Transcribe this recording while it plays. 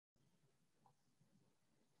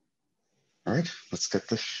All right, let's get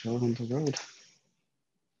this show on the road.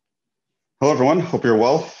 Hello, everyone. Hope you're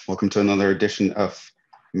well. Welcome to another edition of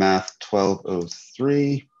Math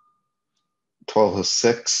 1203,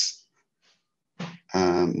 1206.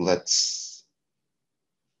 Let's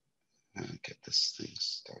get this thing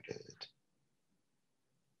started.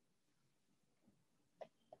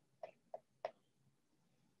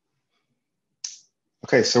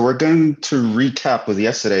 Okay, so we're going to recap with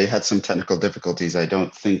yesterday. Had some technical difficulties. I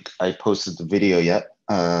don't think I posted the video yet.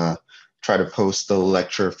 Try to post the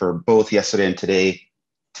lecture for both yesterday and today,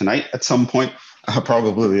 tonight at some point,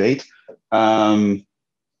 probably late.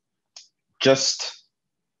 Just,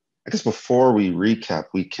 I guess before we recap,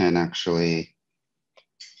 we can actually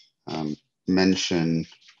mention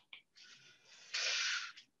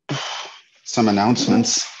some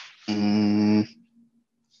announcements. So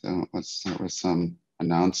let's start with some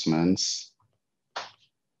announcements.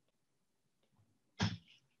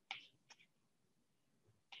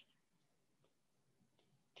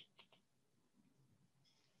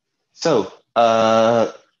 So,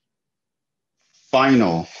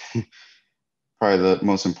 final, probably the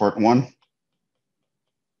most important one.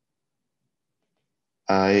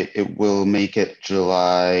 It will make it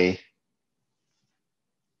July,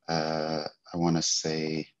 I want to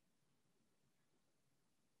say,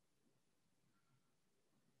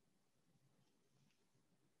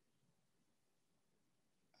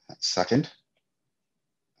 second,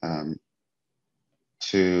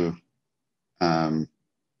 to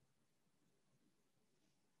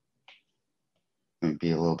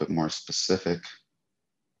be a little bit more specific,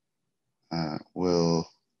 will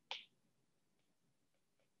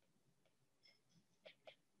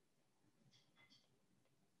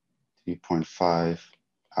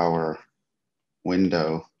 3.5-hour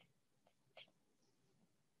window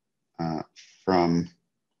from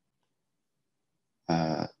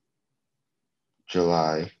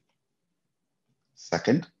July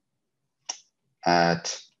 2nd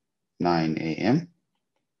at 9 a.m.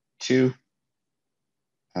 to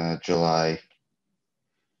July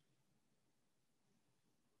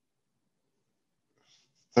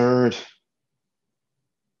 3rd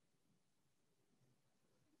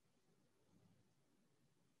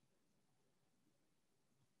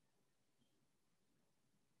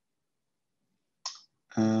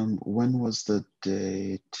when was the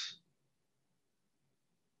date?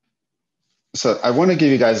 So I want to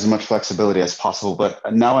give you guys as much flexibility as possible,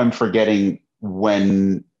 but now I'm forgetting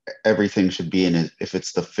when everything should be in it, if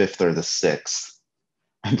it's the 5th or the 6th.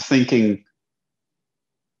 I'm thinking,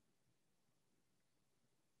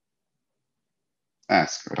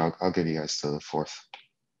 but I'll give you guys to the 4th.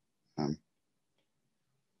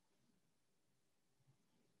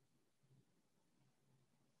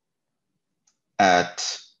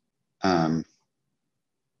 At 9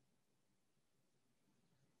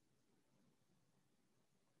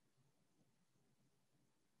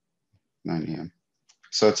 a.m.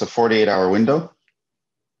 So it's a 48-hour window,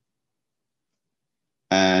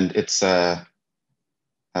 and it's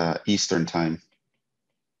Eastern time.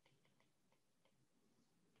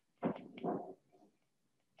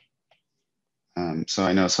 So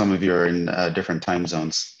I know some of you are in different time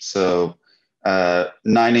zones. So 9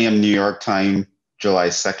 a.m. New York time, July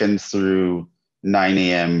 2nd through 9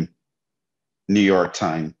 a.m. New York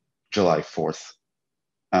time, July 4th,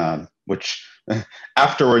 which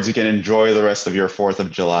afterwards you can enjoy the rest of your 4th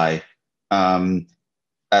of July,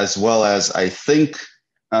 as well as I think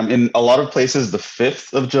in a lot of places, the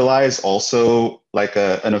 5th of July is also like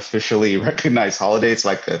an officially recognized holiday. It's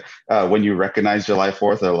like when you recognize July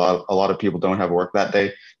 4th, a lot of people don't have work that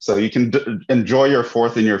day. So you can enjoy your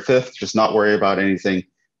 4th and your 5th, just not worry about anything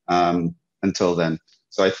until then.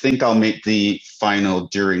 So I think I'll make the final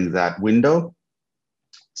during that window.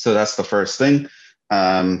 So that's the first thing.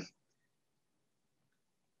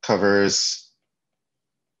 Covers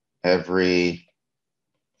everything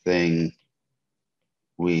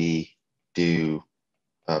we do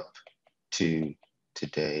up to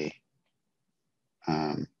today.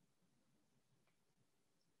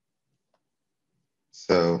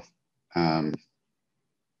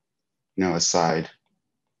 Aside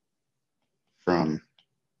from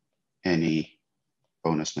any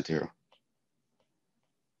bonus material.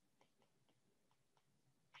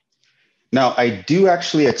 Now, I do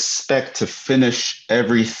actually expect to finish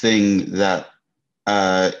everything that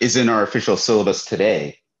is in our official syllabus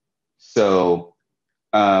today. So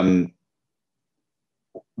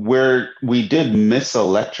where we did miss a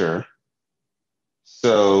lecture,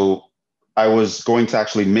 so I was going to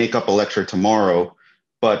actually make up a lecture tomorrow,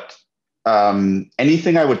 but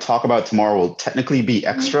anything I would talk about tomorrow will technically be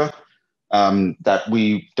extra. that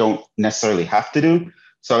we don't necessarily have to do.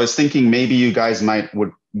 So I was thinking maybe you guys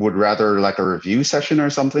would rather like a review session or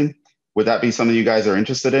something. Would that be something you guys are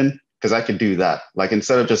interested in? Because I could do that. Like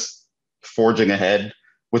instead of just forging ahead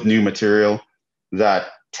with new material that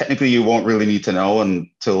technically you won't really need to know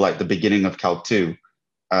until like the beginning of Calc 2.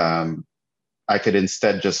 I could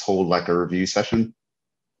instead just hold like a review session.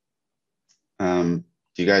 Do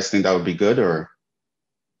you guys think that would be good? Or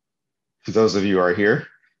for those of you who are here,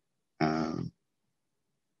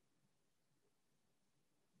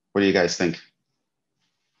 what do you guys think?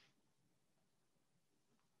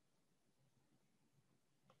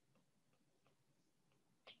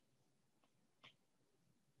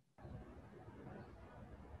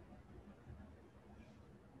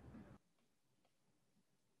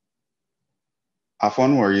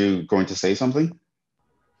 Afwan, were you going to say something?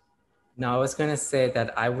 No, I was gonna say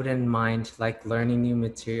that I wouldn't mind like learning new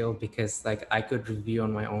material because like I could review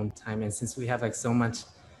on my own time, and since we have like so much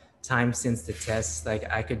time since the test,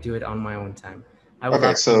 like I could do it on my own time. I would Okay,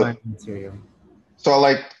 love to so learn material.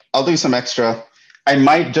 I'll do some extra. I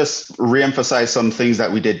might just reemphasize some things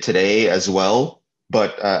that we did today as well,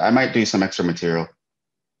 but I might do some extra material.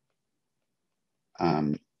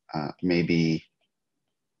 Maybe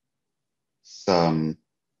some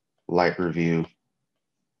light review.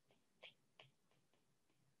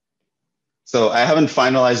 So I haven't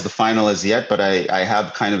finalized the final as yet, but I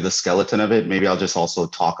have kind of the skeleton of it. Maybe I'll just also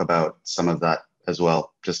talk about some of that as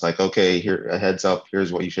well. Just like, okay, here, a heads up,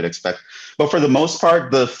 here's what you should expect. But for the most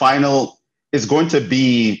part, the final is going to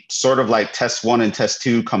be sort of like test 1 and test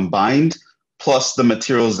 2 combined, plus the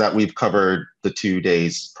materials that we've covered the 2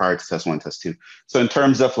 days prior to test 1 and test 2. So in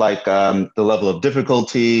terms of like the level of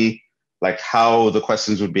difficulty, like how the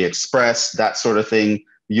questions would be expressed, that sort of thing,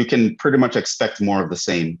 you can pretty much expect more of the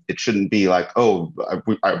same. It shouldn't be like, oh,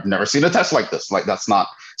 I've never seen a test like this. Like it's not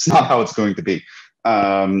how it's going to be.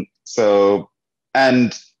 So,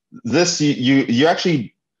 and this, you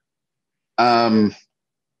actually, I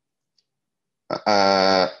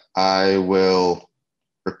will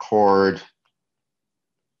record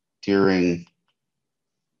during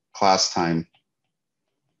class time,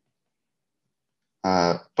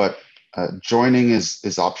 but joining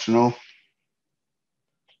is optional.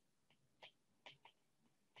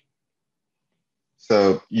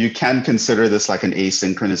 So you can consider this like an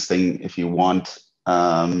asynchronous thing if you want.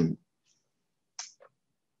 But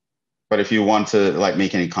if you want to like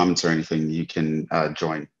make any comments or anything, you can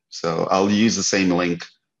join. So I'll use the same link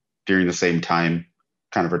during the same time,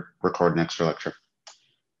 kind of record an extra lecture.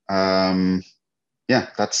 Yeah,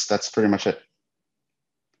 that's pretty much it.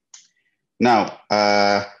 Now,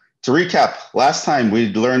 to recap, last time we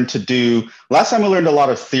learned a lot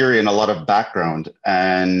of theory and a lot of background,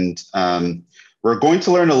 and we're going to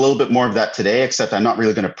learn a little bit more of that today, except I'm not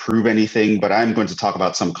really going to prove anything, but I'm going to talk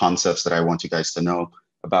about some concepts that I want you guys to know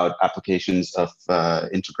about applications of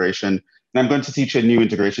integration. And I'm going to teach you a new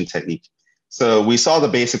integration technique. So we saw the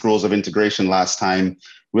basic rules of integration last time.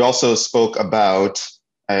 We also spoke about,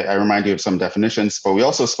 I remind you of some definitions, but we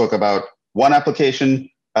also spoke about one application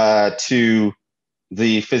to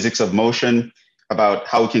the physics of motion, about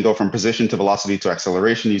how we can go from position to velocity to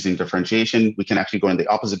acceleration using differentiation. We can actually go in the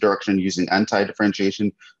opposite direction using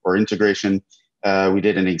anti-differentiation or integration. We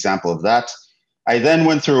did an example of that. I then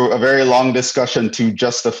went through a very long discussion to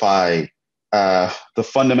justify the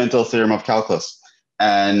fundamental theorem of calculus,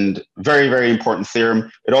 and very, very important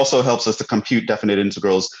theorem. It also helps us to compute definite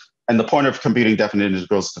integrals. And the point of computing definite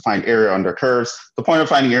integrals is to find area under curves. The point of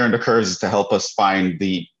finding area under curves is to help us find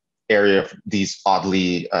the area of these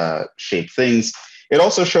oddly shaped things. It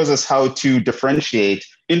also shows us how to differentiate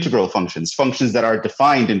integral functions, functions that are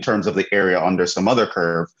defined in terms of the area under some other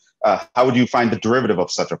curve. How would you find the derivative of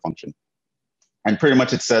such a function? And pretty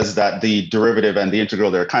much it says that the derivative and the integral,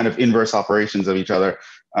 they're kind of inverse operations of each other.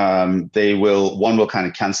 One will kind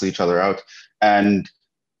of cancel each other out. And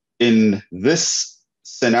in this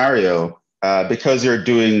scenario, because you're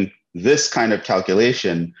doing this kind of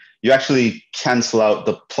calculation, you actually cancel out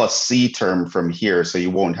the plus c term from here, so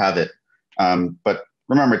you won't have it. But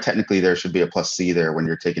remember, technically, there should be a plus c there when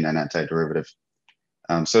you're taking an antiderivative.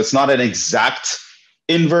 So it's not an exact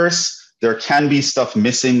inverse. There can be stuff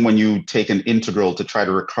missing when you take an integral to try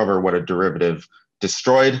to recover what a derivative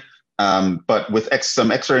destroyed. But with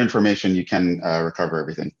some extra information, you can recover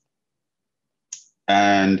everything.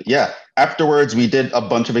 And yeah, afterwards, we did a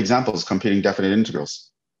bunch of examples computing definite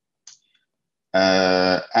integrals.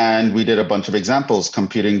 And we did a bunch of examples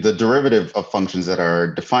computing the derivative of functions that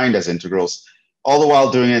are defined as integrals. All the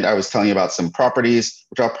while doing it, I was telling you about some properties,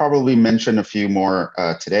 which I'll probably mention a few more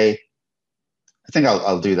today. I think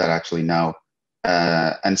I'll do that actually now.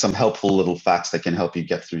 and some helpful little facts that can help you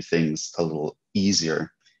get through things a little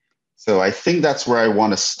easier. So I think that's where I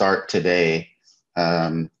want to start today,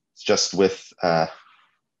 just with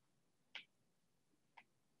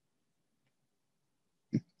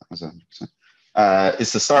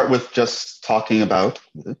is to start with just talking about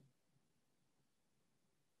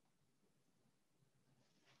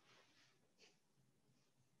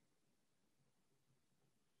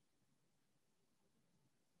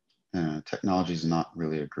technology is not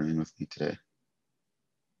really agreeing with me today.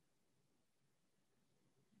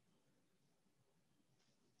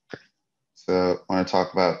 Okay. So I want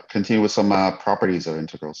to continue with some properties of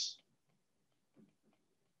integrals.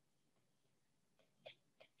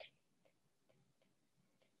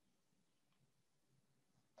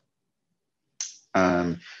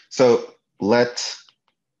 So let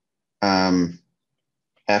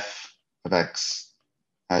f of x,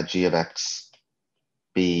 g of x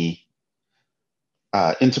be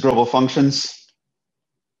integrable functions.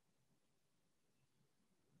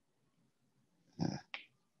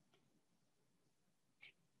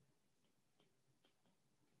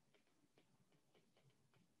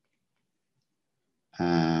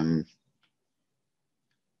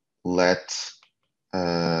 Let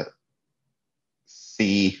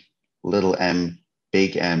c little m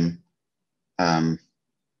big M a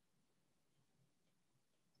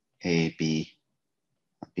b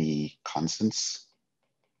be constants.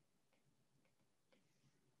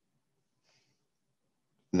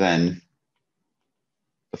 Then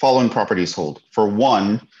the following properties hold. For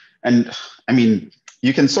one, and I mean,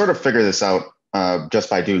 you can sort of figure this out just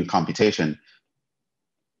by doing computation.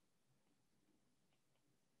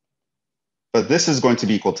 But this is going to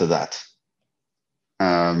be equal to that.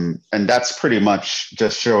 And that's pretty much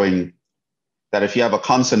just showing that if you have a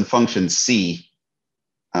constant function c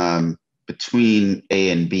between a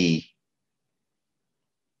and b,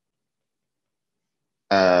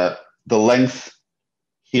 the length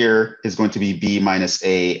here is going to be b minus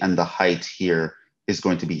a, and the height here is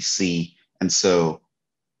going to be c. And so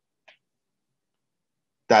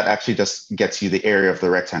that actually just gets you the area of the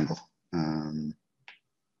rectangle.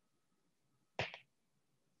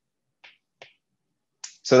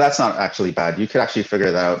 So that's not actually bad. You could actually figure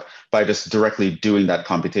that out by just directly doing that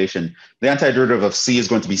computation. The antiderivative of c is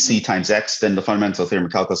going to be c times x. Then the fundamental theorem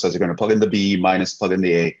of calculus says you're going to plug in the b minus plug in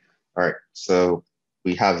the a. All right, so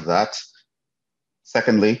we have that.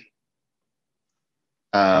 Secondly,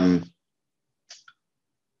 I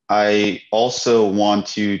also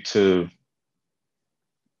want you to,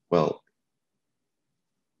 well,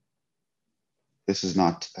 this is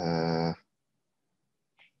not,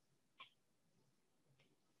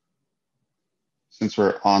 since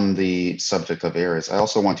we're on the subject of areas, I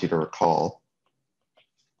also want you to recall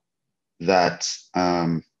that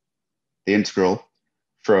the integral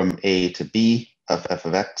from a to b of f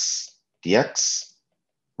of x dx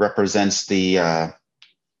represents the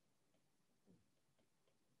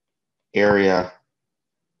area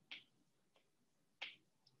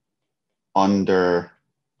under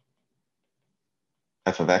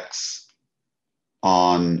f of x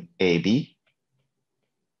on AB,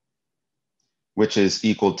 which is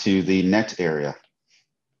equal to the net area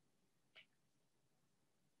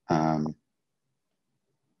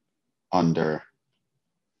under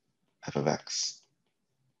f of x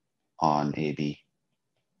on AB.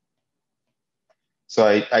 So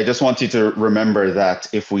I just want you to remember that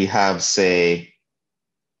if we have, say,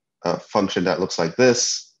 a function that looks like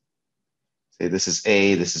this, say this is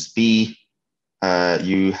A, this is B,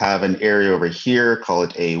 you have an area over here, call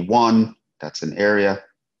it A1, that's an area.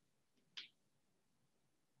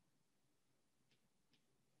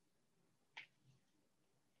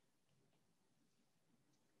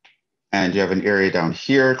 And you have an area down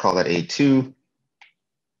here, call that A2,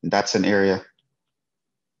 and that's an area.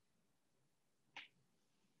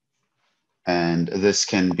 And this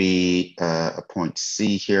can be a point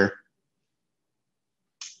C here.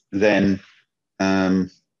 Then the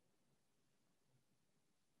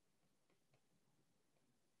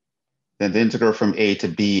integral from A to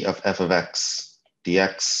B of f of x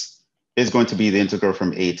dx is going to be the integral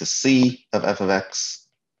from A to C of f of x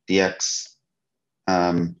dx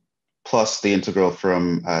plus the integral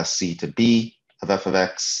from C to B of f of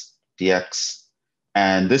x dx.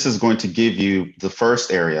 And this is going to give you the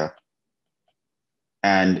first area.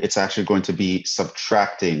 And it's actually going to be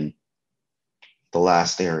subtracting the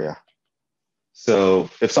last area. So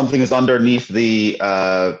if something is underneath the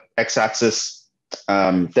x-axis,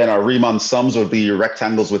 then our Riemann sums will be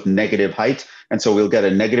rectangles with negative height. And so we'll get a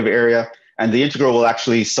negative area. And the integral will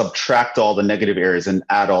actually subtract all the negative areas and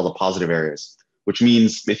add all the positive areas. which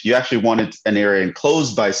means if you actually wanted an area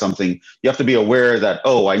enclosed by something, you have to be aware that,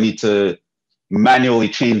 oh, I need to manually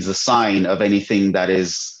change the sign of anything that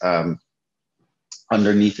is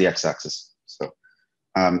underneath the x-axis. So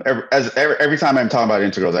every time I'm talking about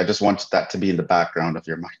integrals, I just want that to be in the background of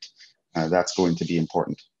your mind. That's going to be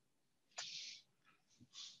important.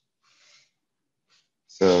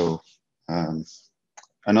 So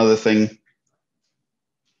another thing,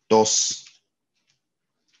 dos.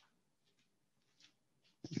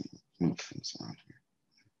 Move things around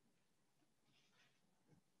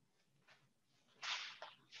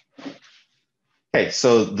here. Okay,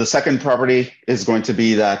 so the second property is going to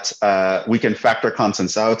be that we can factor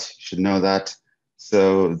constants out. You should know that.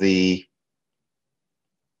 So the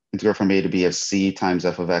integral from a to b of c times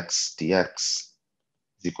f of x dx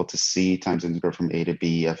is equal to c times integral from a to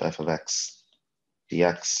b of f of x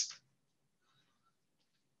dx.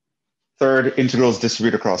 Third, integrals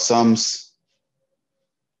distribute across sums.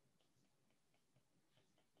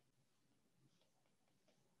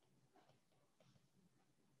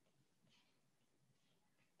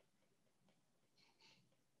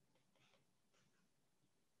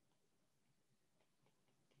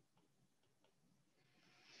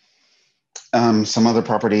 Some other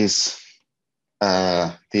properties,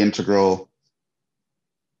 the integral,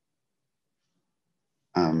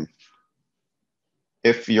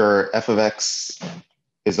 if your f of x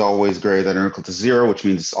is always greater than or equal to 0, which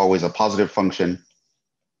means it's always a positive function,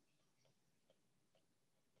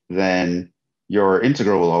 then your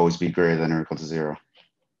integral will always be greater than or equal to 0.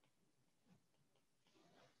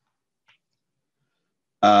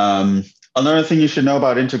 Another thing you should know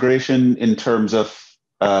about integration in terms of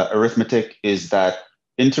arithmetic is that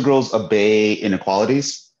integrals obey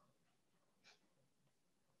inequalities.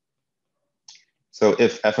 So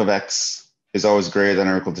if f of x is always greater than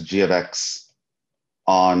or equal to g of x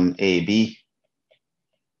on AB,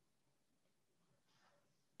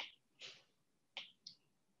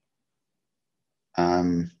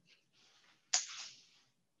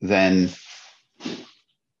 then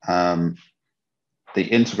the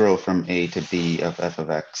integral from a to b of f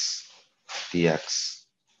of x dx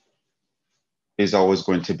is always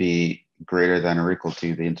going to be greater than or equal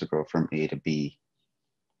to the integral from a to b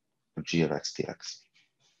of g of x dx.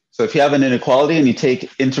 So if you have an inequality and you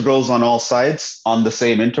take integrals on all sides on the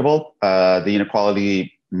same interval, the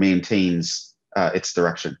inequality maintains its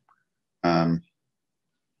direction. Another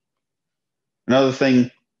thing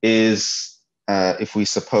is if we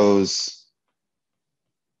suppose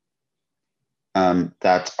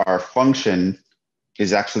that our function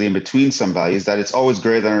is actually in between some values, that it's always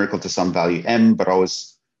greater than or equal to some value m, but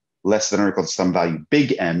always less than or equal to some value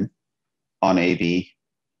big M on AB,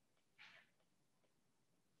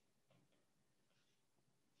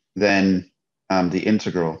 then the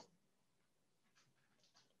integral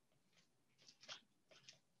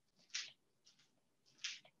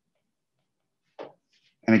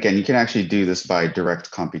and again, you can actually do this by direct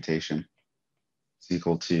computation. It's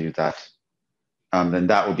equal to that. Then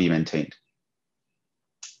that will be maintained.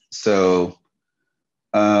 So,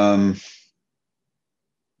 yeah.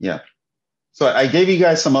 So I gave you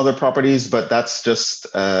guys some other properties, but that's just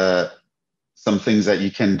some things that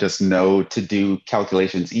you can just know to do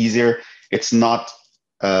calculations easier. It's not,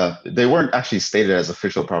 they weren't actually stated as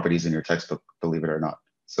official properties in your textbook, believe it or not.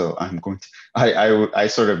 So I'm going to, I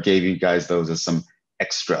sort of gave you guys those as some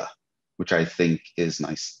extra, which I think is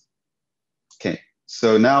nice. Okay,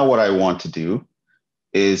 so now what I want to do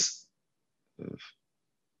is,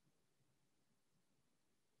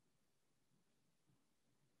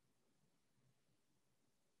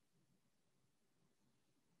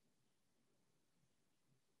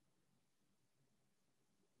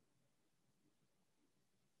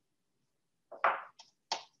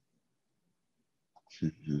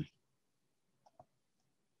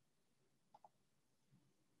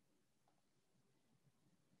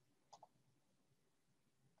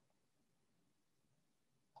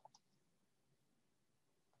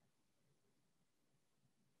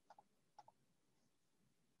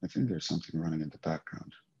 I think there's something running in the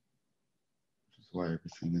background, which is why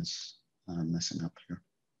everything is messing up here.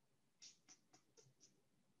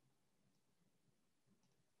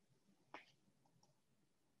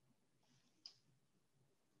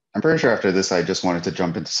 I'm pretty sure after this, I just wanted to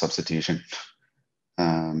jump into substitution.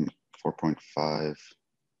 4.5.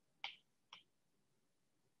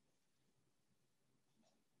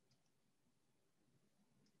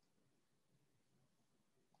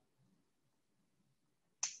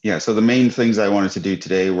 Yeah, so the main things I wanted to do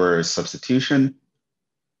today were substitution,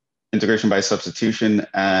 integration by substitution,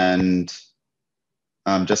 and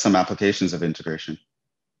just some applications of integration.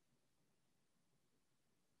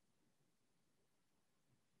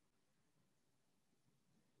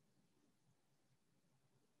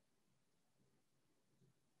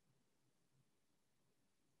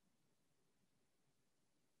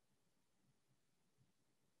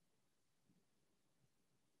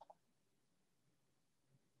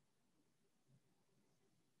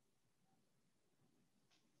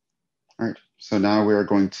 All right, so now we are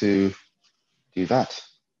going to do that.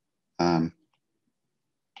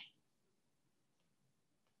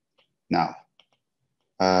 Now,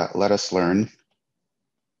 let us learn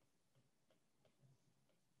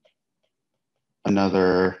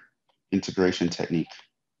another integration technique.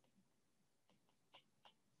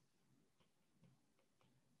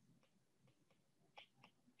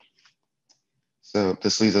 So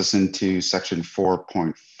this leads us into section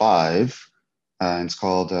 4.5, and it's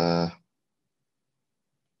called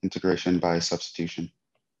integration by substitution.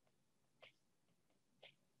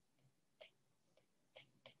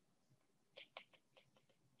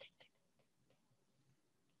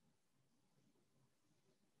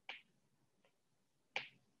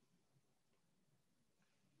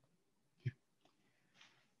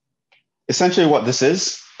 Essentially what this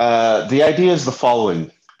is, the idea is the following.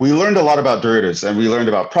 We learned a lot about derivatives, and we learned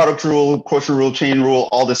about product rule, quotient rule, chain rule,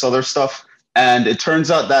 all this other stuff. And it turns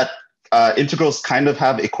out that integrals kind of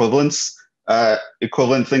have equivalent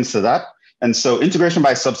things to that. And so integration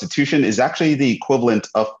by substitution is actually the equivalent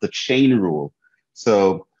of the chain rule.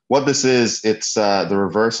 So what this is, it's the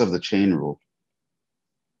reverse of the chain rule.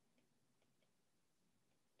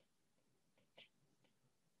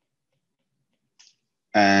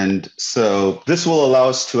 And so this will allow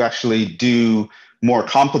us to actually do more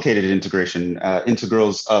complicated integration,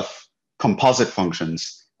 integrals of composite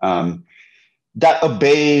functions that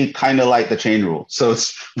obey kind of like the chain rule. So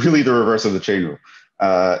it's really the reverse of the chain rule.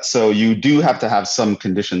 So you do have to have some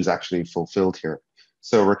conditions actually fulfilled here.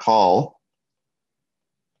 So recall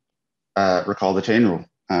the chain rule.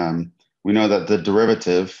 We know that the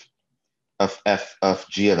derivative of f of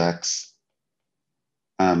g of x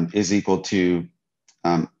is equal to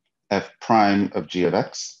f prime of g of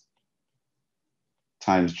x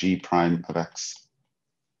times g prime of x.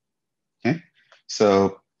 Okay,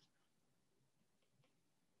 so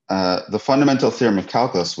the fundamental theorem of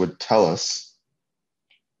calculus would tell us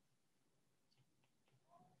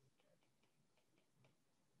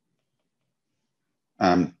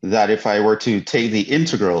that if I were to take the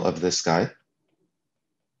integral of this guy,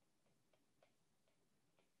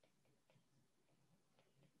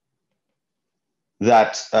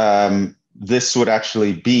 that this would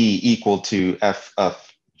actually be equal to f of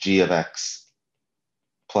g of x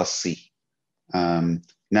plus c.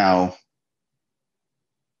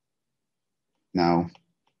 Now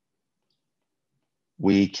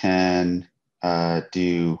we can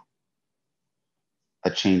do a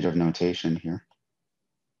change of notation here.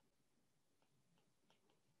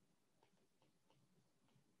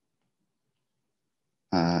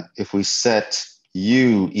 If we set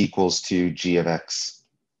u equals to g of x,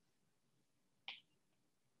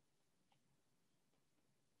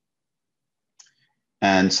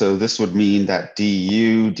 and so this would mean that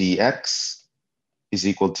du dx is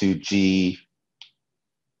equal to g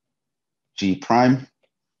prime,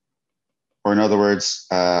 or in other words,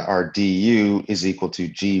 our du is equal to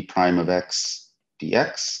g prime of x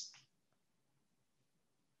dx.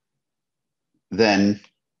 Then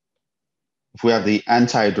if we have the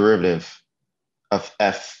antiderivative of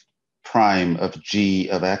f prime of g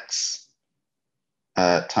of x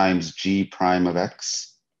times g prime of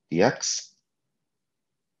x dx,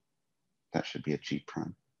 that should be a g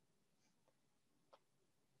prime.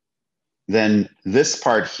 Then this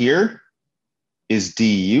part here is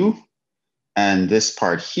du, and this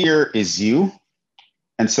part here is u.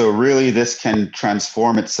 And so really this can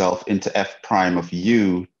transform itself into f prime of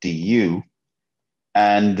u du.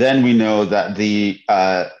 And then we know that the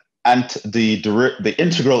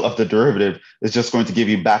integral of the derivative is just going to give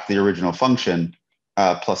you back the original function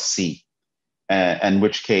plus c, in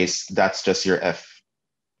which case that's just your f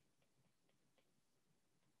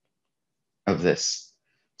of this.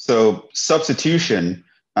 So substitution,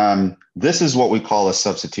 this is what we call a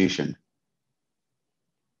substitution.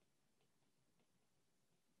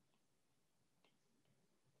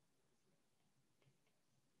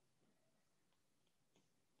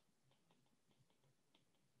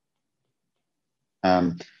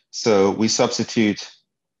 So we substitute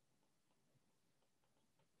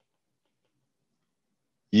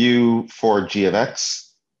u for g of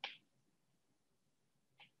x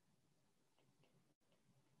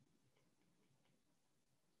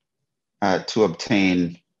to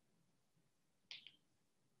obtain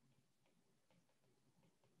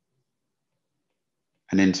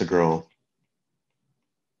an integral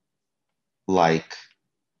like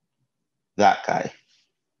that guy,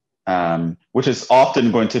 which is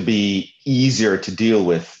often going to be easier to deal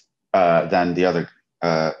with than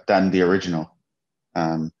the original.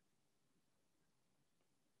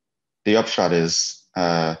 The upshot is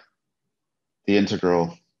the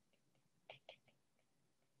integral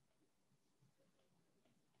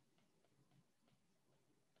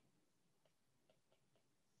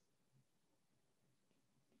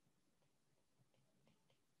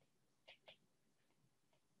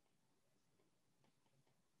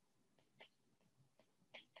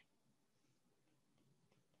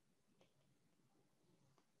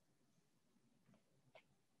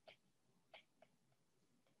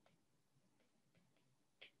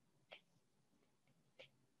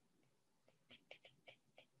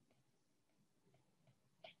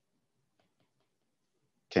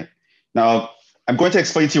Now, I'm going to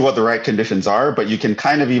explain to you what the right conditions are, but you can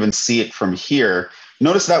kind of even see it from here.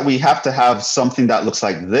 Notice that we have to have something that looks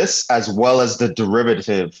like this, as well as the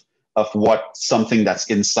derivative of what something that's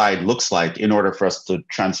inside looks like in order for us to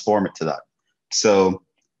transform it to that. So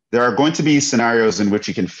there are going to be scenarios in which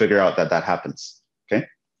you can figure out that that happens, okay?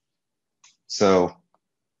 So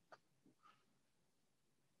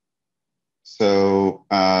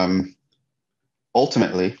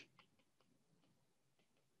ultimately,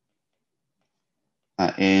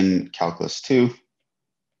 in Calculus 2,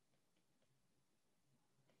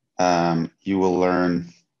 you will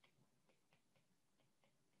learn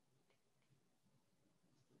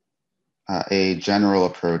a general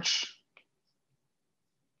approach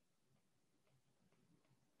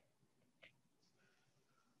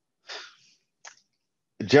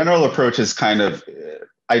is kind of,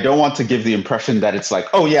 I don't want to give the impression that it's like,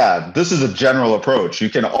 oh yeah, this is a general approach. You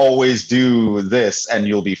can always do this and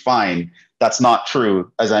you'll be fine. That's not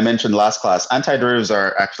true. As I mentioned last class, antiderivatives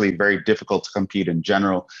are actually very difficult to compute in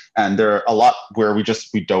general. And there are a lot where we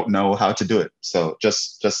don't know how to do it. So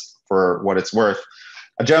just for what it's worth,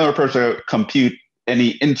 a general approach to compute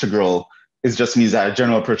any integral just means that a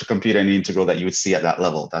general approach to compute any integral that you would see at that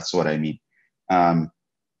level. That's what I mean.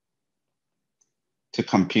 To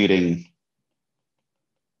computing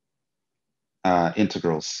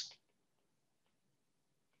integrals.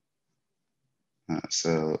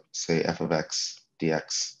 So say f of x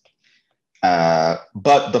dx.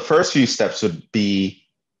 But the first few steps would be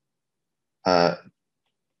the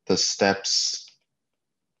steps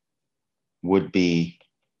would be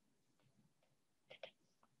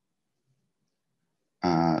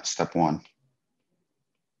step 1.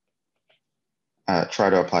 Try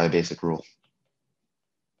to apply a basic rule.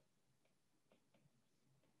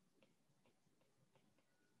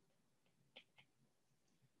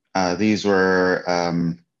 These were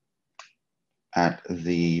at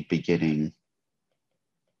the beginning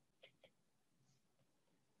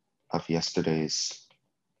of yesterday's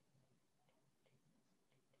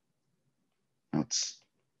notes.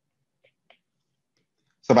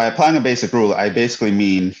 So by applying a basic rule, I basically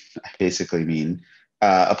mean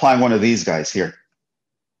applying one of these guys here.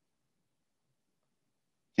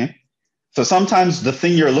 Okay. So sometimes the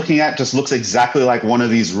thing you're looking at just looks exactly like one of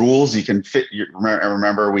these rules. You can fit,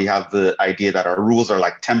 remember we have the idea that our rules are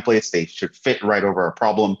like templates. They should fit right over a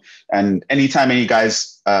problem. And anytime any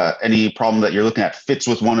problem that you're looking at fits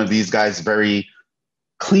with one of these guys very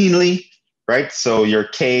cleanly, right? So your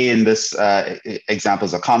k in this example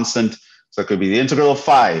is a constant. So it could be the integral of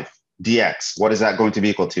 5 dx. What is that going to be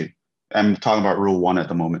equal to? I'm talking about rule 1 at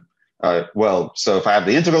the moment. Well, so if I have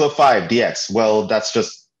the integral of 5 dx, well, that's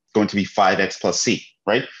just going to be 5x plus c,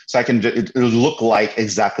 right? So it'll look like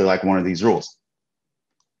exactly like one of these rules.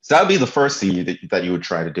 So that would be the first thing that you would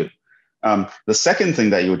try to do. The second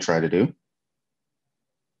thing that you would try to do,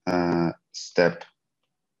 step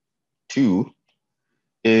 2,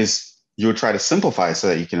 is you would try to simplify so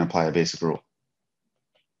that you can apply a basic rule.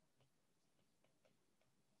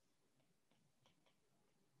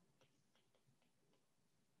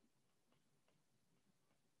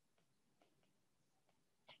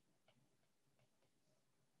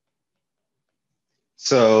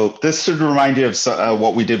 So this should remind you of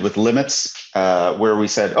what we did with limits, where we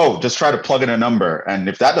said, oh, just try to plug in a number. And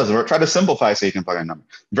if that doesn't work, try to simplify so you can plug in a number.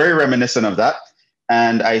 Very reminiscent of that.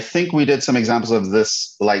 And I think we did some examples of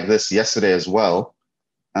this like this yesterday as well.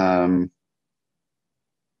 Let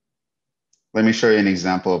me show you an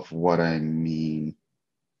example of what I mean.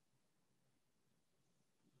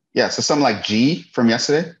 Yeah, so something like G from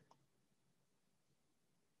yesterday.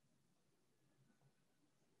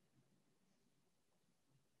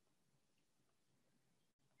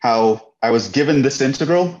 How I was given this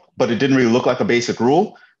integral, but it didn't really look like a basic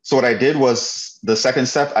rule. So what I did was the second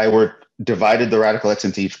step, I divided the radical x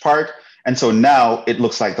into each part. And so now it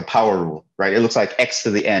looks like the power rule, right? It looks like x to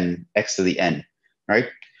the n, right?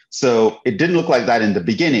 So it didn't look like that in the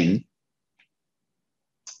beginning.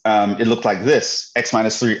 It looked like this, x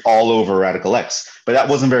minus 3 all over radical x. But that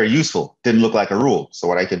wasn't very useful. Didn't look like a rule. So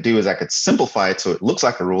what I could do is I could simplify it so it looks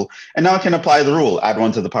like a rule. And now I can apply the rule, add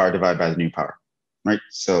 1 to the power, divide by the new power. Right?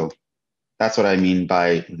 So that's what I mean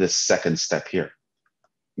by this second step here.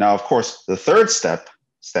 Now, of course, the third step,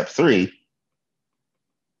 step 3,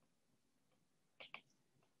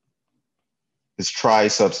 is try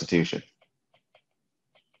substitution.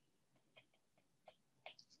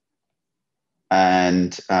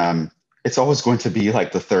 And it's always going to be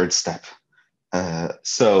like the third step.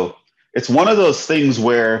 So it's one of those things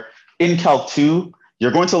where in Calc 2,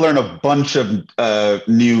 you're going to learn a bunch of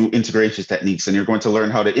new integration techniques, and you're going to learn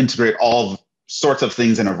how to integrate all sorts of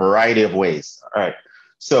things in a variety of ways. All right.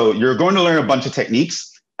 So you're going to learn a bunch of techniques.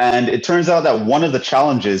 And it turns out that one of the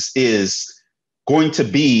challenges is going to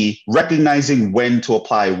be recognizing when to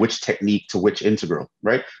apply which technique to which integral,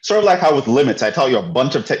 right? Sort of like how with limits, I taught you a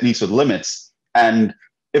bunch of techniques with limits. And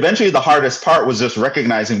eventually the hardest part was just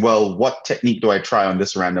recognizing, well, what technique do I try on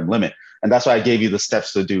this random limit? And that's why I gave you the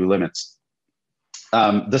steps to do limits.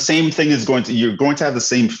 The same thing is you're going to have the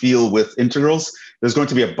same feel with integrals. There's going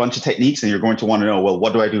to be a bunch of techniques and you're going to want to know, well,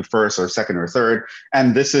 what do I do first or second or third?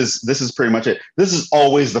 And this is pretty much it. This is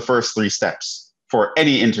always the first 3 steps for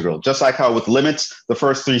any integral. Just like how with limits, the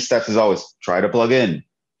first 3 steps is always try to plug in,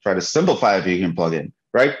 try to simplify if you can plug in,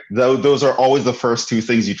 right? Those are always the first 2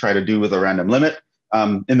 things you try to do with a random limit.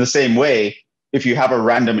 In the same way, if you have a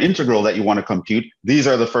random integral that you want to compute, these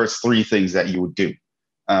are the first 3 things that you would do.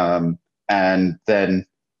 And then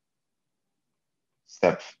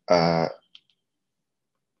step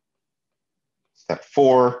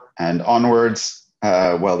 4 and onwards,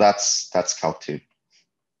 well, that's Calc 2.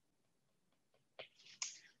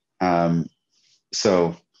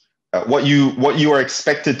 So what you are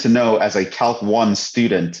expected to know as a Calc 1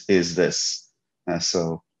 student is this.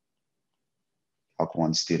 So Calc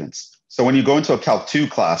 1 students. So when you go into a Calc 2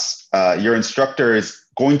 class, your instructor is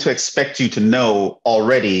going to expect you to know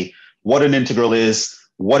already what an integral is,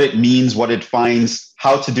 what it means, what it finds,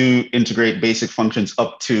 how to integrate basic functions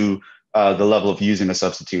up to the level of using a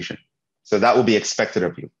substitution. So that will be expected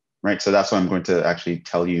of you, right? So that's what I'm going to actually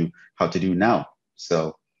tell you how to do now.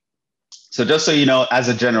 So just so you know, as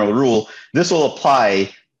a general rule, this will apply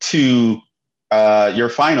to your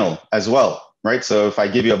final as well, right? So if I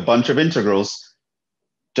give you a bunch of integrals,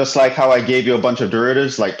 just like how I gave you a bunch of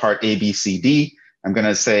derivatives, like part A, B, C, D, I'm going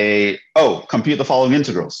to say, oh, compute the following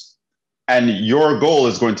integrals. And your goal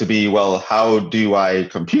is going to be, well, how do I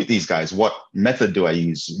compute these guys? What method do I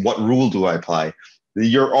use? What rule do I apply?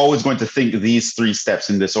 You're always going to think these 3 steps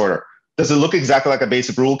in this order. Does it look exactly like a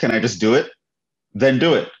basic rule? Can I just do it? Then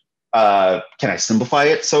do it. Can I simplify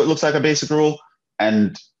it so it looks like a basic rule?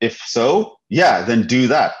 And if so, yeah, then do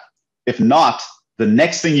that. If not, the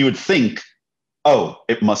next thing you would think, oh,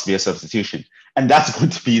 it must be a substitution. And that's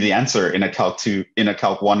going to be the answer in a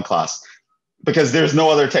Calc 1 class, because there's no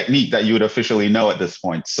other technique that you would officially know at this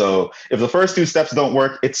point. So if the first 2 steps don't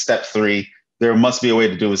work, it's step 3. There must be a way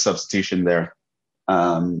to do a substitution there.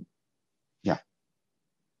 Yeah.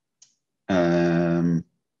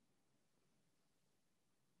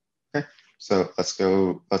 Okay, so let's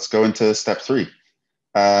go into step 3.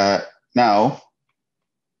 Now,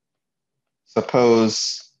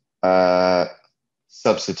 suppose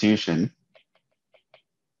substitution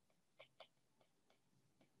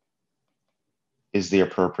is the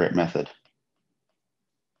appropriate method.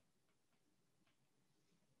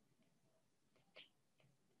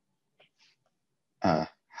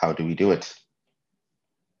 How do we do it?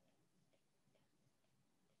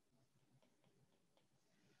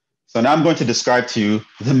 So now I'm going to describe to you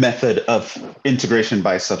the method of integration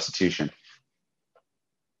by substitution.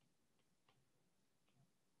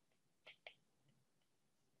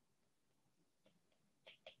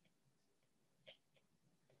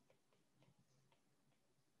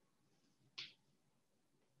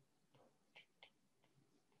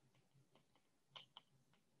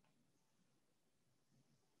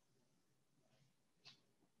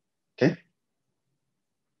 Okay.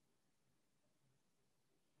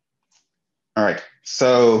 All right.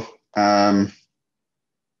 So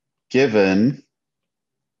given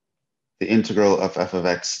the integral of f of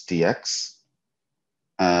x dx,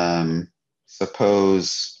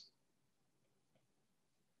 suppose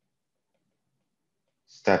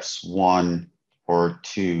steps 1 or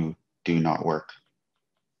 2 do not work.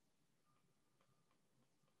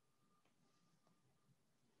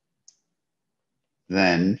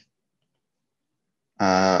 Then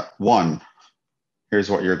 1, here's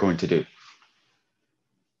what you're going to do.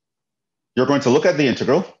 You're going to look at the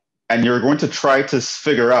integral and you're going to try to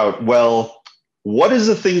figure out, well, what is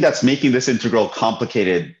the thing that's making this integral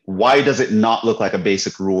complicated? Why does it not look like a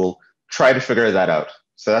basic rule? Try to figure that out.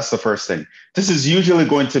 So that's the first thing. This is usually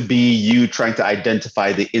going to be you trying to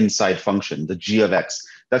identify the inside function, the g of x.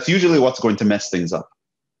 That's usually what's going to mess things up.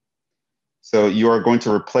 So you are going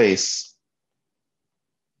to replace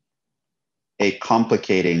a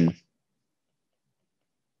complicating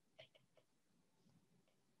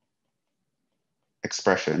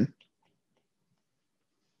expression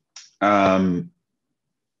in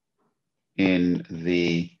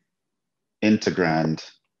the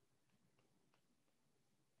integrand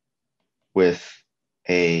with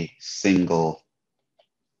a single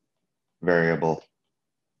variable.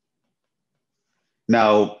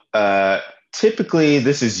 Now, typically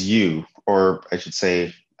this is you, or I should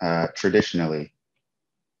say traditionally.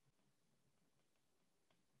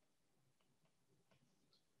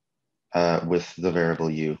 With the variable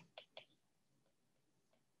u.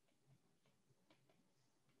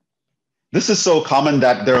 This is so common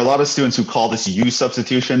that there are a lot of students who call this u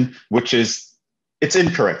substitution, which is, it's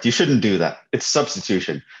incorrect. You shouldn't do that. It's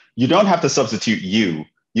substitution. You don't have to substitute u.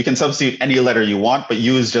 You can substitute any letter you want, but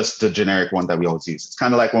u is just the generic one that we always use. It's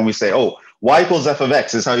kind of like when we say, oh, y equals f of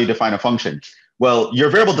x is how you define a function. Well, your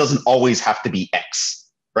variable doesn't always have to be x,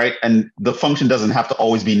 right? And the function doesn't have to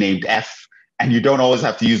always be named f, and you don't always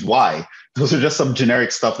have to use y. Those are just some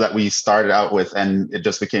generic stuff that we started out with, and it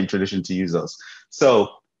just became tradition to use those. So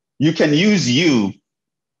you can use u,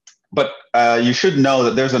 but you should know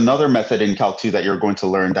that there's another method in Calc 2 that you're going to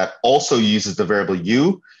learn that also uses the variable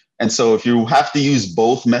u. And so if you have to use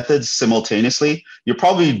both methods simultaneously, you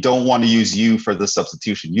probably don't want to use u for the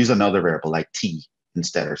substitution. Use another variable like t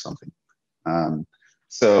instead or something.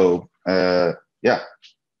 Yeah.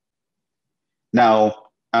 Now,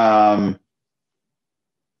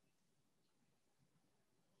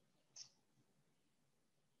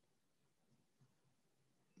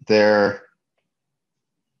 there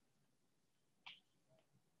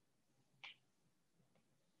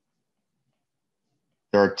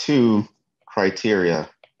are two criteria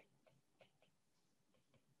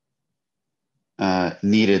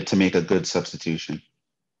needed to make a good substitution.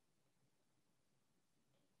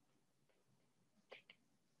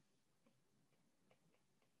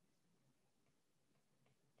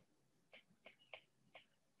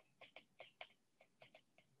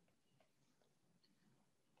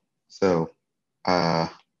 So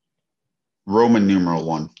Roman numeral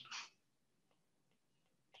 1.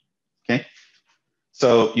 Okay.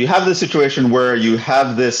 So you have this situation where you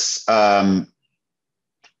have this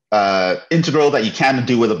integral that you can't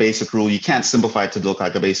do with a basic rule. You can't simplify it to look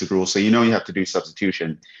like a basic rule. So you know you have to do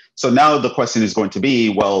substitution. So now the question is going to be,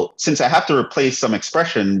 well, since I have to replace some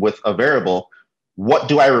expression with a variable, what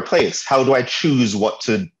do I replace? How do I choose what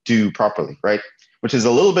to do properly, right? Which is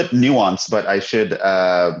a little bit nuanced, but I should,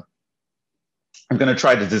 I'm going to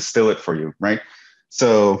try to distill it for you, right?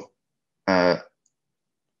 So the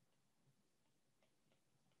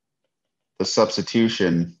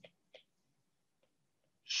substitution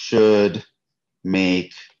should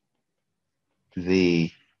make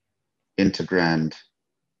the integrand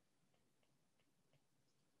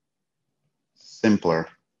simpler,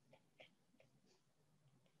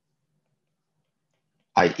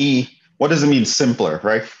 i.e., what does it mean simpler,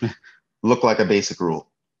 right? Look like a basic rule.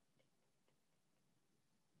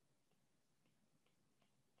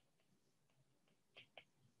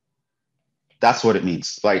 That's what it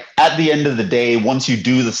means. Like at the end of the day, once you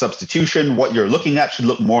do the substitution, what you're looking at should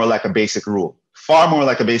look more like a basic rule, far more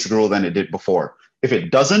like a basic rule than it did before. If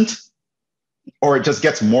it doesn't, or it just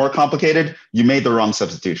gets more complicated, you made the wrong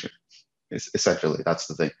substitution. Essentially, that's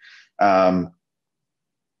the thing.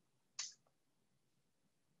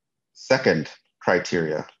 Second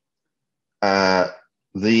criteria,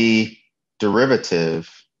 the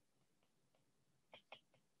derivative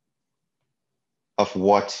of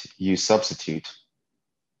what you substitute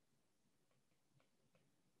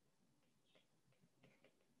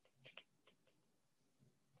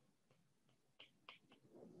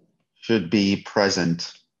should be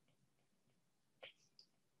present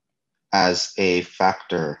as a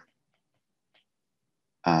factor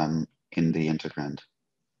in the integrand.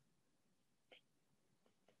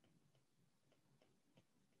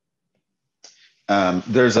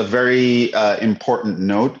 There's a very important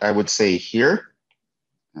note, I would say here.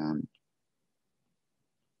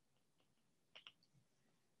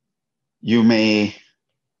 You may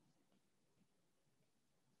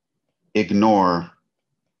ignore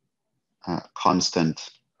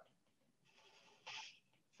constant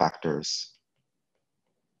factors.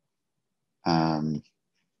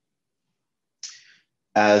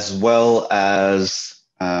 As well as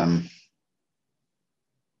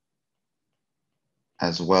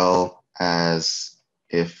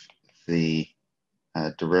if the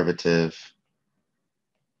derivative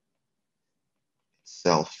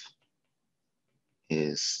itself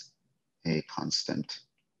is a constant.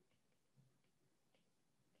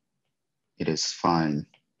 It is fine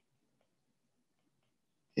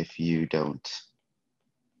if you don't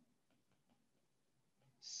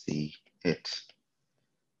see it.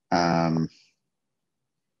 I'd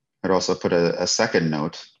also put a second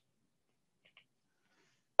note.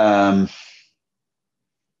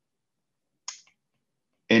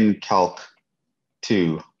 In Calc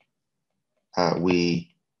 2,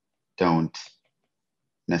 we don't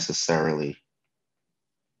necessarily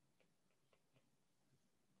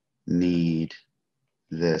need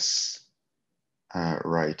this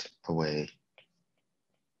right away,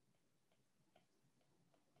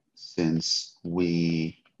 since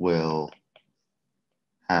we will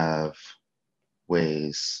have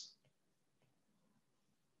ways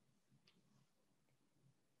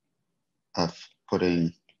of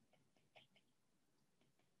putting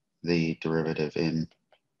the derivative in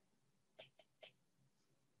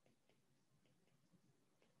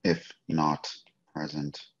if not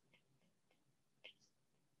present.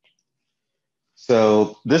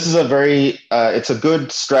 So this is a very, it's a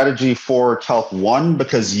good strategy for Calc 1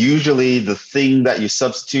 because usually the thing that you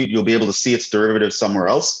substitute, you'll be able to see its derivative somewhere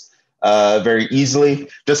else very easily.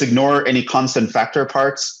 Just ignore any constant factor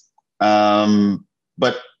parts.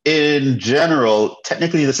 But in general,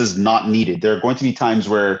 technically this is not needed. There are going to be times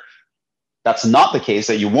where that's not the case,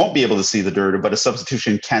 that you won't be able to see the derivative, but a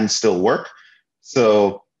substitution can still work.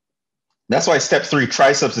 So that's why step 3,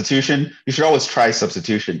 try substitution. You should always try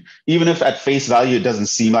substitution. Even if at face value it doesn't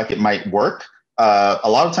seem like it might work, a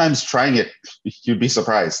lot of times trying it, you'd be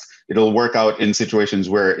surprised. It'll work out in situations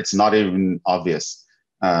where it's not even obvious.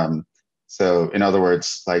 So in other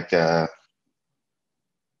words, like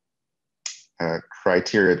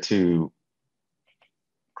criteria 2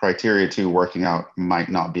 working out might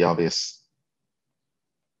not be obvious.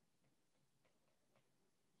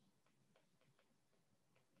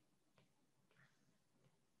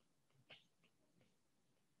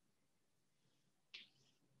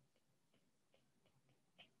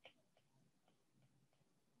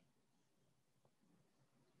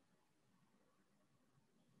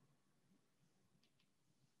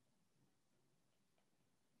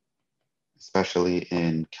 Especially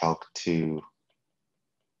in Calc 2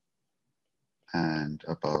 and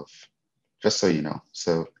above, just so you know.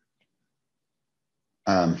 So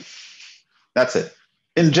that's it.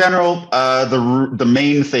 In general, the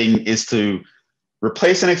main thing is to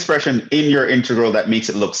replace an expression in your integral that makes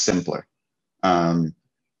it look simpler. In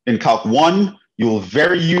Calc 1, you will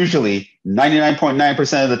very usually,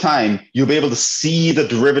 99.9% of the time, you'll be able to see the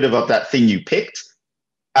derivative of that thing you picked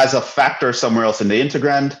as a factor somewhere else in the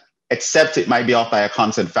integrand, except it might be off by a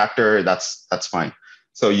constant factor. That's fine.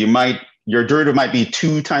 So your derivative might be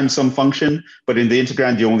 2 times some function, but in the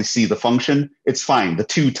integrand, you only see the function. It's fine. The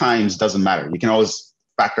 2 times doesn't matter. You can always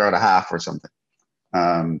factor out a half or something.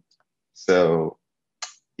 So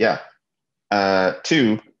yeah,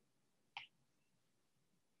 2.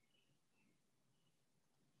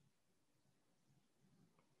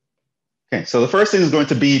 Okay, so the first thing is going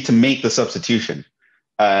to be to make the substitution.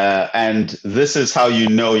 And this is how you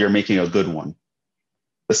know you're making a good one.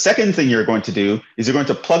 The second thing you're going to do is you're going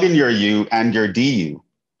to plug in your u and your du.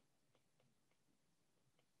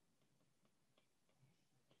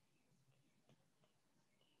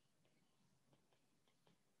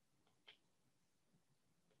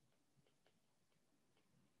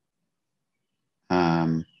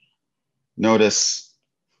 Notice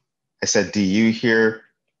I said du here.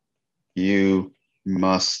 You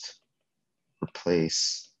must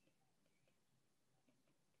replace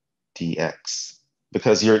dx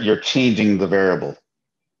because you're changing the variable,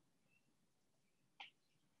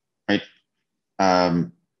 right?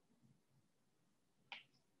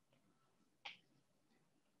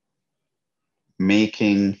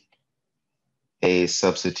 Making a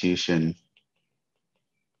substitution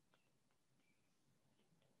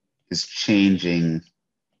is changing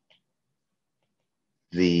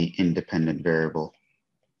the independent variable.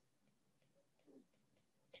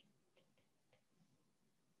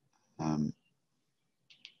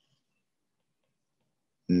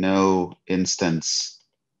 No instance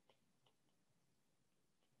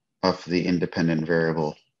of the independent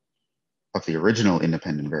variable, of the original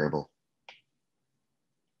independent variable,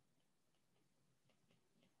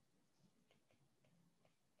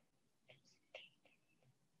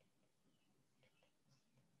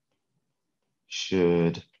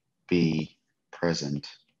 should be present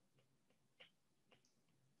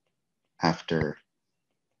after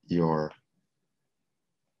your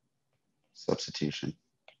substitution.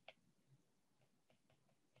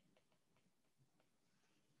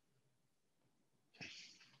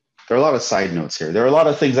 There are a lot of side notes here. There are a lot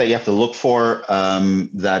of things that you have to look for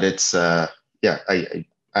that it's, yeah, I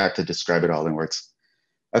have to describe it all in words.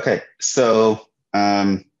 Okay, so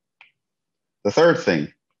the third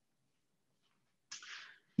thing,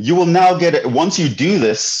 you will now get it. Once you do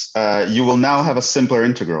this, you will now have a simpler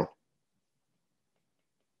integral.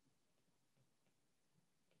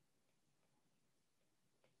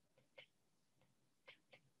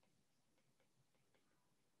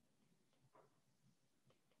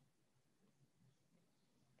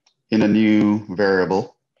 In a new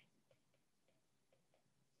variable.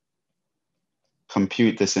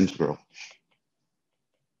 compute this integral.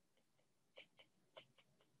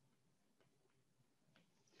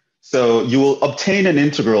 So you will obtain an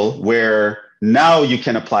integral where now you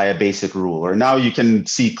can apply a basic rule, or now you can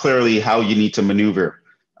see clearly how you need to maneuver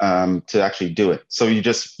to actually do it. So you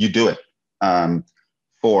do it.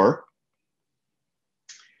 For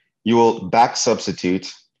you will back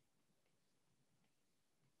substitute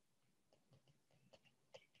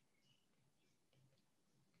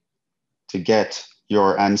to get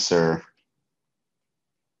your answer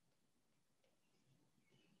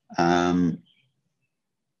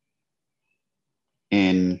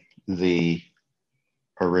in the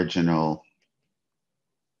original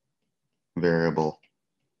variable.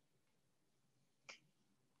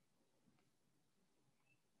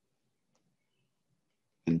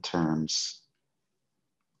 In terms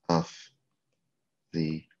of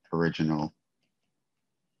the original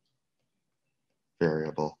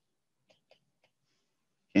variable.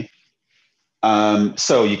 Okay.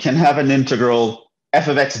 So you can have an integral f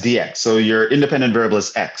of x dx. So your independent variable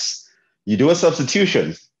is x. You do a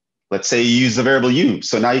substitution. Let's say you use the variable u.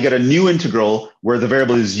 So now you get a new integral where the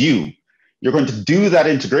variable is u. You're going to do that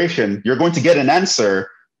integration. You're going to get an answer,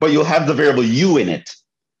 but you'll have the variable u in it.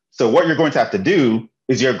 So what you're going to have to do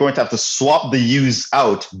is you're going to have to swap the u's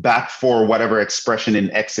out back for whatever expression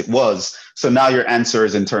in x it was. So now your answer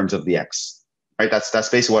is in terms of the x, right? That's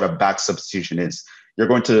basically what a back substitution is. You're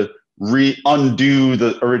going to undo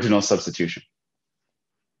the original substitution.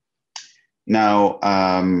 Now,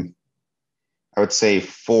 I would say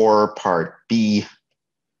for part B,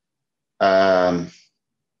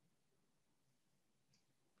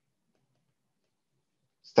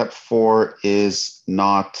 step 4 is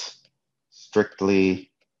not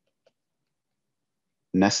strictly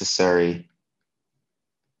necessary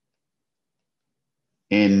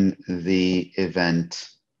in the event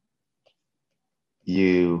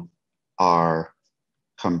you are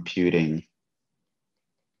computing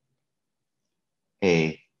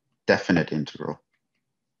a definite integral.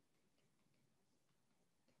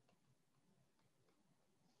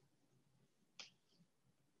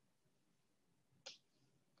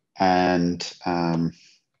 And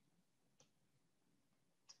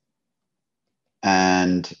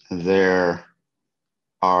there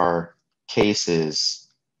are cases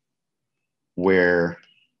where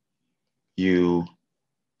you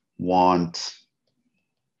want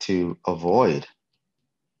to avoid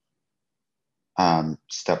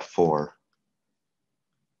step 4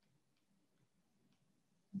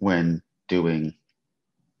 when doing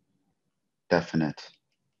definite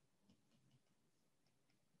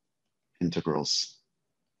integrals,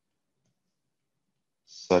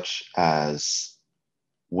 such as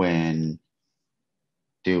when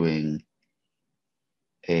doing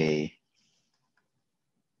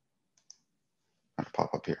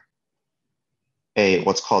pop up here,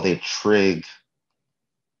 what's called a trig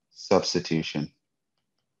substitution.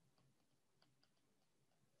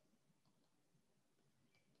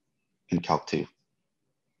 In Calc 2.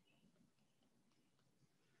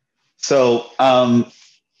 So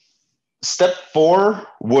step 4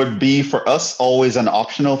 would be for us always an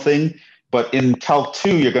optional thing, but in Calc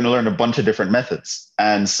 2, you're going to learn a bunch of different methods,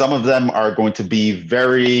 and some of them are going to be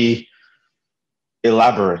very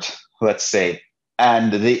elaborate, let's say.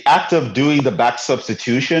 And the act of doing the back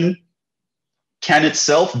substitution can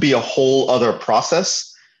itself be a whole other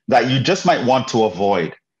process that you just might want to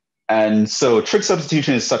avoid. And so trig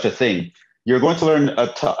substitution is such a thing. You're going to learn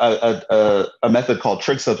a method called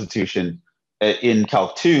trig substitution in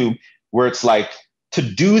Calc 2, where it's like to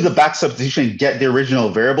do the back substitution and get the original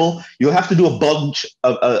variable, you'll have to do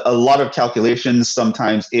a lot of calculations,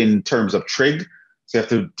 sometimes in terms of trig. So you have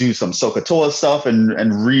to do some SOHCAHTOA stuff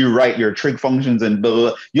and rewrite your trig functions and blah, blah,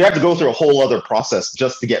 blah. You have to go through a whole other process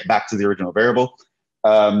just to get back to the original variable.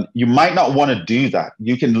 You might not want to do that.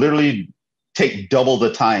 You can literally take double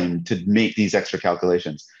the time to make these extra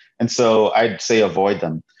calculations. And so I'd say avoid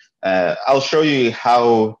them. I'll show you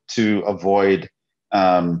how to avoid.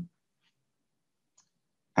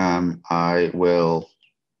 I will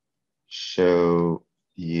show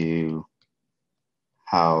you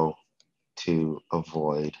how to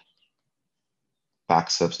avoid back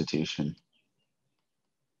substitution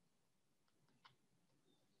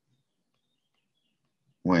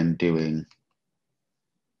when doing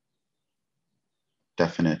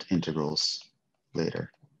definite integrals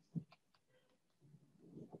later.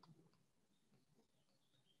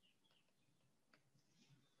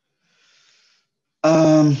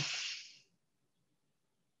 Okay,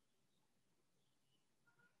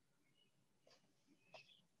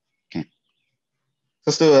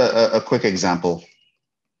 let's do a quick example.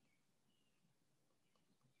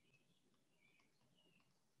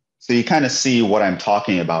 So you kind of see what I'm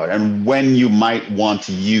talking about and when you might want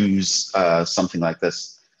to use something like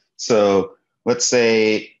this. So let's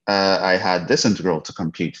say I had this integral to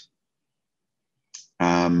compute.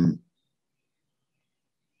 5x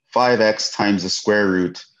times the square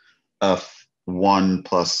root of 1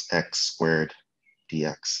 plus x squared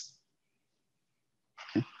dx.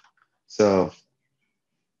 Okay. So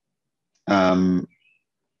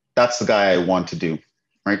that's the guy I want to do,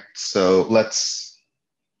 right? So let's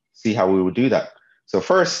see how we would do that. So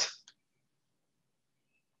first,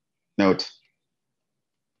 note,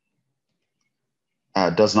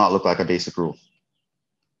 does not look like a basic rule.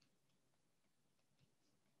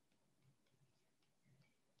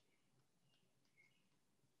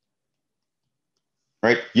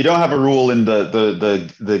 Right? You don't have a rule in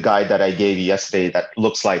the guide that I gave you yesterday that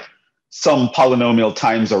looks like some polynomial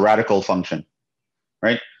times a radical function,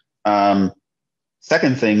 right?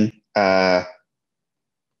 Second thing,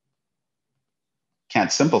 can't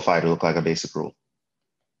simplify to look like a basic rule.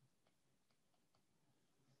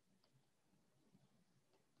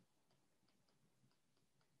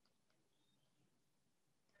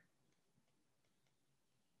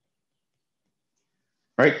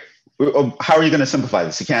 Right? How are you going to simplify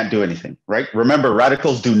this? You can't do anything, right? Remember,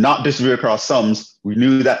 radicals do not distribute across sums. We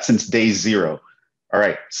knew that since day 0. All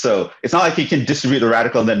right, so it's not like you can distribute the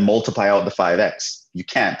radical and then multiply out the 5x. You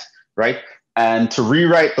can't, right? And to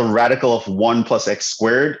rewrite the radical of 1 plus x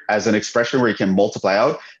squared as an expression where you can multiply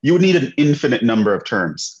out, you would need an infinite number of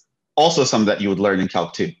terms. Also something that you would learn in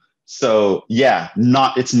Calc 2. So yeah,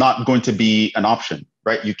 it's not going to be an option,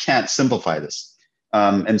 right? You can't simplify this.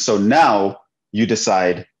 And so now you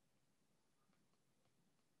decide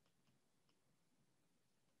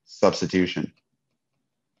substitution.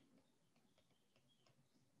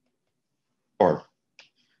 Or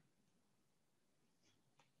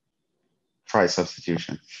try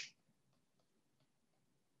substitution.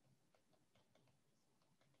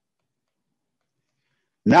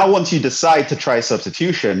 Now, once you decide to try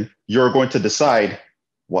substitution, you're going to decide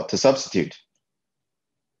what to substitute.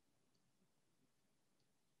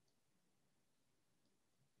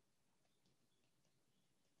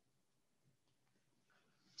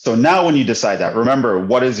 So now when you decide that, remember,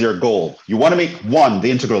 what is your goal? You want to make 1, the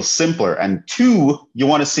integral simpler, and 2, you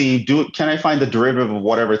want to see, can I find the derivative of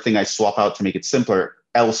whatever thing I swap out to make it simpler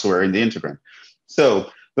elsewhere in the integrand? So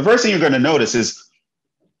the first thing you're going to notice is,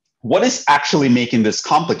 what is actually making this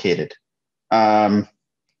complicated? Note,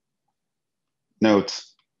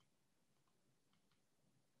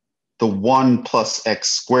 the 1 plus x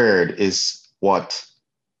squared is what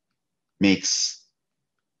makes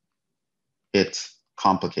it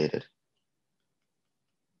complicated.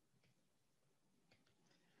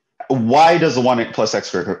 Why does the 1 plus x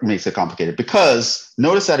squared makes it complicated? Because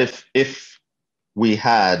notice that if we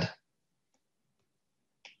had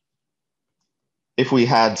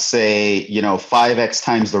say 5x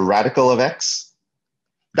times the radical of x,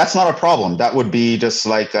 that's not a problem. That would be just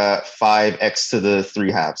like 5x to the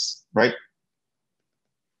 3/2, right?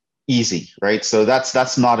 Easy, right? So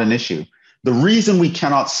that's not an issue. The reason we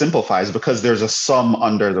cannot simplify is because there's a sum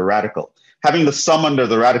under the radical. Having the sum under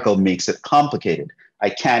the radical makes it complicated. I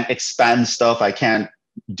can't expand stuff. I can't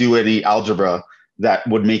do any algebra that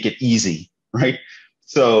would make it easy, right?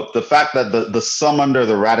 So the fact that the sum under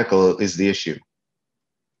the radical is the issue.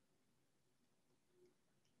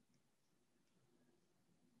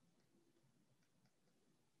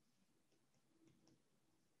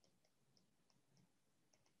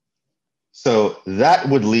 So that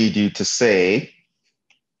would lead you to say,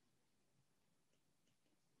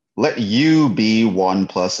 let u be 1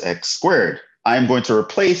 plus x squared. I'm going to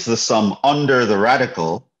replace the sum under the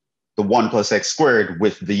radical, the 1 plus x squared,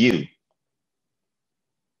 with the u.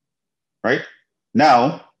 Right?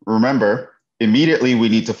 Now, remember, immediately we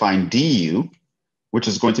need to find du, which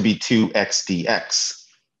is going to be 2x dx.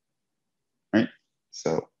 Right?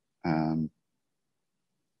 So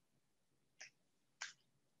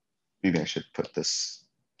maybe I should put this.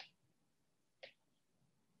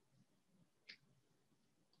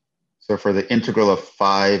 So for the integral of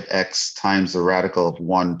 5x times the radical of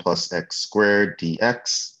 1 plus x squared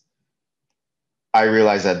dx, I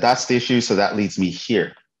realize that that's the issue, so that leads me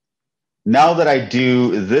here. Now that I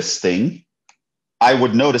do this thing, I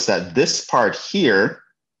would notice that this part here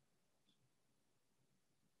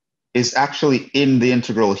is actually in the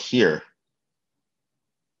integral here.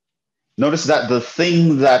 Notice that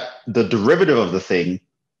the derivative of the thing,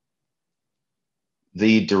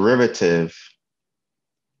 the derivative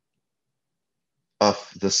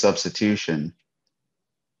of the substitution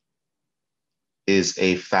is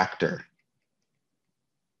a factor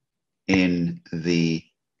in the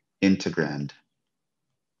integrand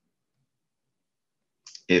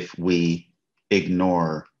if we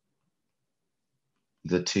ignore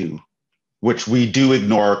the 2, which we do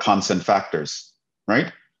ignore constant factors,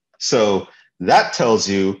 right? So that tells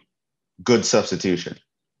you good substitution.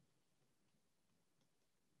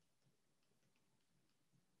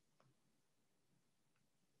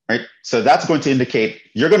 Right? So that's going to indicate,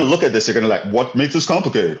 you're going to look at this, you're going to like, what makes this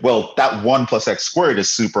complicated? Well, that 1 plus x squared is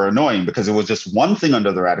super annoying because it was just one thing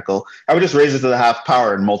under the radical. I would just raise it to the half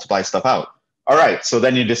power and multiply stuff out. All right, so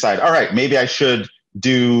then you decide, all right, maybe I should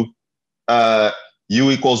do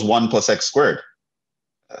u equals 1 plus x squared.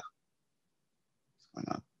 What's going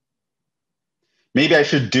on? Maybe I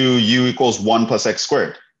should do u equals 1 plus x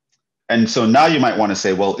squared. And so now you might want to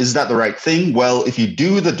say, well, is that the right thing? Well, if you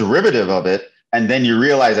do the derivative of it, and then you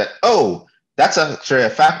realize that, oh, that's actually a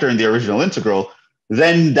factor in the original integral,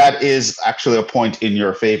 then that is actually a point in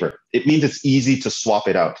your favor. It means it's easy to swap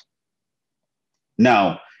it out.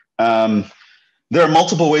 Now, there are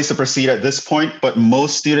multiple ways to proceed at this point, but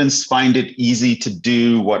most students find it easy to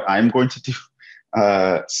do what I'm going to do.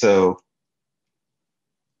 So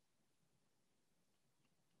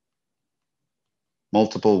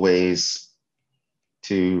multiple ways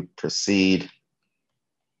to proceed.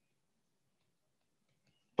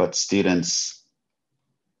 But students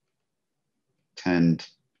tend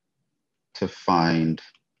to find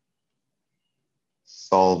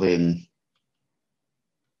solving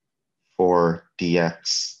for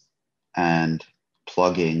dx and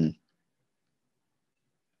plugging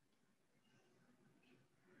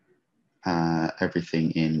everything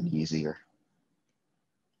in easier.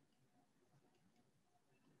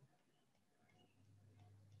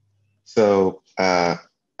 So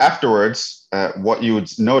afterwards, what you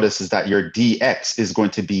would notice is that your dx is going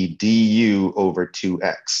to be du over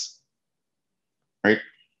 2x, right?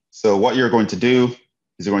 So what you're going to do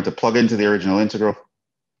is you're going to plug into the original integral.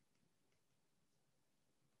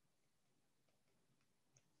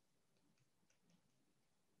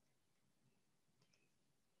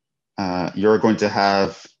 You're going to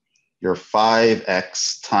have your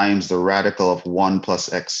 5x times the radical of 1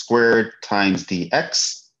 plus x squared times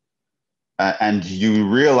dx. And you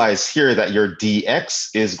realize here that your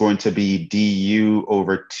dx is going to be du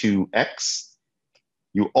over 2x.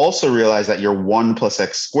 You also realize that your 1 plus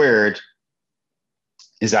x squared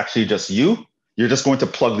is actually just u. You're just going to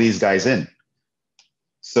plug these guys in.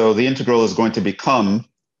 So the integral is going to become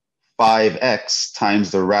 5x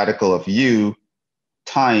times the radical of u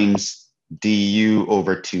times du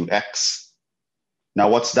over 2x. Now,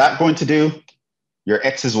 what's that going to do? Your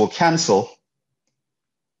x's will cancel.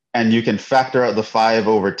 And you can factor out the 5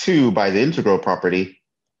 over 2 by the integral property.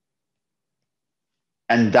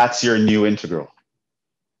 And that's your new integral.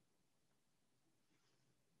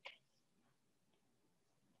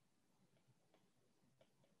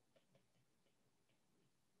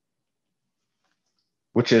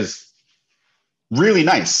 Which is really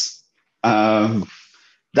nice.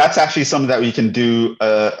 That's actually something that we can do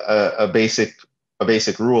a basic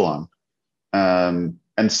rule on.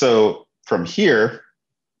 And so from here,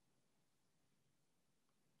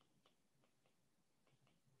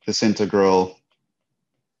 this integral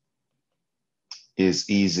is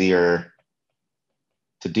easier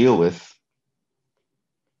to deal with.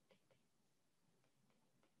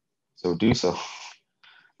 So do so.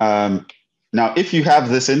 Now, if you have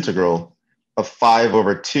this integral of 5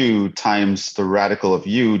 over 2 times the radical of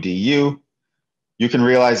u du, you can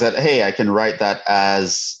realize that, hey, I can write that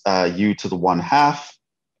as u to the 1/2.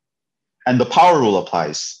 And the power rule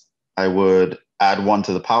applies. I would add 1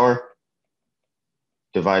 to the power,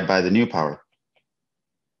 divide by the new power,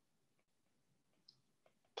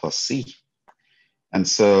 plus c. And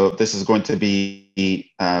so this is going to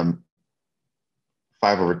be 5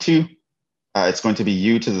 over 2. It's going to be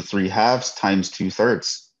u to the 3/2 times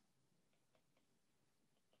 2/3.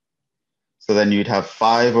 So then you'd have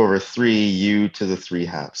 5 over 3 u to the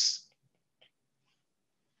 3/2.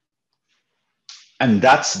 And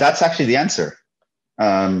that's actually the answer.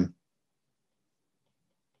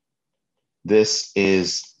 This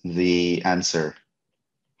is the answer.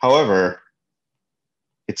 However,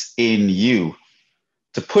 it's in u.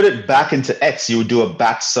 To put it back into x, you would do a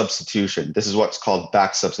back substitution. This is what's called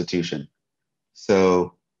back substitution.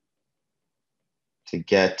 So to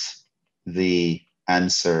get the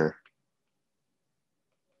answer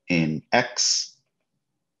in x,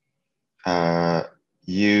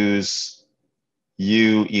 use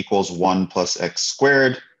u equals 1 plus x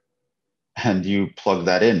squared, and you plug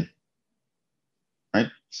that in, right?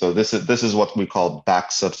 So this is what we call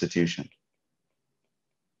back substitution.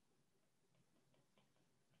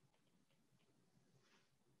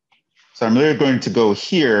 So I'm literally going to go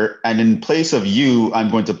here, and in place of u,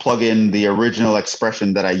 I'm going to plug in the original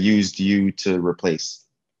expression that I used u to replace.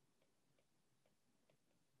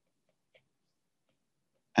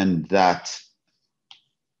 And that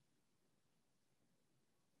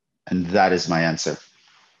is my answer.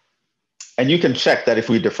 And you can check that if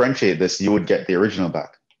we differentiate this, you would get the original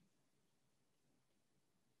back.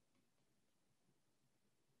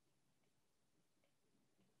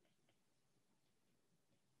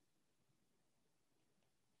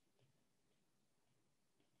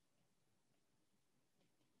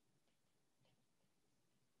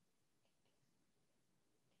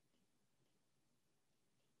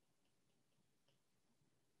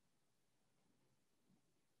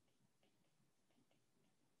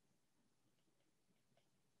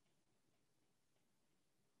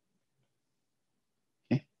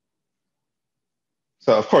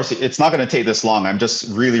 So of course, it's not going to take this long. I'm just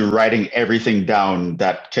really writing everything down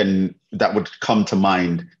that would come to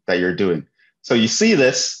mind that you're doing. So you see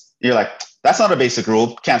this, you're like, that's not a basic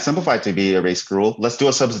rule. Can't simplify it to be a basic rule. Let's do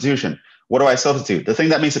a substitution. What do I substitute? The thing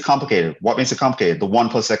that makes it complicated. What makes it complicated? The 1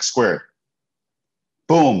 plus x squared.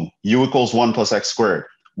 Boom, u equals 1 plus x squared.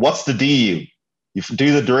 What's the du? You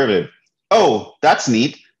do the derivative. Oh, that's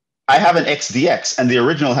neat. I have an x dx and the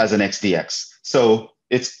original has an x dx. So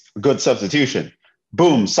it's a good substitution.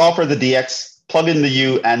 Boom, solve for the dx, plug in the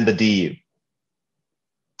u and the du.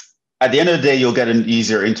 At the end of the day, you'll get an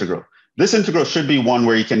easier integral. This integral should be one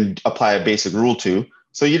where you can apply a basic rule to.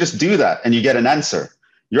 So you just do that and you get an answer.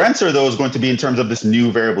 Your answer, though, is going to be in terms of this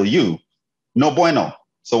new variable u. No bueno.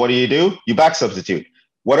 So what do? You back substitute.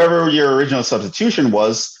 Whatever your original substitution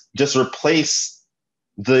was, just replace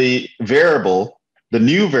the variable, the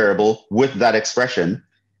new variable, with that expression,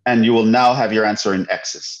 and you will now have your answer in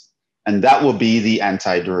x's. And that will be the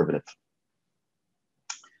antiderivative.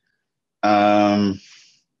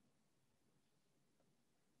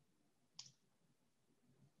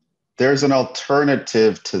 There's an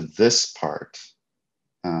alternative to this part.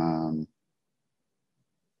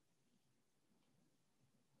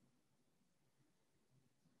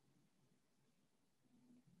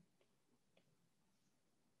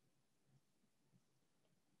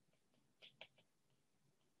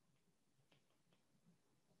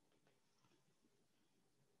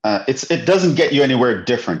 It doesn't get you anywhere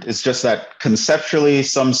different. It's just that conceptually,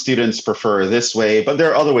 some students prefer this way, but there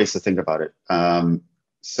are other ways to think about it.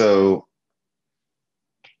 So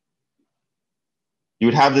you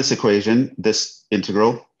would have this equation, this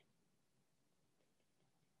integral.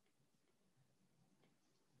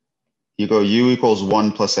 You go u equals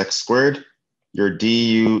 1 plus x squared. Your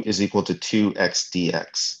du is equal to 2x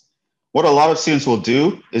dx. What a lot of students will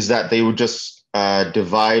do is that they would just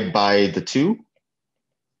divide by the 2.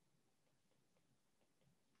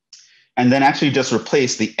 And then actually just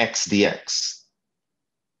replace the x dx.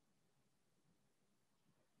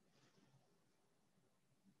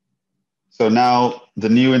 So now the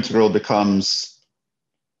new integral becomes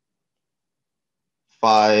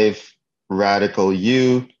 5 radical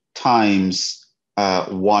u times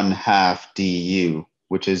 1/2 du,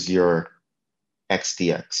 which is your x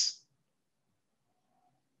dx.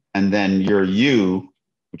 And then your u,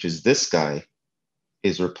 which is this guy,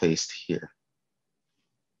 is replaced here.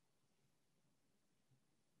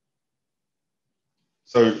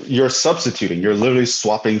 So you're substituting, you're literally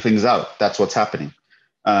swapping things out. That's what's happening.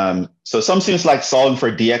 So some students like solving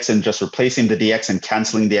for dx and just replacing the dx and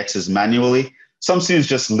canceling the x's manually. Some students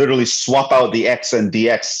just literally swap out the x and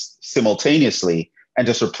dx simultaneously and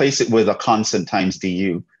just replace it with a constant times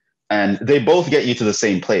du. And they both get you to the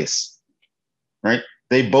same place, right?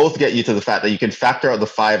 They both get you to the fact that you can factor out the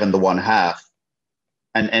 5 and the 1/2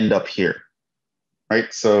 and end up here,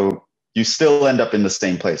 right? So you still end up in the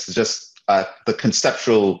same place. It's just the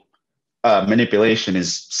conceptual manipulation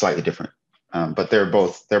is slightly different, but they're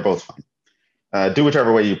both fine. Do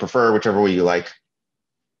whichever way you prefer, whichever way you like.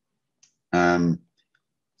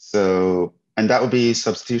 So, and that would be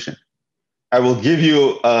substitution. I will give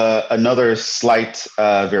you another slight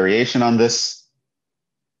variation on this.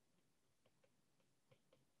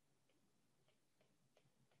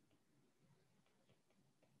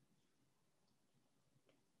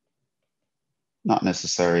 Not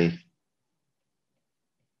necessary.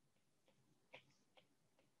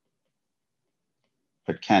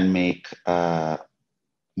 But can make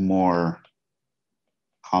more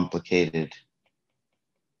complicated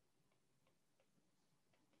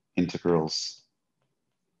integrals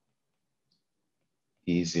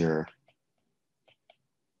easier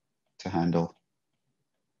to handle.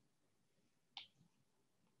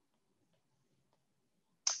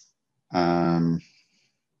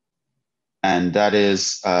 and that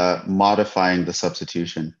is modifying the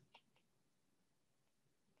substitution.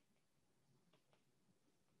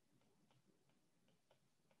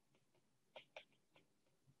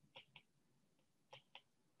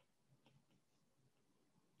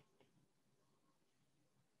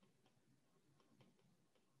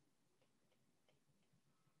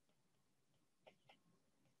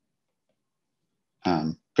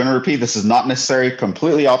 Going to repeat, this is not necessary,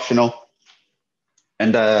 completely optional.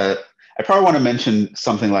 And I probably want to mention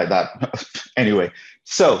something like that. Anyway,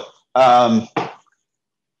 so I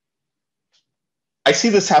see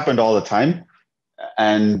this happen all the time,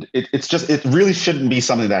 and it really shouldn't be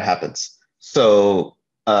something that happens. So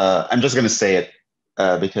I'm just going to say it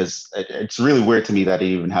because it's really weird to me that it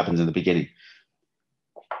even happens in the beginning.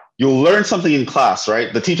 You'll learn something in class,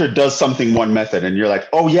 right? The teacher does something one method, and you're like,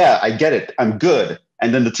 oh yeah, I get it, I'm good.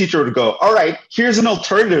 And then the teacher would go, all right, here's an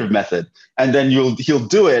alternative method. And then he'll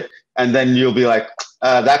do it. And then you'll be like,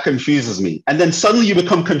 that confuses me. And then suddenly you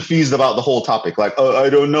become confused about the whole topic. Like, oh, I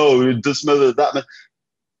don't know, this method, that method.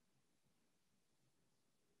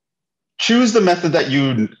 Choose the method that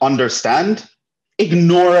you understand.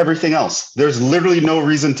 Ignore everything else. There's literally no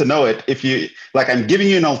reason to know it. If you, like, I'm giving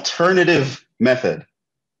you an alternative method.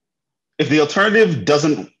 If the alternative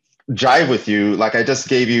doesn't jive with you, like I just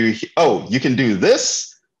gave you, oh, you can do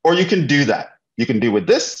this or you can do that. You can do with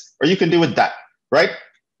this or you can do with that, right?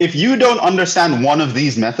 If you don't understand one of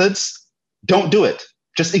these methods, don't do it.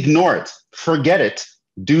 Just ignore it. Forget it.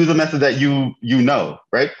 Do the method that you know,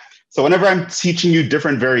 right? So whenever I'm teaching you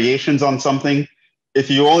different variations on something, if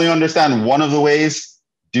you only understand one of the ways,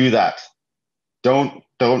 do that. Don't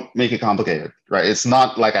make it complicated, right? It's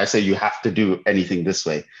not like I say you have to do anything this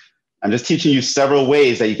way. I'm just teaching you several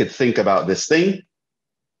ways that you could think about this thing.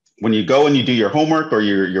 When you go and you do your homework or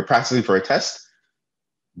you're practicing for a test,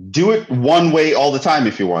 do it one way all the time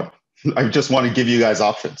if you want. I just want to give you guys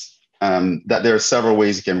options, that there are several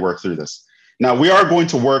ways you can work through this. Now, we are going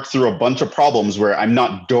to work through a bunch of problems where I'm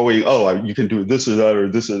not going, oh, you can do this or that or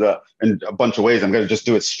this or that in a bunch of ways. I'm going to just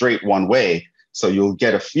do it straight one way, so you'll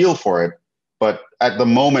get a feel for it. But at the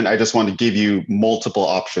moment, I just want to give you multiple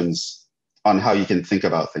options on how you can think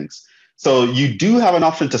about things. So you do have an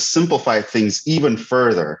option to simplify things even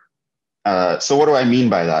further. So what do I mean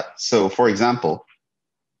by that? So for example,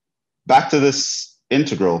 back to this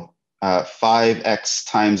integral, 5x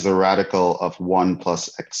times the radical of 1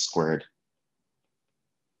 plus x squared.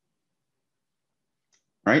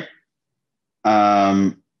 Right?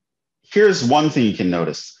 Here's one thing you can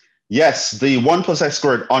notice. Yes, the 1 plus x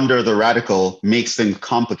squared under the radical makes things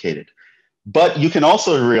complicated. But you can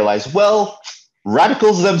also realize, well,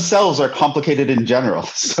 radicals themselves are complicated in general.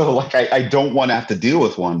 So like I don't want to have to deal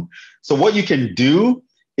with one. So what you can do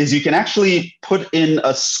is you can actually put in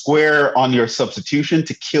a square on your substitution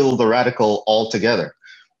to kill the radical altogether.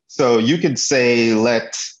 So you could say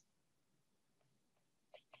let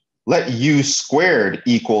u squared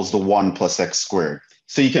equals the 1 plus x squared.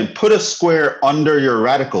 So you can put a square under your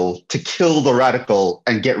radical to kill the radical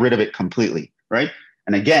and get rid of it completely, right?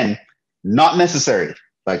 And again, not necessary.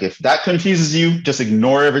 Like if that confuses you, just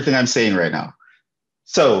ignore everything I'm saying right now.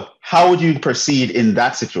 So how would you proceed in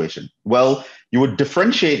that situation? Well, you would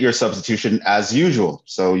differentiate your substitution as usual.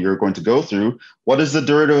 So you're going to go through, what is the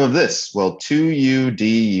derivative of this? Well, 2u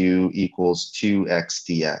du equals 2x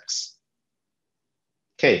dx.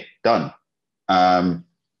 Okay, done. Of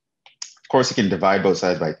course, you can divide both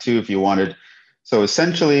sides by 2 if you wanted. So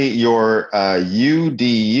essentially, your u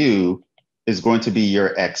du is going to be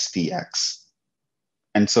your x dx.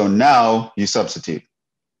 And so now you substitute.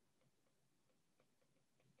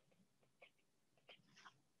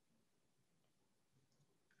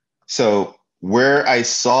 So where I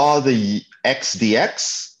saw the x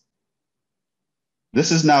dx,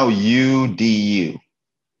 this is now u du.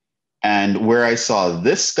 And where I saw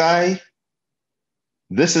this guy,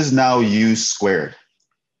 this is now u squared.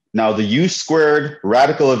 Now the u squared,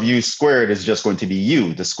 radical of u squared is just going to be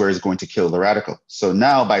u. The square is going to kill the radical. So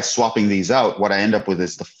now by swapping these out, what I end up with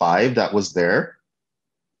is the 5 that was there.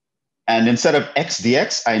 And instead of x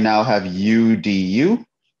dx, I now have u du.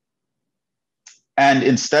 And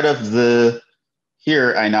instead of the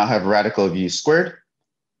here, I now have radical of u squared.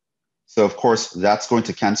 So of course, that's going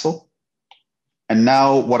to cancel. And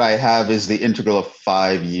now what I have is the integral of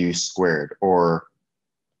 5u squared, or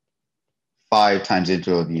 5 times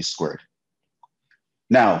integral of u squared.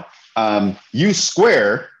 Now, u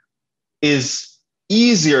square is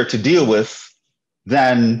easier to deal with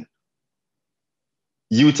than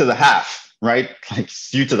u to the half, right? Like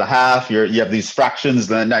u to the half, you have these fractions,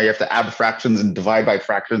 then now you have to add fractions and divide by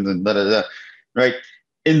fractions and da, da, da, right?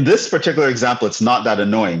 in this particular example, it's not that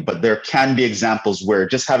annoying, but there can be examples where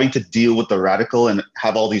just having to deal with the radical and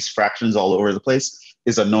have all these fractions all over the place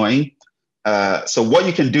is annoying. So what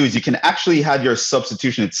you can do is you can actually have your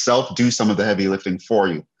substitution itself do some of the heavy lifting for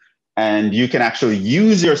you. And you can actually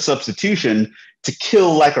use your substitution to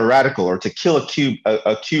kill like a radical or to kill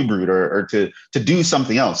a cube root or to do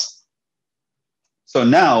something else. So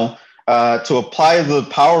now to apply the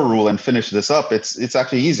power rule and finish this up, it's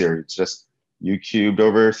actually easier. It's just u cubed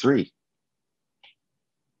over 3.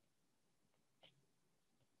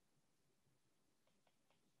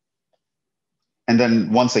 And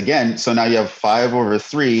then once again, so now you have 5 over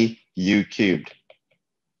 3 u cubed.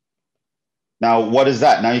 Now, what is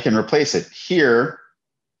that? Now you can replace it. Here,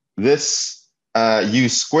 this u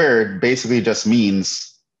squared basically just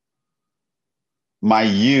means my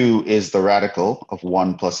u is the radical of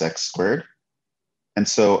 1 plus x squared. And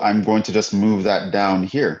so I'm going to just move that down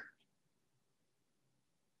here.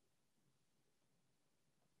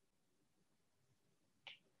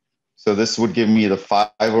 So this would give me the 5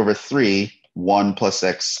 over 3, 1 plus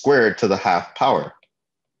x squared to the half power.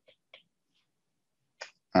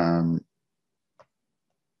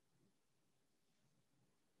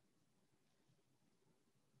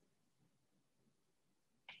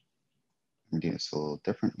 Let me do this a little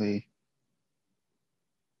differently.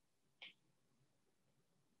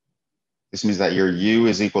 This means that your u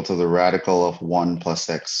is equal to the radical of 1 plus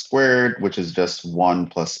x squared, which is just 1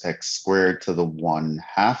 plus x squared to the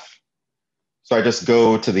 1/2. So I just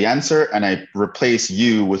go to the answer and I replace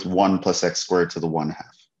u with 1 plus x squared to the 1/2.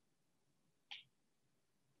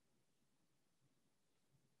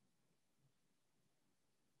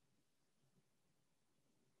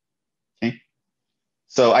 Okay.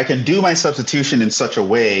 So I can do my substitution in such a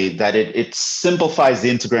way that it simplifies the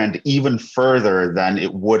integrand even further than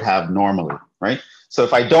it would have normally, right? So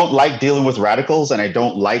if I don't like dealing with radicals and I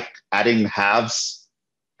don't like adding halves,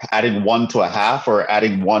 adding 1 to a half or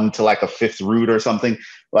adding 1 to like a 5th root or something,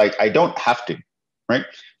 like I don't have to, right?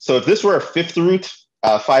 So if this were a 5th root,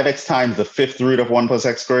 5x times the 5th root of 1 plus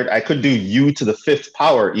x squared, I could do u to the 5th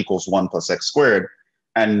power equals 1 plus x squared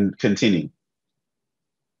and continue.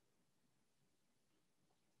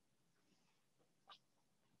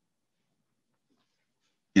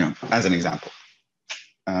 You know, as an example.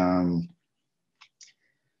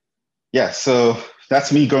 Yeah, so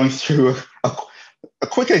that's me going through a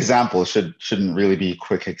quick example. Shouldn't really be a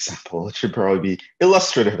quick example. It should probably be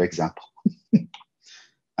illustrative example.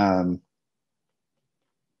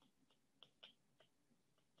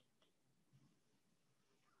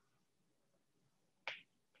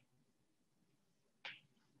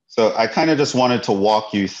 So I kind of just wanted to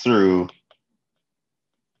walk you through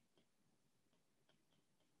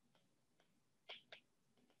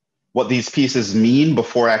what these pieces mean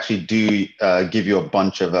before I actually do give you a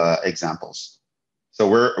bunch of examples. So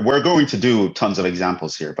we're going to do tons of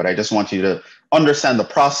examples here, but I just want you to understand the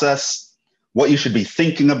process, what you should be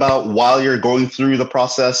thinking about while you're going through the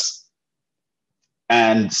process,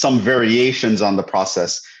 and some variations on the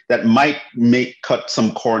process that might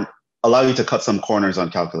allow you to cut some corners on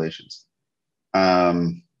calculations.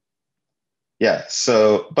 Yeah,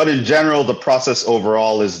 so, but in general, the process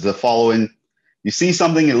overall is the following. You see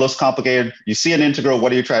something, it looks complicated. You see an integral, what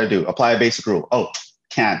do you try to do? Apply a basic rule. Oh,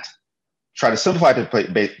 can't. Try to simplify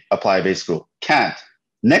to apply a basic rule. Can't.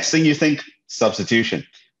 Next thing you think, substitution.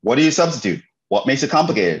 What do you substitute? What makes it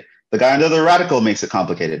complicated? The guy under the radical makes it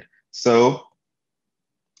complicated. So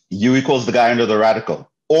u equals the guy under the radical,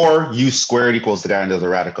 or u squared equals the guy under the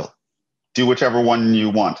radical. Do whichever one you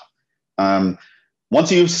want.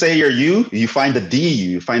 Once you say your u, you find the du,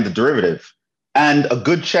 you find the derivative. And a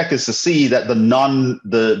good check is to see that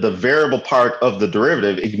the variable part of the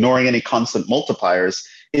derivative, ignoring any constant multipliers,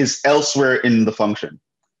 is elsewhere in the function.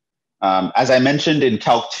 As I mentioned in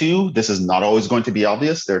Calc 2, this is not always going to be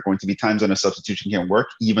obvious. There are going to be times when a substitution can work,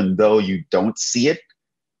 even though you don't see it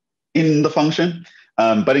in the function.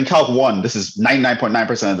 But in Calc 1, this is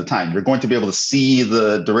 99.9% of the time. You're going to be able to see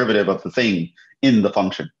the derivative of the thing in the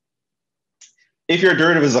function. If your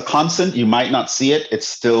derivative is a constant, you might not see it. It's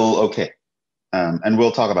still okay. And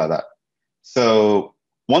we'll talk about that. So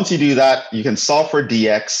once you do that, you can solve for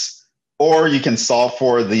dx, or you can solve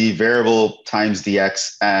for the variable times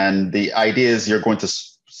dx. And the idea is you're going to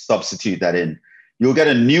substitute that in. You'll get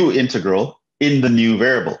a new integral in the new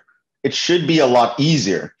variable. It should be a lot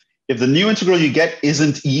easier. If the new integral you get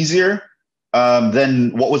isn't easier,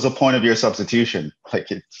 then what was the point of your substitution?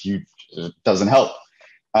 Like it doesn't help.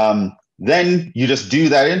 Then you just do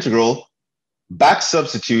that integral, back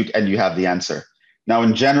substitute, and you have the answer. Now,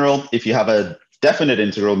 in general, if you have a definite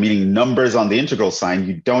integral, meaning numbers on the integral sign,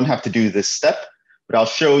 you don't have to do this step. But I'll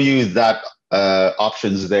show you that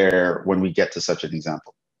options there when we get to such an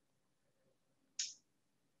example.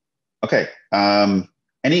 Okay,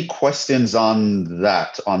 any questions on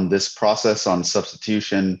that, on this process, on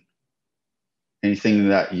substitution? Anything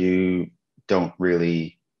that you don't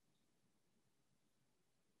really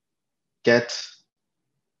get?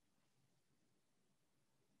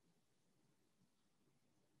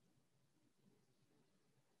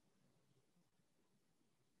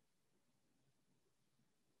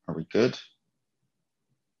 Are we good?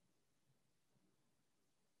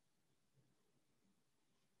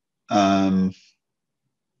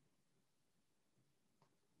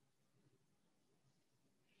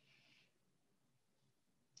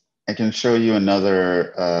 I can show you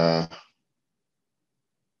another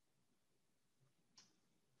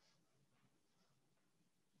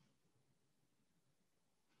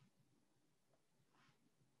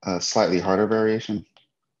slightly harder variation.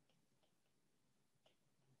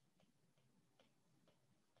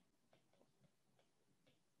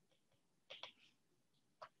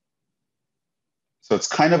 So it's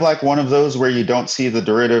kind of like one of those where you don't see the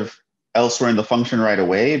derivative elsewhere in the function right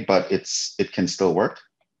away, but it can still work.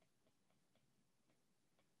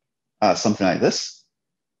 Something like this.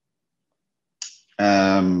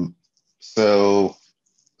 So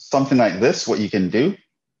something like this, what you can do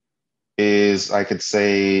is I could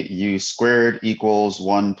say u squared equals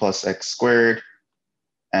 1 plus x squared.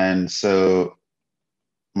 And so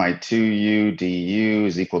my 2u du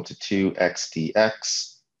is equal to 2x dx.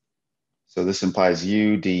 So this implies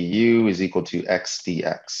u du is equal to x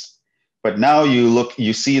dx. But now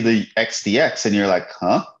you see the x dx and you're like,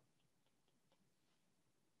 huh?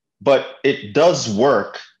 But it does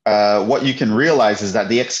work. What you can realize is that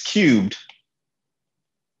the x cubed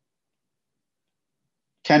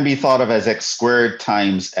can be thought of as x squared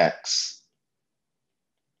times x.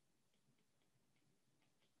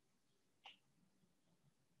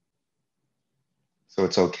 So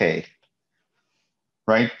it's okay,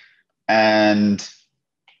 right? And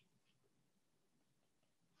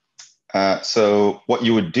so what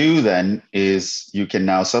you would do then is you can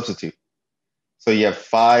now substitute. So you have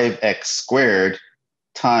 5x squared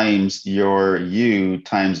times your u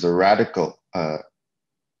times the radical. I'm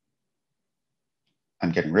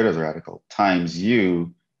getting rid of the radical, times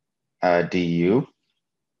u du.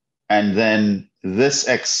 And then this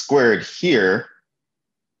x squared here,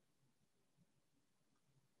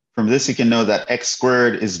 from this you can know that x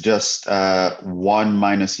squared is just 1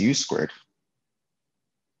 minus u squared.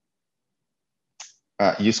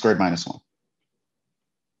 U squared minus 1.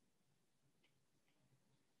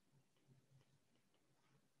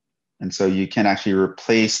 And so you can actually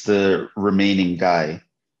replace the remaining guy.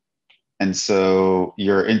 And so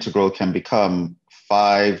your integral can become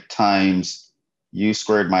 5 times u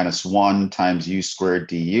squared minus 1 times u squared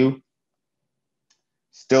du.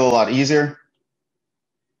 Still a lot easier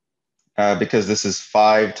because this is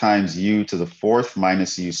 5 times u to the 4th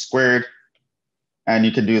minus u squared. And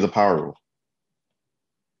you can do the power rule.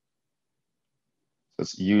 So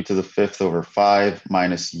it's u to the 5th over 5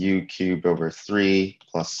 minus u cubed over 3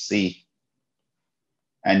 plus c.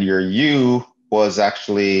 And your u was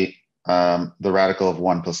actually the radical of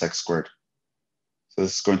 1 plus x squared. So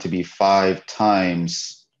this is going to be 5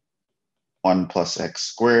 times 1 plus x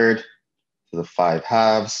squared to the 5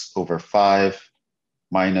 halves over 5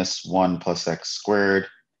 minus 1 plus x squared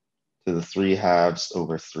to the 3 halves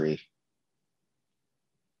over 3.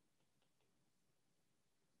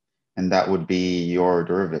 And that would be your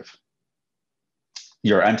derivative,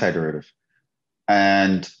 your antiderivative.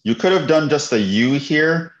 And you could have done just a u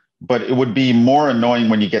here, but it would be more annoying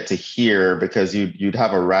when you get to here because you'd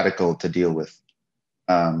have a radical to deal with.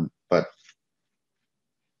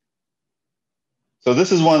 So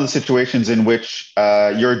this is one of the situations in which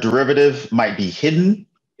your derivative might be hidden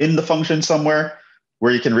in the function somewhere,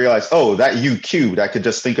 where you can realize, oh, that u cubed, I could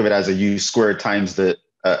just think of it as a u squared times the,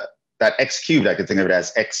 that x cubed, I could think of it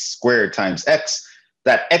as x squared times x.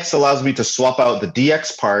 That x allows me to swap out the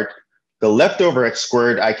dx part. The leftover x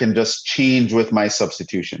squared, I can just change with my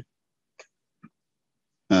substitution.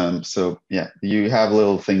 So yeah, you have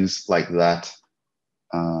little things like that.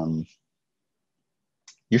 You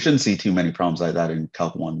shouldn't see too many problems like that in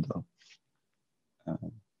Calc 1, though.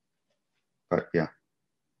 But yeah.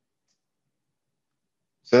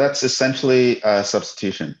 So that's essentially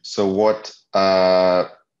substitution. So what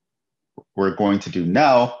we're going to do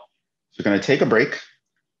now is we're going to take a break.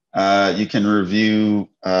 You can review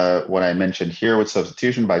what I mentioned here with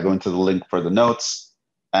substitution by going to the link for the notes.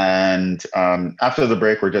 And after the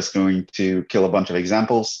break, we're just going to kill a bunch of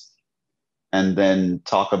examples and then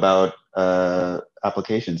talk about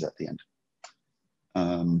applications at the end.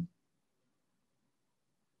 Yeah,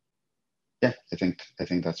 I think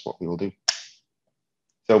that's what we will do.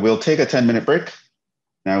 So we'll take a 10-minute break.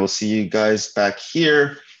 And I will see you guys back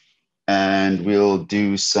here, and we'll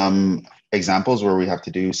do some examples where we have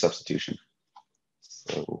to do substitution.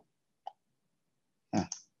 So yeah,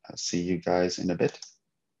 I'll see you guys in a bit.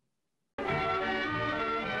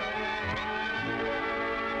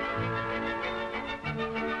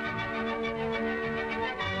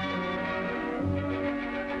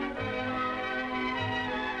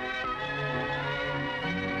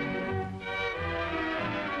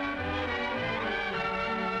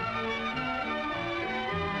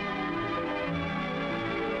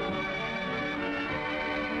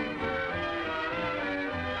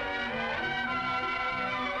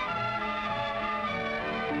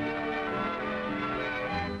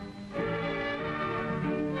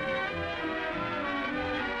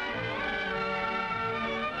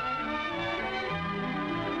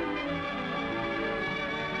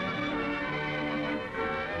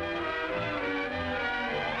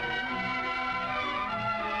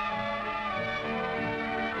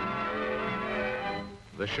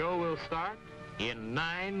 The show will start in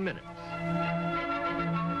 9 minutes.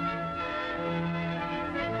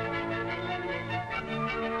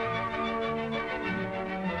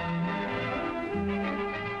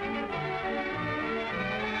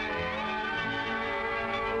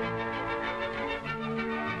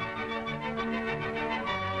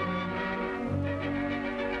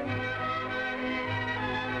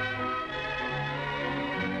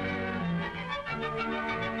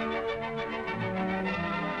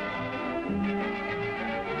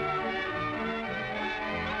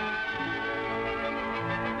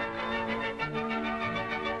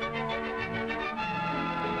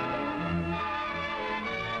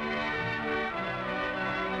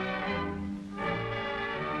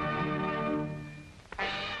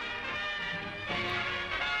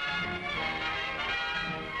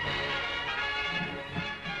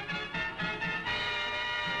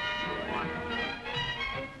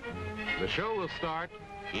 The show will start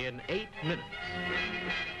in 8 minutes.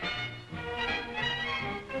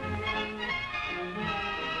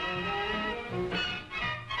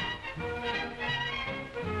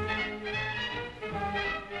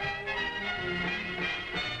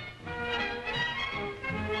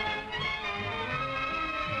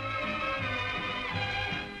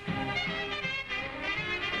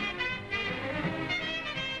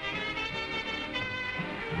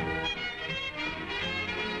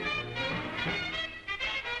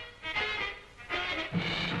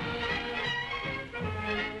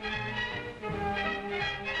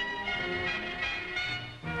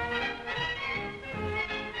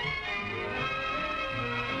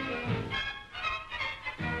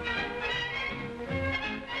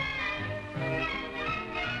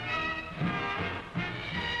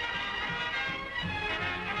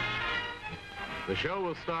 The show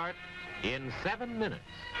will start in 7 minutes.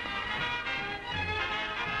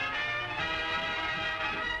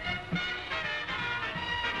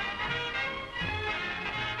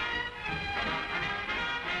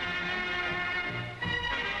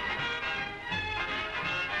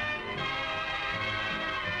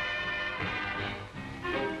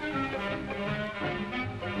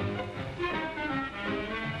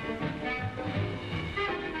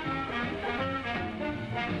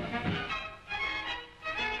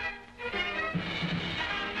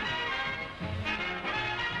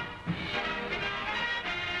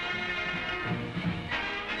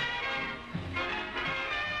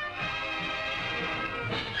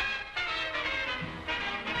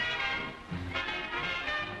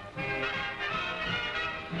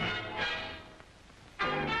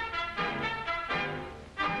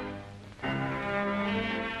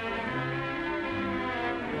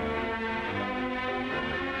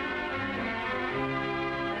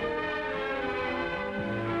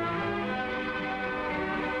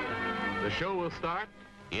 The show will start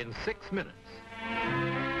in 6 minutes.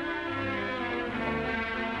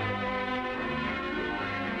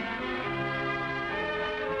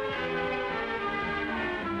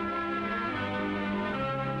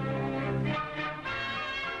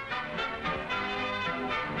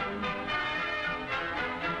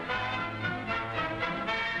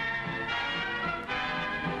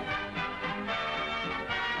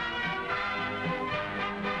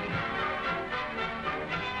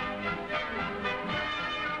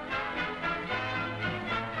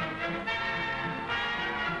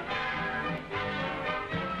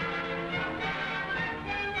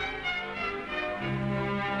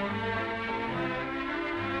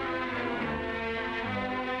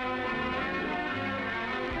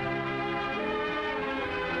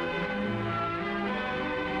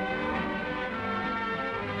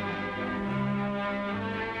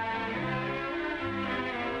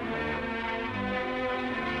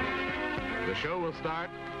 show will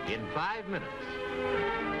start in 5 minutes.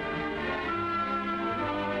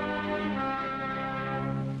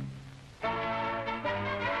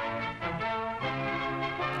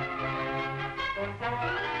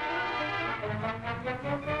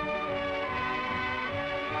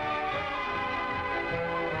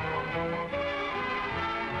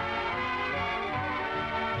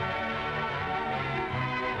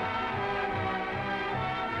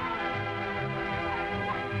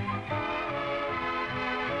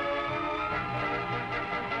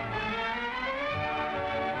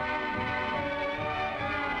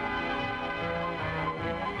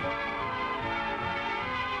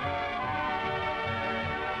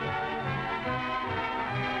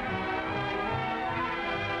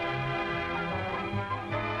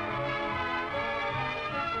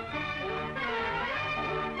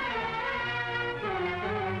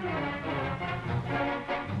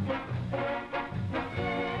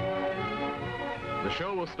 The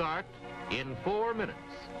show will start in 4 minutes.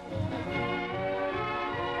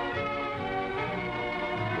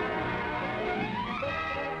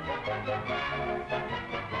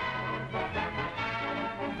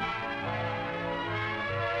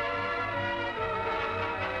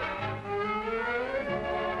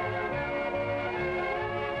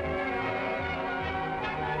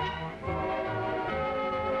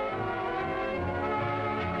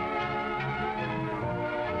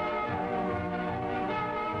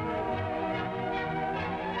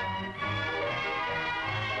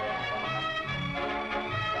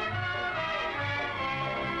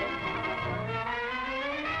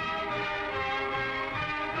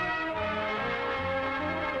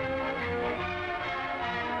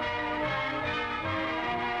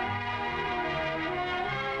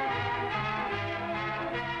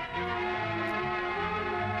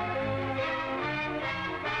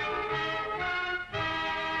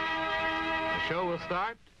 The show will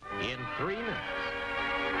start in 3 minutes.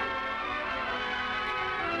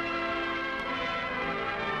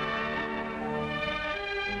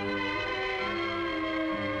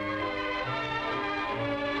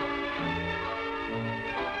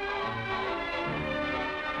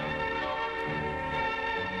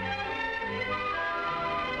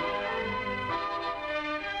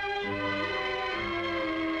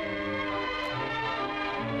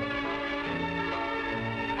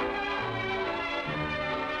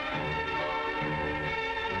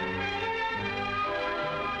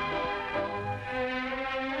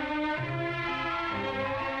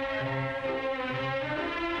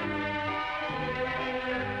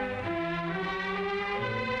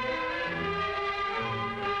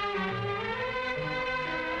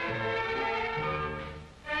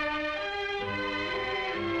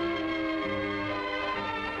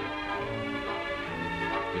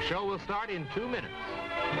 The show will start in 2 minutes.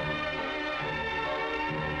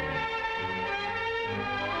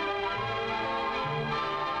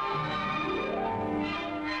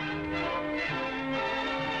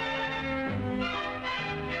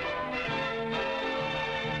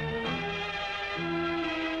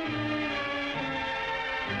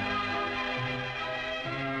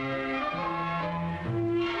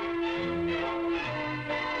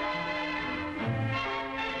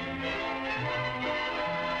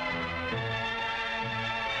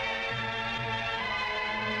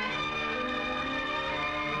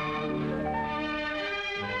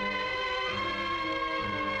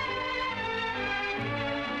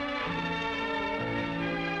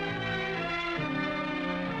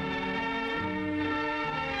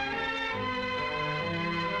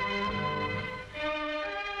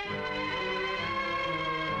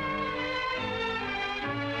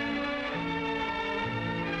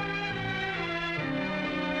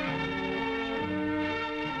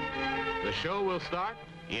 The show will start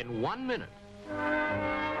in 1 minute.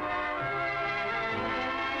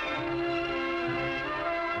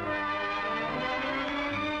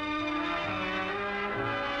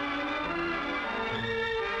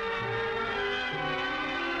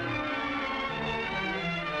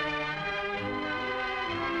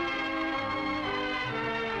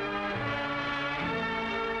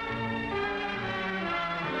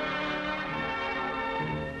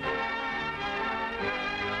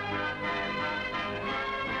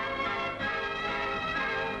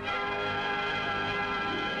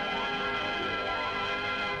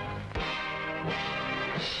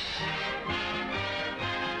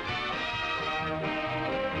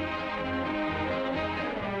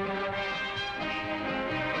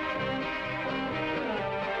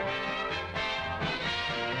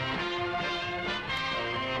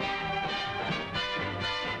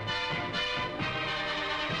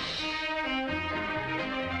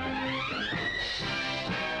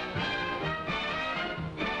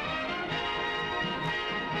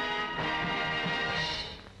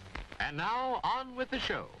 now on with the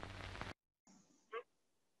show.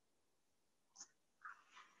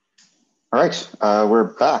 All right,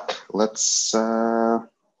 we're back. Let's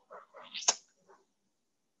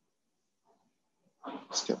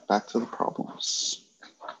get back to the problems.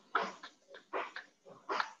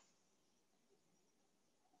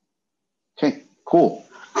 Okay, cool.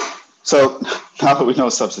 So now that we know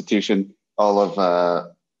substitution, all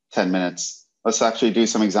of 10 minutes, let's actually do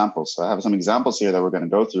some examples. So I have some examples here that we're going to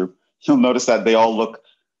go through. You'll notice that they all look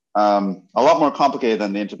a lot more complicated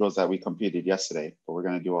than the integrals that we computed yesterday, but we're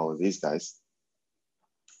going to do all of these guys.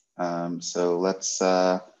 So let's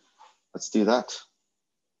do that.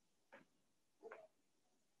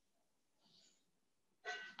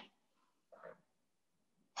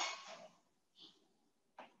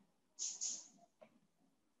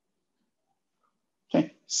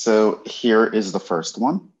 Okay, so here is the first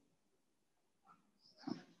one.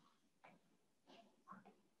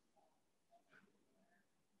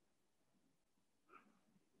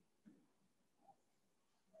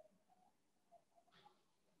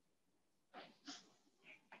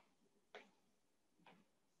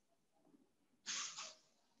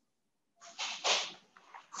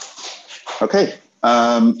 Okay,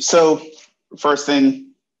 so first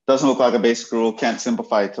thing, doesn't look like a basic rule, can't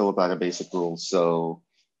simplify it to look like a basic rule. So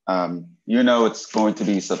you know it's going to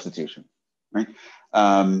be substitution, right?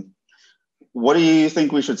 What do you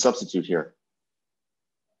think we should substitute here?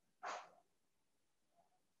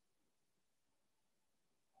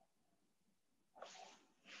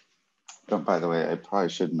 Oh, by the way, I probably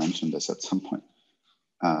should mention this at some point.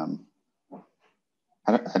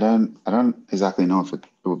 I don't exactly know if it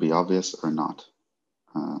would be obvious or not.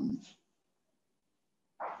 I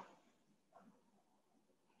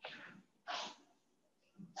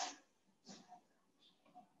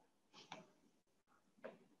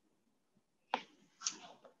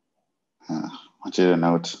want you to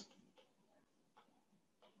note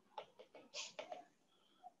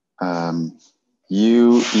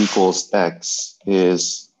U equals X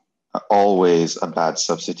is always a bad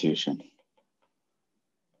substitution.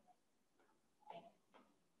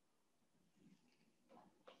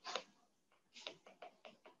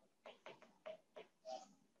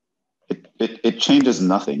 It changes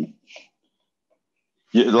nothing.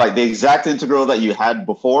 Like the exact integral that you had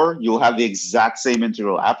before, you'll have the exact same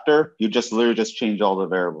integral after. You just literally just change all the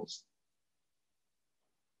variables.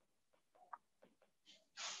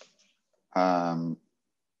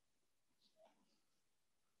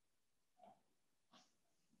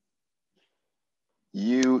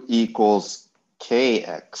 U equals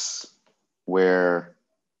kx, where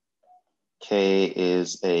k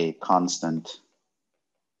is a constant.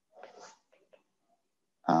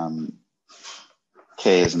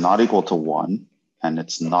 K is not equal to 1, and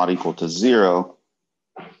it's not equal to 0,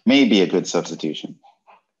 may be a good substitution.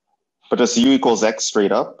 But just U equals X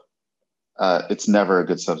straight up, it's never a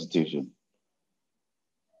good substitution.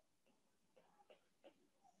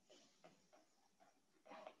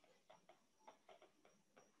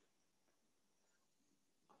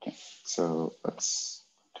 Okay, so let's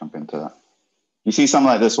jump into that. You see something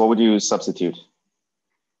like this, what would you substitute?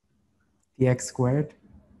 The x squared.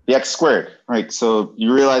 The x squared, right? So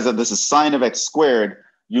you realize that this is sine of x squared.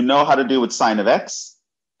 You know how to do with sine of x.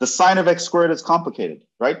 The sine of x squared is complicated,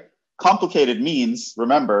 right? Complicated means,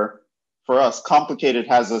 remember, for us, complicated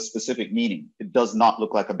has a specific meaning. It does not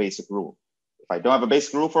look like a basic rule. If I don't have a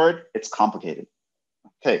basic rule for it, it's complicated.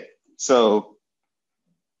 Okay, so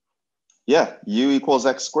yeah, u equals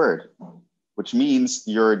x squared, which means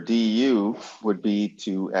your du would be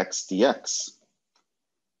 2x dx.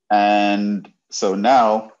 And so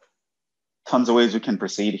now, tons of ways we can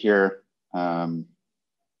proceed here.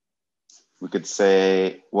 We could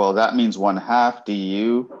say, well, that means 1/2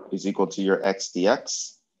 du is equal to your x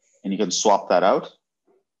dx, and you can swap that out.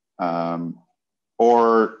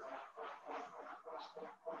 Or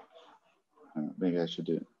maybe I should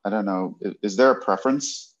do it. I don't know. Is there a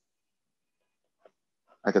preference?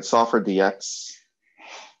 I could solve for dx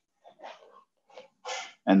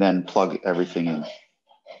and then plug everything in.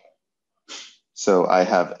 So I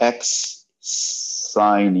have x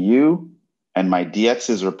sine u, and my dx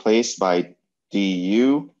is replaced by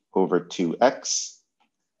du over 2x.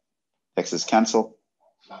 X's cancel.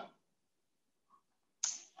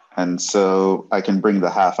 And so I can bring the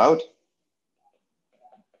half out.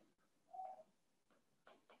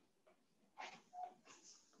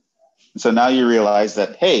 So now you realize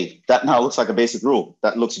that, hey, that now looks like a basic rule.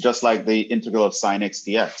 That looks just like the integral of sine x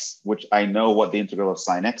dx, which I know what the integral of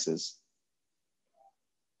sine x is.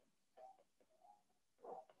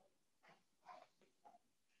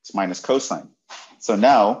 It's minus cosine. So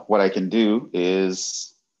now what I can do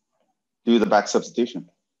is do the back substitution.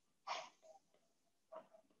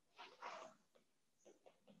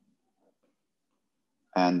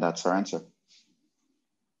 And that's our answer.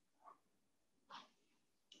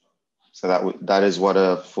 So that is what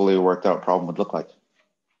a fully worked out problem would look like.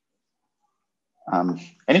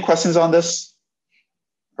 Any questions on this?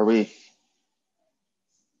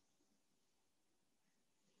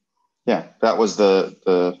 Yeah, that was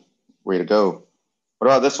the way to go. What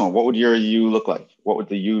about this one? What would your U look like? What would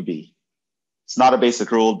the U be? It's not a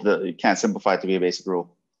basic rule. You can't simplify it to be a basic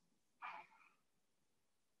rule.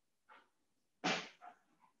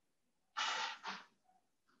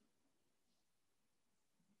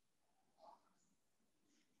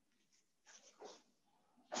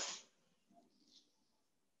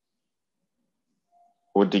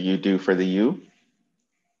 What do you do for the U?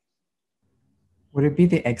 Would it be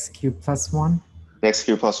the x cubed plus 1? The x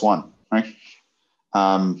cubed plus 1, right?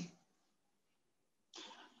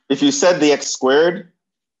 If you said the x squared,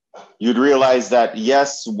 you'd realize that,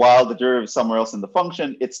 yes, while the derivative is somewhere else in the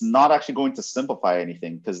function, it's not actually going to simplify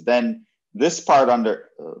anything, because then this part under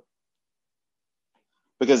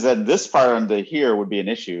here would be an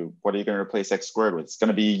issue. What are you going to replace x squared with? It's going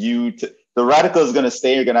to be u to, the radical is going to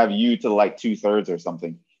stay, you're going to have u to like 2/3 or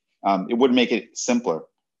something. It would make it simpler.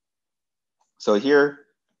 So here,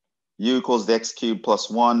 u equals the x cubed plus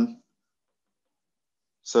 1.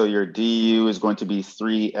 So your du is going to be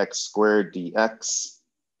 3x squared dx.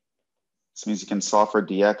 This means you can solve for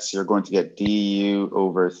dx. You're going to get du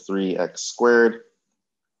over 3x squared.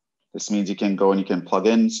 This means you can go and you can plug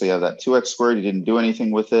in. So you have that 2x squared. You didn't do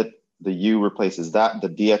anything with it. The u replaces that. The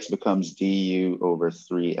dx becomes du over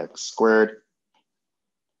 3x squared.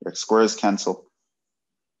 X squares cancel.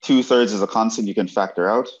 2/3 is a constant you can factor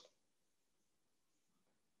out.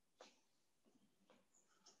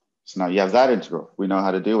 So now you have that integral. We know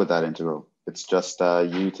how to deal with that integral. It's just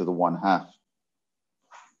u to the 1/2.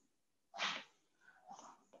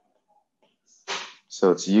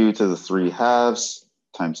 So it's u to the 3/2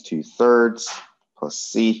 times 2/3 plus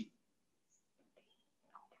c.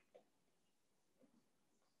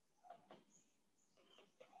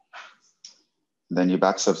 Then you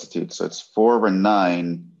back substitute. So it's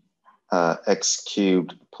 4/9 x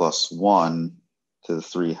cubed plus 1 to the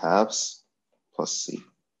 3/2 plus c.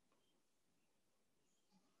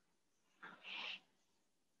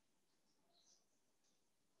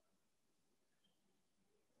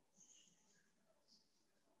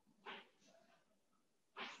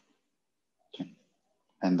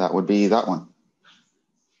 And that would be that one.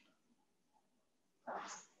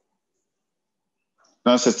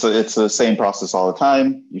 Notice it's the same process all the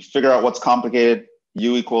time. You figure out what's complicated,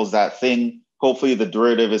 u equals that thing. Hopefully the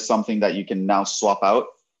derivative is something that you can now swap out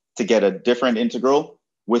to get a different integral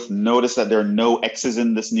with notice that there are no x's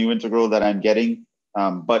in this new integral that I'm getting,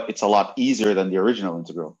 but it's a lot easier than the original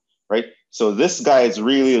integral, right? So this guy is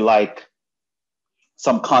really like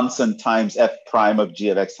some constant times f prime of g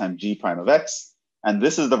of x times g prime of x. And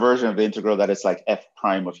this is the version of the integral that is like f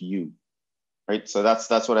prime of u, right? So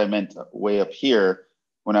that's what I meant way up here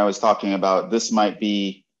when I was talking about this might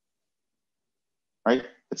be, right?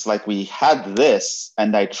 It's like we had this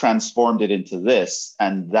and I transformed it into this.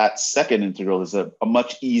 And that second integral is a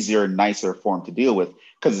much easier, nicer form to deal with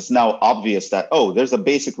because it's now obvious that, oh, there's a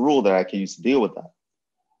basic rule that I can use to deal with that.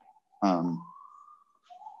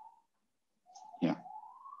 Yeah.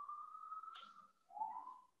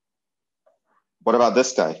 What about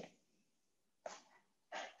this guy?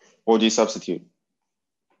 What would you substitute?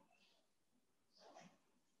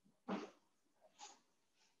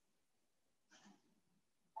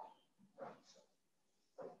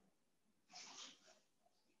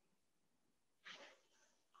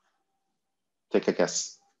 Take a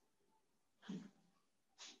guess.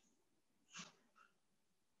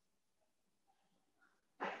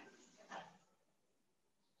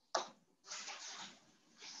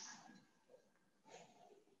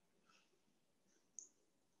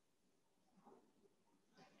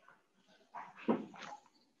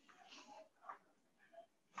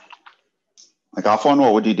 Like off one,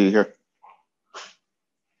 what would you do here?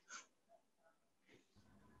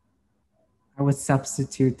 I would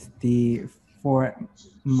substitute the 4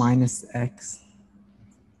 minus x.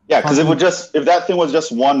 Yeah, because it would just, if that thing was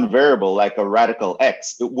just one variable, like a radical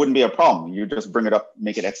x, it wouldn't be a problem. You just bring it up,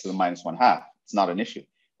 make it x to the minus 1/2. It's not an issue.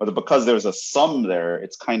 But because there's a sum there,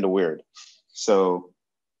 it's kind of weird. So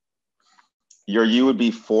your u would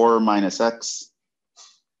be 4 minus x.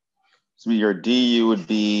 So your du would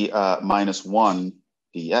be minus 1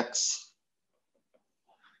 dx,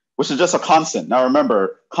 which is just a constant. Now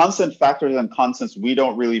remember, constant factors and constants, we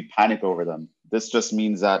don't really panic over them this just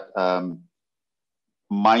means that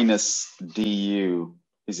minus du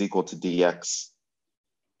is equal to dx.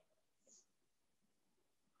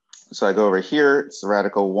 So I go over here, it's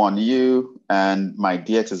radical 1u, and my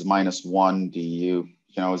dx is minus 1 du. You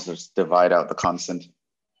can always just divide out the constant.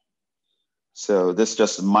 So this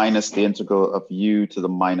just minus the integral of u to the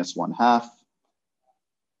minus 1/2.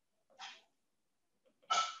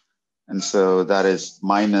 And so that is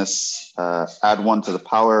minus, add 1 to the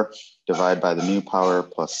power, divide by the new power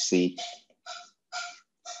plus c.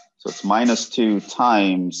 So it's minus 2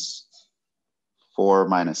 times 4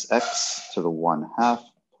 minus x to the 1/2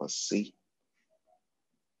 plus c.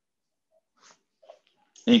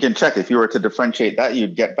 And you can check, if you were to differentiate that,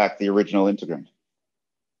 you'd get back the original integrand.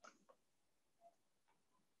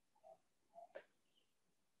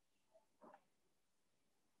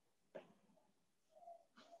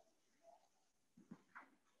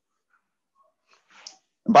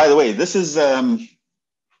 And by the way, this is,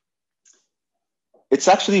 it's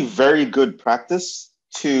actually very good practice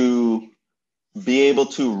to be able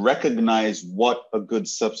to recognize what a good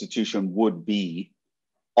substitution would be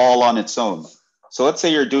all on its own. So let's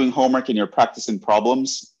say you're doing homework and you're practicing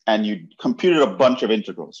problems and you computed a bunch of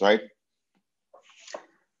integrals, right?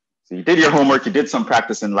 So you did your homework, you did some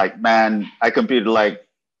practice, and like, man, I computed like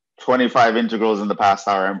 25 integrals in the past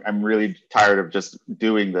hour. I'm really tired of just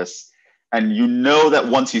doing this. And you know that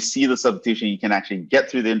once you see the substitution, you can actually get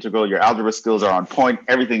through the integral, your algebra skills are on point,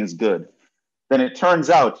 everything is good. Then it turns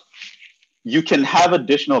out you can have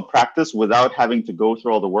additional practice without having to go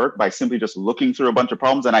through all the work by simply just looking through a bunch of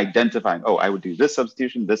problems and identifying, oh, I would do this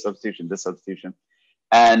substitution, this substitution, this substitution.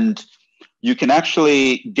 And you can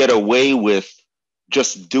actually get away with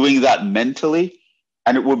just doing that mentally,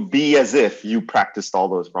 and it would be as if you practiced all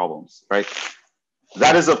those problems, right?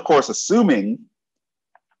 That is, of course, assuming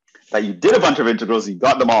that you did a bunch of integrals, you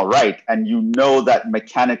got them all right, and you know that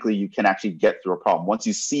mechanically you can actually get through a problem. Once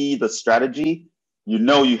you see the strategy, you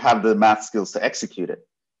know you have the math skills to execute it.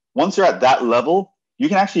 Once you're at that level, you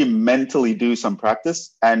can actually mentally do some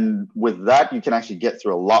practice. And with that, you can actually get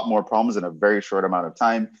through a lot more problems in a very short amount of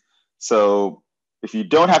time. So if you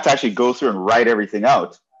don't have to actually go through and write everything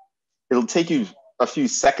out, it'll take you a few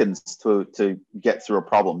seconds to get through a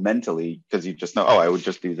problem mentally, because you just know, oh, I would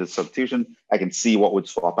just do this substitution. I can see what would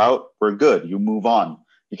swap out. We're good. You move on.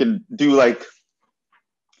 You can do like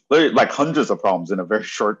hundreds of problems in a very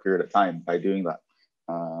short period of time by doing that.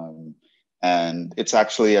 And it's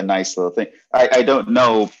actually a nice little thing. I don't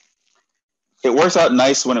know. It works out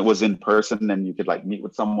nice when it was in person and you could like meet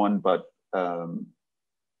with someone, but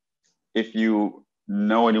if you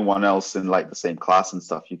know anyone else in like the same class and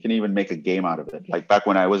stuff, you can even make a game out of it. Like back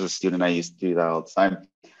when I was a student, I used to do that all the time.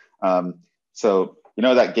 So you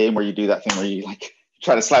know that game where you do that thing where you like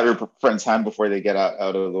try to slap your friend's hand before they get out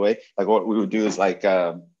of the way? Like what we would do is like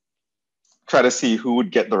try to see who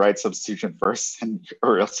would get the right substitution first,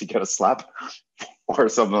 or else you get a slap or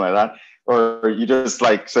something like that. Or you just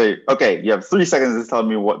like say, okay, you have 3 seconds to tell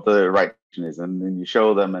me what the right option is, and then you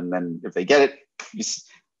show them, and then if they get it,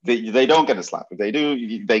 they don't get a slap. If they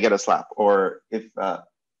do, they get a slap. Or if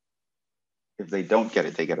they don't get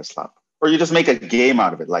it, they get a slap. Or you just make a game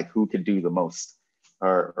out of it, like who could do the most,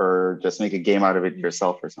 or just make a game out of it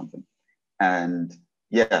yourself or something. And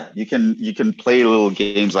yeah, you can play little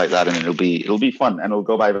games like that, and it'll be fun, and it'll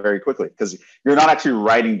go by very quickly because you're not actually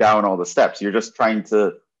writing down all the steps. You're just trying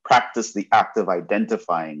to practice the act of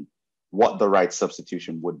identifying what the right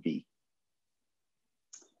substitution would be.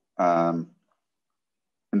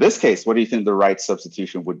 In this case, what do you think the right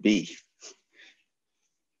substitution would be?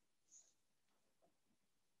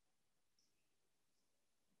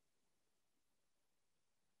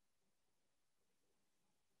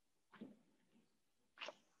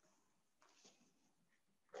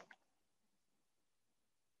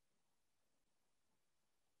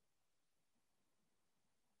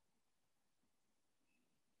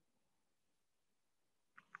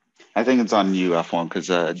 I think it's on you, F1, because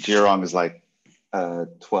Jhevon is like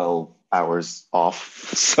 12 hours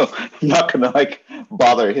off, so I'm not gonna like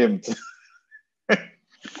bother him.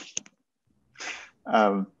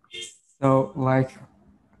 So like,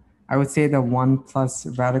 I would say the 1 plus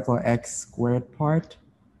radical x squared part.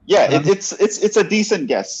 Yeah, it's a decent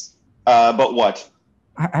guess, but what?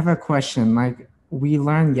 I have a question. Like we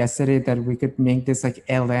learned yesterday that we could make this like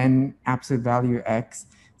ln absolute value x.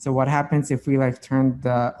 So what happens if we like turn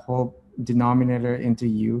the whole denominator into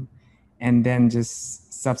u, and then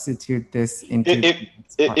just substitute this into?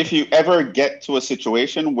 If you ever get to a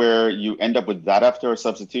situation where you end up with that after a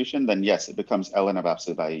substitution, then yes, it becomes ln of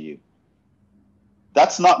absolute value u.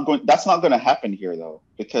 That's not going to happen here though,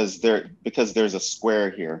 because there's a square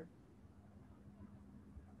here.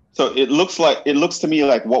 So it looks to me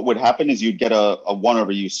like what would happen is you'd get a 1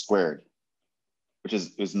 over u squared, which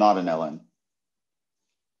is not an ln.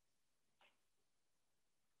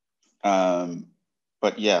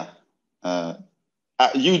 But yeah,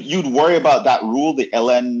 you'd worry about that rule, the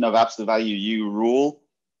ln of absolute value u rule,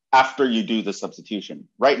 after you do the substitution.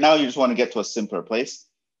 Right now, you just want to get to a simpler place,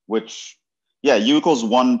 which, yeah, u equals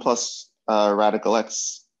 1 plus radical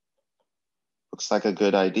x. Looks like a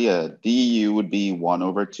good idea. du would be 1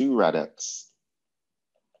 over 2 rad x,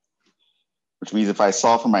 which means if I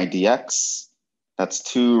solve for my dx, that's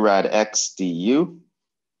 2 rad x du.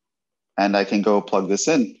 And I can go plug this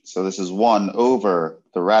in. So this is 1 over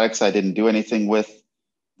the radix I didn't do anything with.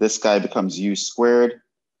 This guy becomes u squared.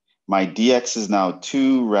 My dx is now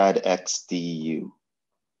 2 rad x du.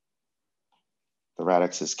 The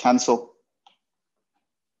radixes cancel.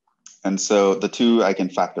 And so the 2 I can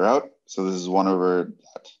factor out. So this is 1 over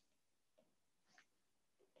that.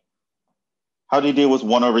 How do you deal with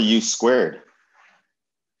 1 over u squared?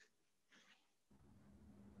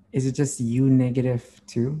 Is it just u negative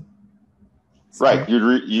 2? Right,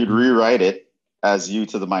 you'd rewrite it as u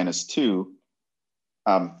to the minus 2.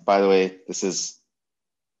 By the way, this is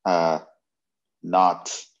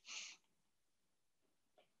not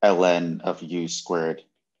ln of u squared.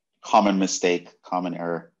 Common mistake, common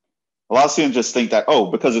error. A lot of students just think that,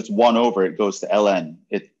 oh, because it's 1 over, it goes to ln.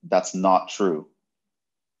 That's not true.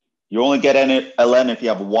 You only get ln if you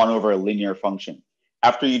have 1 over a linear function.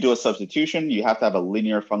 After you do a substitution, you have to have a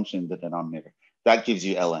linear function in the denominator. That gives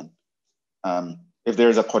you ln. If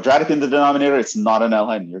there's a quadratic in the denominator, it's not an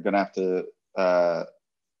ln. You're going to have to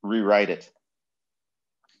rewrite it.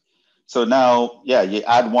 So now, yeah, you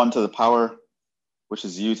add 1 to the power, which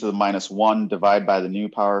is u to the minus 1, divide by the new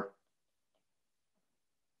power.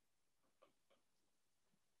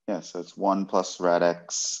 Yeah, so it's 1 plus rad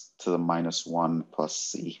x to the minus 1 plus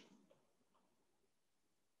c.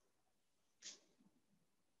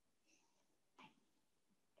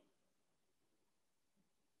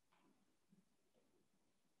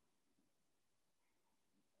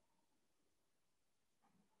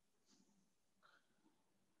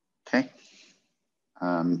 Okay.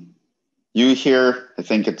 U here, I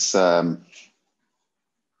think it's, I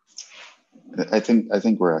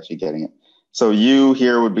think we're actually getting it. So u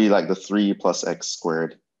here would be like the 3 plus x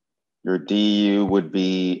squared. Your du would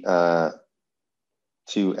be 2x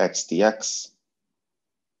dx.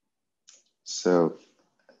 So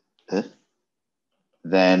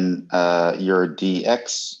then your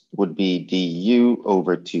dx would be du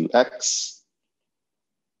over 2x.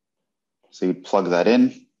 So you'd plug that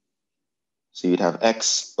in. So you'd have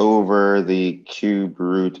x over the cube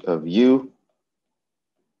root of u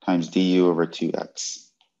times du over 2x.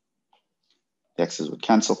 The x's would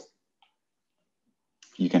cancel.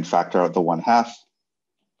 You can factor out the 1/2.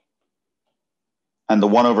 And the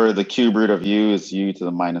 1 over the cube root of u is u to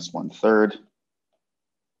the minus 1/3.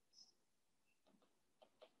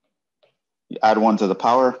 You add 1 to the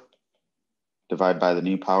power, divide by the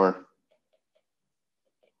new power,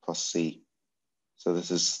 plus c. So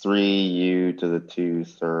this is 3u to the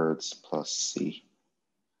 2/3 plus c.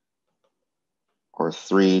 Or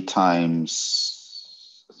 3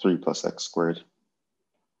 times 3 plus x squared.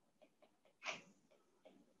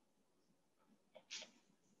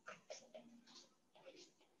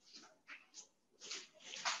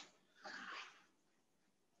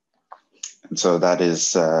 And so that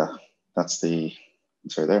is, that's the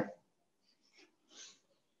answer there.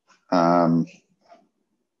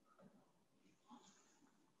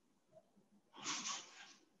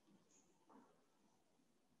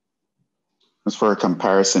 As for a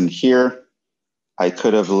comparison here, I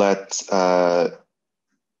could have let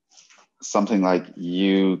something like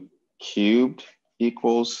u cubed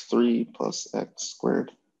equals 3 plus x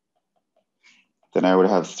squared. Then I would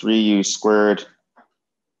have 3u squared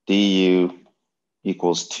du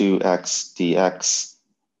equals 2x dx.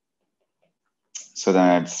 So then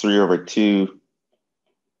I had 3 over 2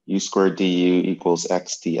 u squared du equals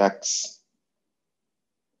x dx.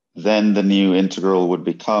 Then the new integral would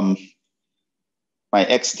become, my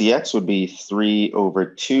x dx would be 3 over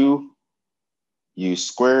 2 u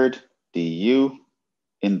squared du.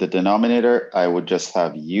 In the denominator, I would just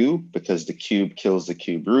have u because the cube kills the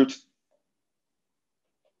cube root.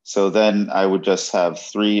 So then I would just have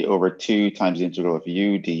 3 over 2 times the integral of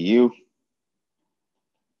u du,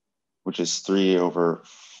 which is 3 over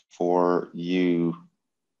 4u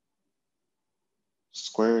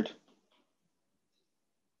squared.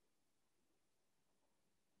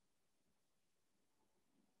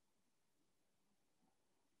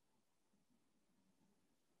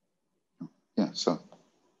 Yeah, so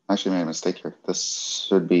Actually made a mistake here. This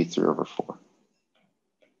should be 3 over 4.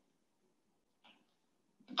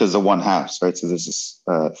 Because the 1/2, right? So this is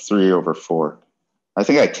 3 over 4. I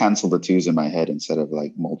think I canceled the 2's in my head instead of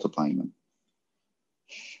like multiplying them.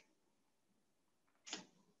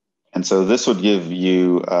 And so this would give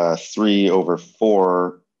you 3 over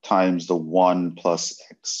 4 times the 1 plus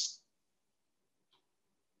x.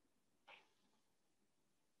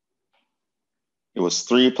 It was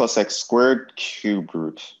 3 plus x squared cube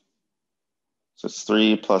root. So it's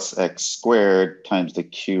 3 plus x squared times the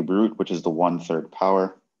cube root, which is the 1/3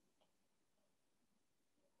 power.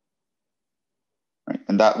 Right.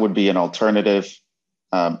 And that would be an alternative.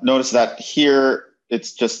 Notice that here,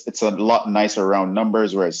 it's a lot nicer round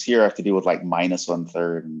numbers, whereas here I have to deal with like minus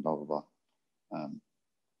 1/3 and blah, blah, blah.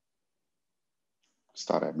 Just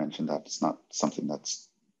thought I'd mention that. It's not something that's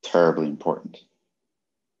terribly important.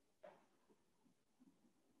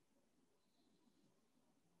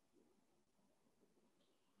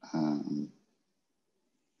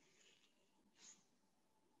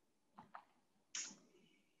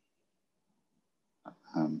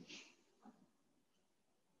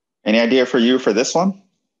 Any idea for you for this one?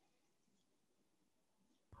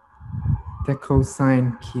 The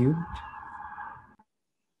cosine cubed.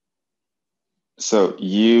 So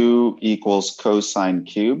u equals cosine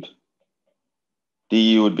cubed.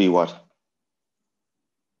 du would be what?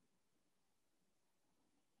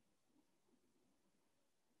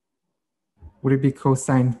 Would it be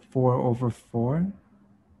cosine 4 over 4?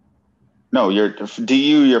 No,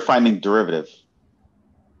 you're finding derivative.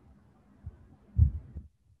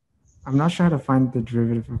 I'm not sure how to find the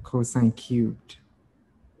derivative of cosine cubed.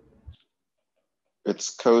 It's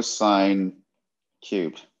cosine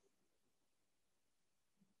cubed.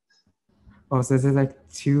 Oh, so is it like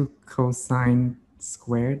 2 cosine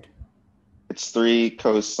squared? It's 3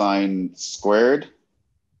 cosine squared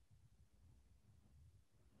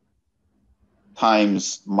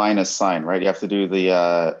times minus sine, right? You have to do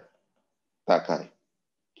the that guy.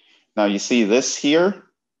 Now you see this here,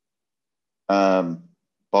 blah,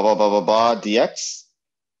 blah, blah, blah, blah, dx.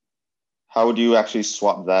 How would you actually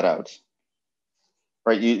swap that out?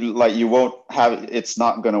 Right, you won't have, it's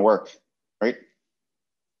not gonna work, right?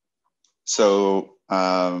 So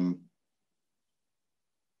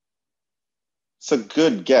it's a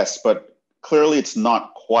good guess, but clearly it's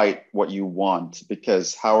not quite what you want,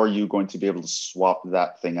 because how are you going to be able to swap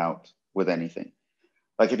that thing out with anything?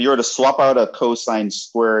 Like if you were to swap out a cosine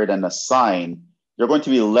squared and a sine, you're going to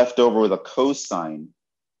be left over with a cosine.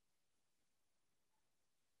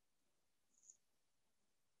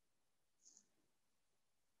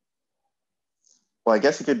 Well, I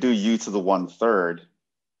guess you could do u to the 1/3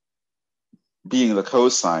 being the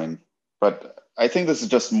cosine, but I think this is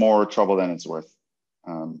just more trouble than it's worth.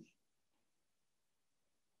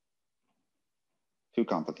 Too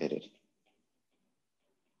complicated.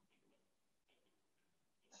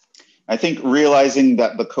 I think realizing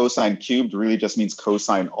that the cosine cubed really just means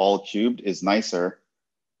cosine all cubed is nicer.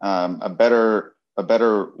 A better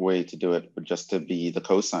way to do it would just to be the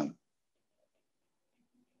cosine.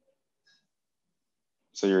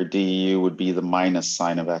 So your du would be the minus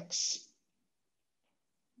sine of x.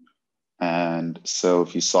 And so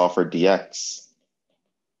if you solve for dx,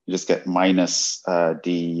 you just get minus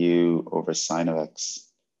du over sine of x.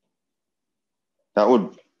 That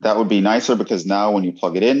would be nicer, because now when you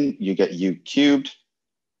plug it in, you get u cubed.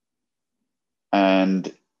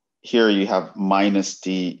 And here you have minus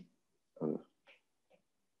u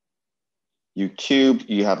cubed,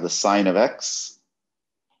 you have the sine of x.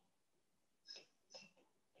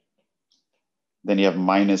 Then you have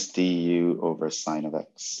minus du over sine of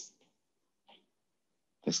x.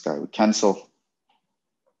 This guy would cancel.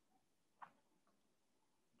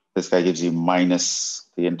 This guy gives you minus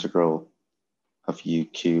the integral of u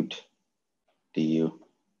cubed du.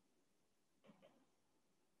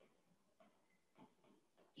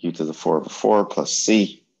 U to the 4 over 4 plus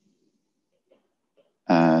c.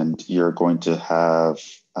 And you're going to have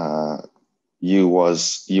u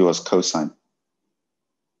was cosine.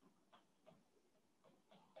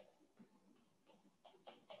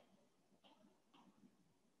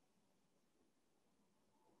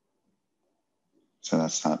 So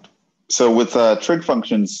that's not. So with trig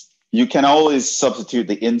functions, you can always substitute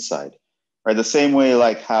the inside, right? The same way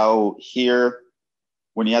like how here,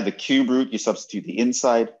 when you have the cube root, you substitute the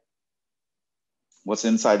inside. What's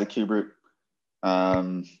inside the cube root?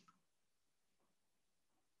 For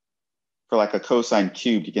like a cosine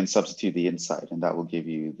cubed, you can substitute the inside, and that will give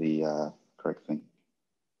you the correct thing.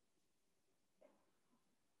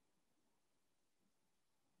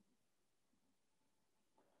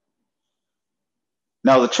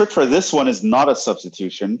 Now, the trick for this one is not a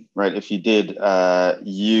substitution, right? If you did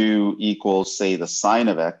u equals, say, the sine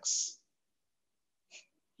of x,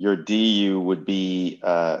 your du would be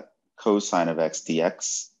cosine of x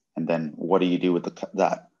dx. And then what do you do with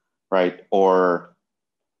that, right? Or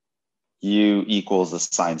u equals the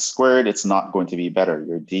sine squared, it's not going to be better.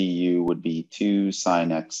 Your du would be 2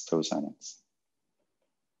 sine x cosine x.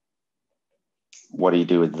 What do you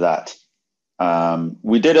do with that?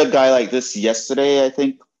 We did a guy like this yesterday, I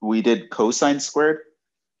think. We did cosine squared.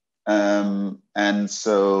 And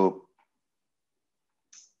so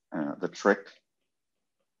the trick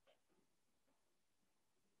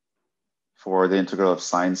for the integral of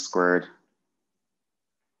sine squared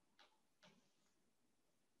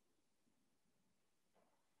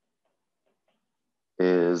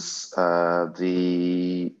is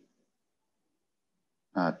the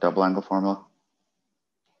double angle formula.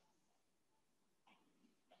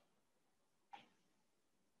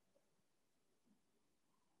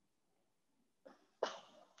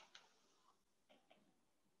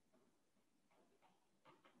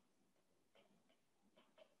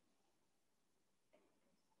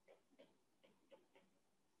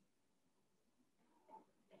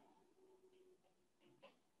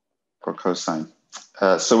 For cosine.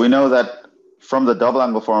 So we know that from the double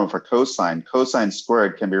angle formula for cosine, cosine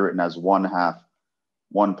squared can be written as 1/2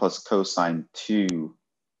 1 plus cosine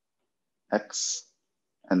 2x,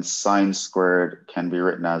 and sine squared can be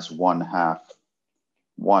written as 1/2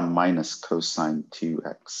 1 minus cosine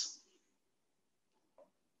 2x.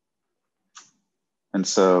 And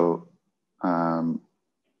so the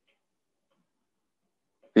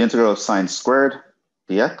integral of sine squared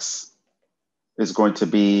dx is going to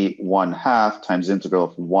be 1/2 times integral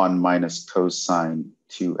of 1 minus cosine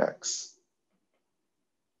 2x.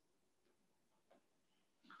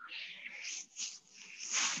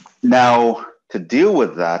 Now, to deal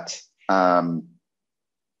with that, there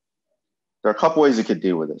are a couple ways you could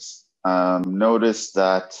deal with this. Notice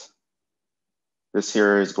that this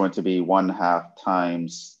here is going to be 1/2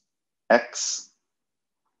 times x,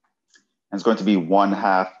 and it's going to be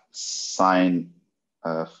 1/2 sine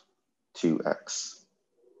of 2x.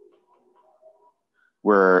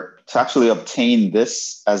 Where to actually obtain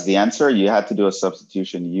this as the answer, you had to do a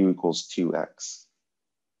substitution u equals 2x.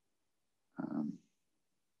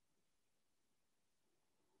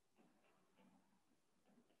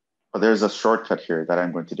 But there's a shortcut here that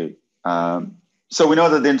I'm going to do. So we know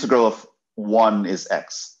that the integral of 1 is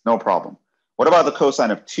x, no problem. What about the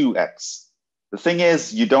cosine of 2x? The thing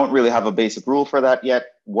is, you don't really have a basic rule for that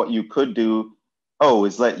yet. What you could do,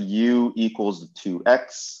 is let u equals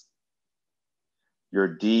 2x. Your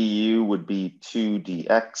du would be 2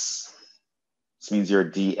 dx. This means your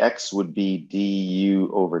dx would be du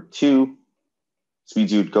over 2. This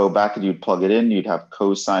means you'd go back and you'd plug it in. You'd have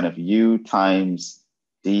cosine of u times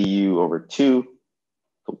du over 2.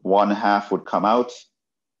 1/2 would come out.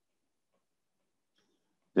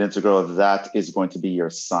 The integral of that is going to be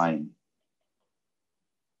your sine.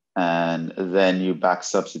 And then you back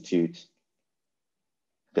substitute,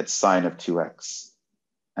 get sine of 2x.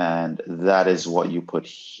 And that is what you put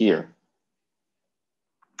here.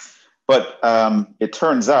 But it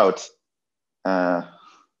turns out there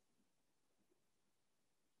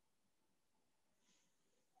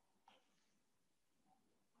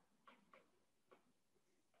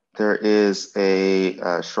is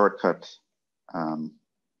a shortcut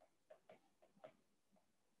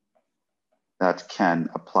that can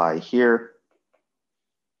apply here.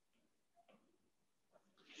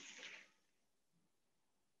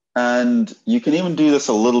 And you can even do this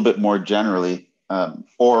a little bit more generally,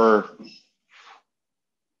 or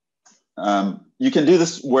you can do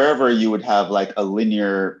this wherever you would have like a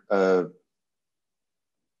linear,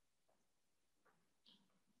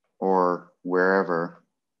 or wherever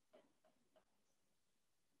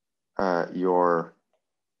your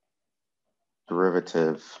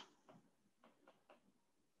derivative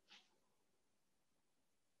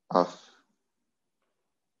of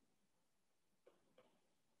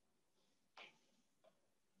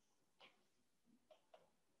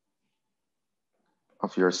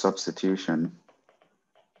your substitution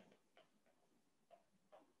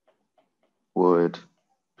would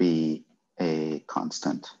be a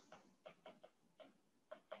constant.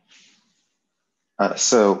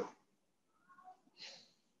 So,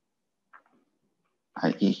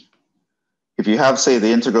 i.e., if you have, say,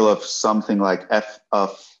 the integral of something like f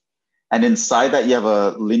of, and inside that you have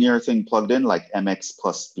a linear thing plugged in, like mx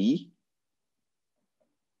plus b,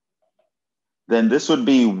 then this would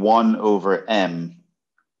be 1 over m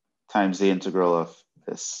times the integral of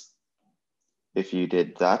this, if you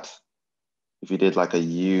did that. if you did like a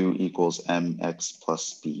u equals mx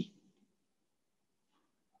plus b.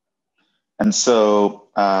 And so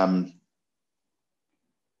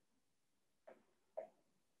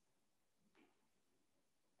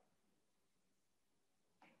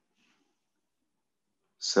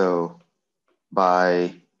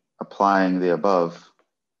by applying the above,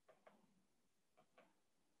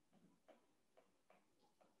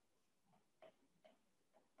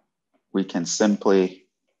 we can simply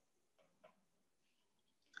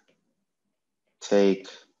take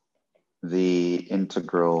the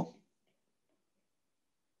integral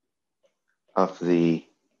of the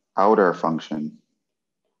outer function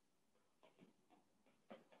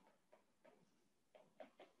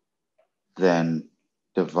then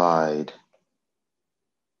divide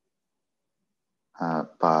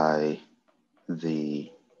by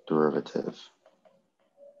the derivative.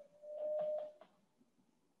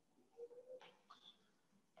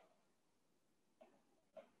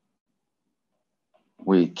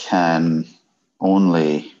 We can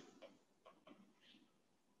only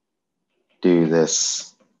do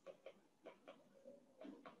this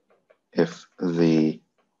if the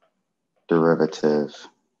derivative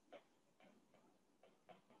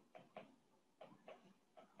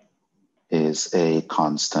is a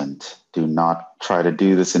constant. Do not try to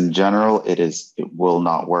do this in general. It will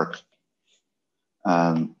not work.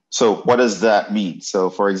 So what does that mean? So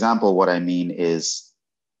for example, what I mean is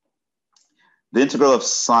the integral of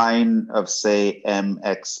sine of, say,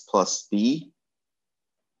 mx plus b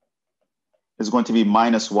is going to be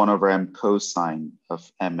minus 1 over m cosine of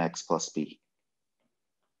mx plus b.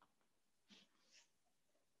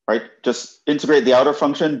 Right? Just integrate the outer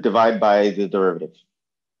function, divide by the derivative.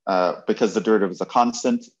 Because the derivative is a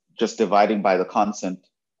constant, just dividing by the constant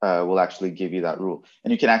will actually give you that rule.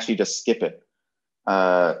 And you can actually just skip it.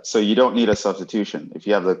 So you don't need a substitution. If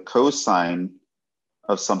you have the cosine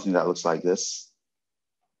of something that looks like this,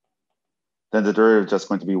 then the derivative is just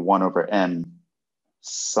going to be 1 over m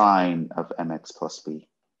sine of mx plus b.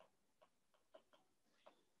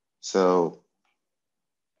 So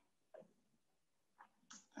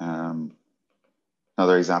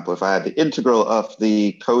another example, if I had the integral of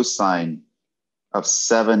the cosine of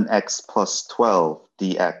 7x plus 12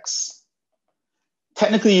 dx,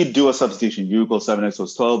 technically you'd do a substitution, u equals 7x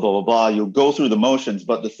plus 12, blah, blah, blah. You'll go through the motions,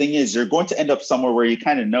 but the thing is you're going to end up somewhere where you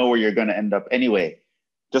kind of know where you're going to end up anyway.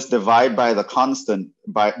 Just divide by the constant,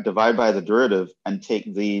 divide by the derivative and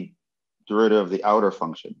take the derivative of the outer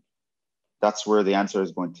function. That's where the answer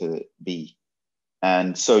is going to be.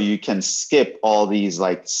 And so you can skip all these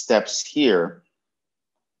like steps here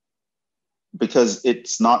because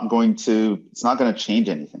it's not going to change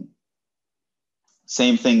anything.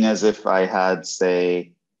 Same thing as if I had,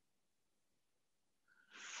 say,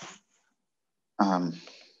 the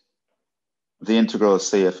integral,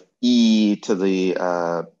 say, of e to the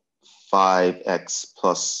 5x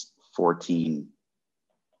plus 14.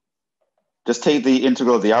 Just take the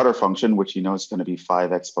integral of the outer function, which you know is going to be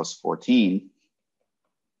 5x plus 14,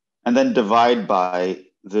 and then divide by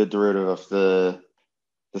the derivative of the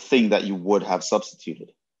thing that you would have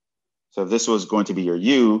substituted. So if this was going to be your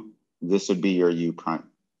u, this would be your u prime.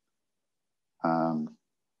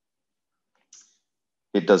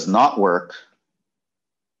 It does not work.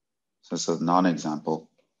 So this is a non-example.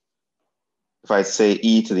 If I say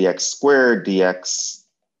e to the x squared dx,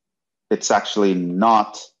 it's actually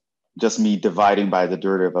not just me dividing by the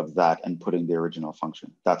derivative of that and putting the original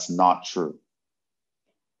function. That's not true.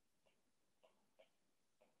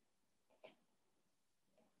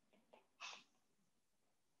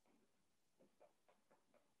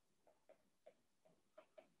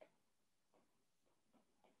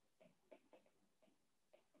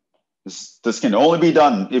 This can only be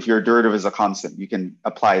done if your derivative is a constant. You can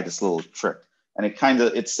apply this little trick, and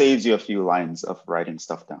it saves you a few lines of writing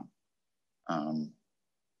stuff down.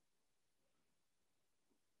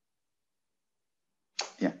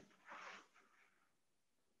 Yeah.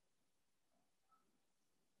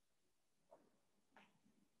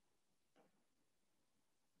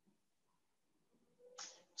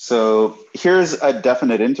 So here's a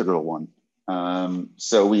definite integral one.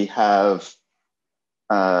 So we have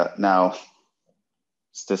now,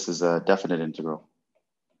 this is a definite integral.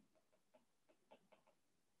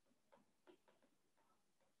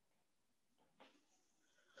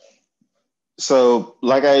 So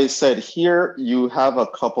like I said, here you have a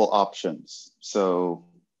couple options. So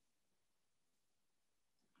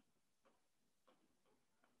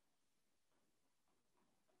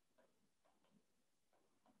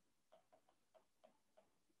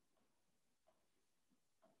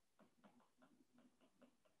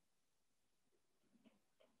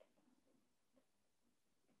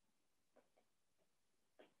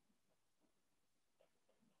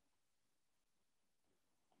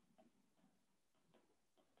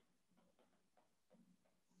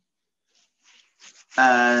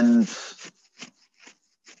And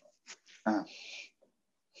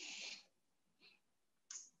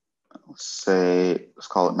let's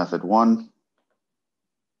call it method 1.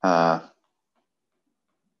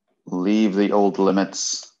 Leave the old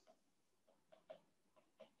limits,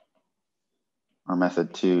 or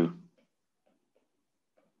method 2,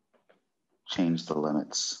 change the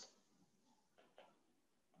limits.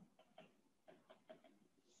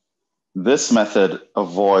 This method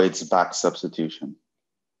avoids back substitution.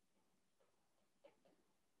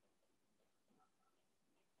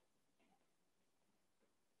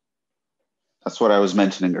 That's what I was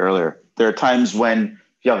mentioning earlier. There are times when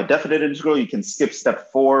if you have a definite integral, you can skip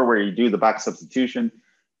step 4 where you do the back substitution.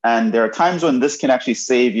 And there are times when this can actually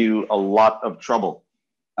save you a lot of trouble.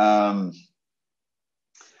 There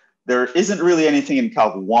isn't really anything in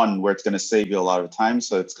Calc 1 where it's going to save you a lot of time,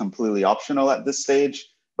 so it's completely optional at this stage.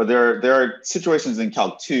 But there are situations in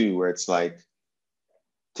Calc 2 where it's like,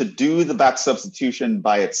 to do the back substitution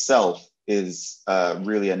by itself is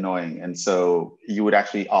really annoying. And so you would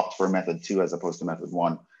actually opt for method 2 as opposed to method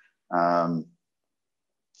 1.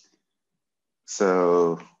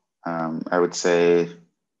 I would say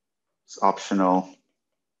it's optional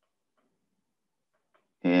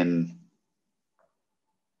in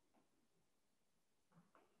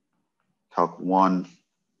Calc 1,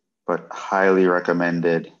 but highly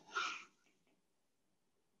recommended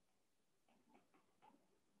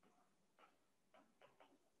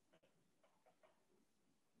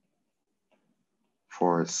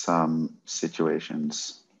for some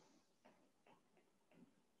situations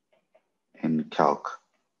in Calc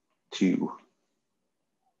 2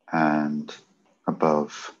 and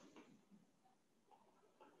above,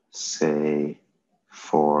 say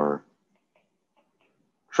for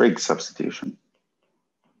trig substitution.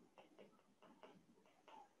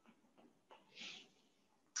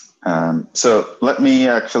 So let me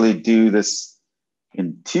actually do this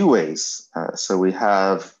in 2 ways. So we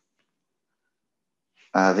have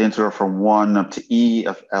the integral from 1 up to e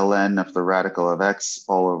of ln of the radical of x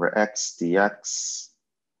all over x dx.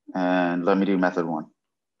 And let me do method 1.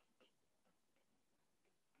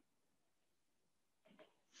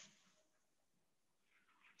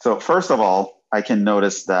 So first of all, I can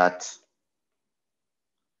notice that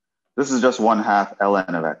this is just 1/2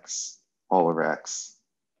 ln of x all over x,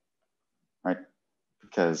 right?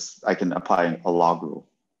 Because I can apply a log rule.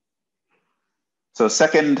 So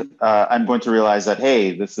second, I'm going to realize that,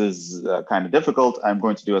 hey, this is kind of difficult. I'm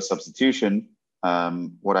going to do a substitution.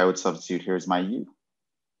 What I would substitute here is my u.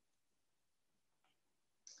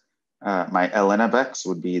 My ln of x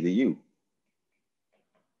would be the u.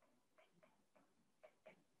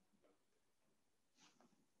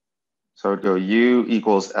 So I would go u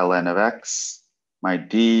equals ln of x. My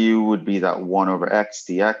du would be that 1 over x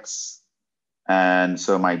dx. And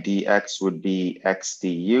so my dx would be x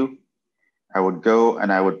du. I would go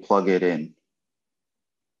and I would plug it in.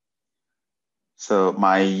 So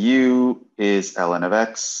my u is ln of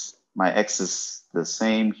x. My x is the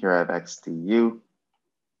same. Here I have x du.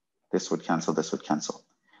 This would cancel, this would cancel.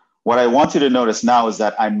 What I want you to notice now is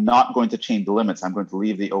that I'm not going to change the limits. I'm going to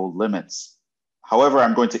leave the old limits. However,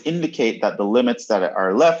 I'm going to indicate that the limits that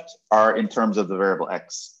are left are in terms of the variable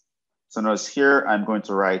x. So notice here, I'm going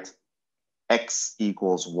to write x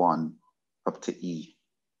equals 1 up to e.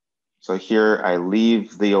 So here I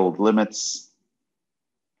leave the old limits.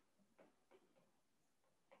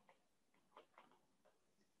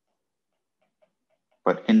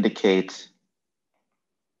 But indicate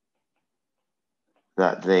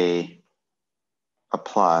that they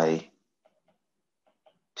apply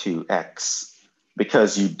to x,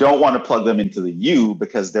 because you don't want to plug them into the u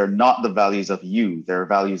because they're not the values of u, they're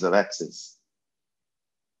values of x's.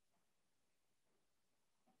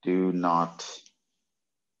 Do not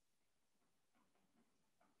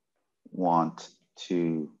want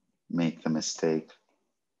to make the mistake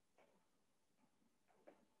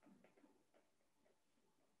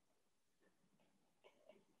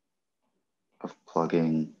of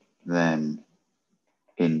plugging them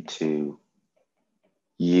into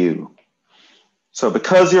u. So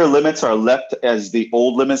because your limits are left as the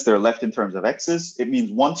old limits, they're left in terms of x's, it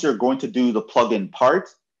means once you're going to do the plug-in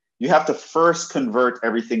part, you have to first convert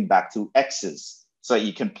everything back to x's so that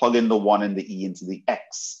you can plug in the 1 and the e into the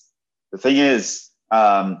x. The thing is,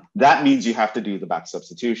 that means you have to do the back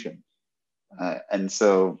substitution. And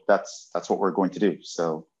so that's what we're going to do.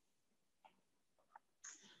 So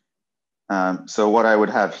what I would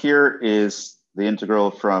have here is the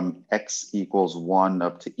integral from x equals 1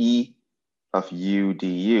 up to e of u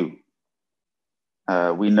du.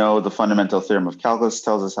 We know the fundamental theorem of calculus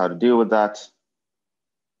tells us how to deal with that.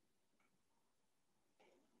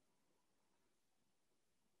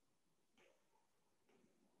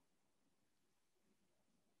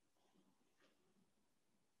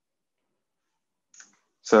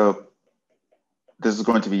 So this is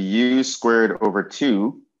going to be u squared over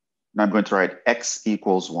 2. And I'm going to write x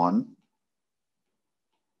equals 1.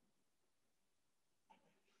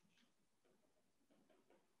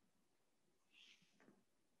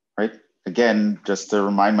 Right? Again, just to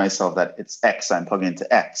remind myself that it's x, I'm plugging into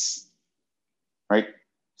x. Right?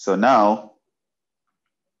 So now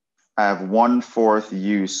I have 1/4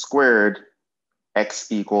 u squared x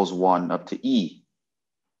equals 1 up to e.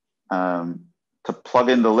 To plug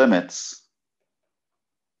in the limits,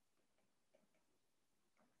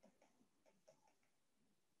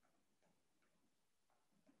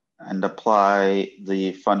 and apply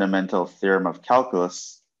the fundamental theorem of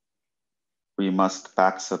calculus, we must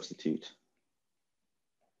back substitute.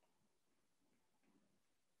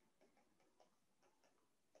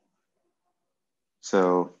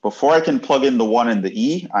 So before I can plug in the 1 and the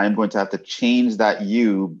e, I'm going to have to change that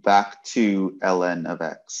u back to ln of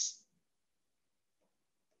x.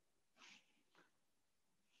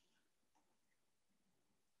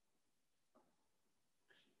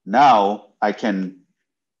 Now I can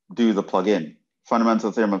do the plug-in.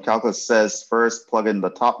 Fundamental theorem of calculus says first plug in the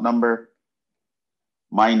top number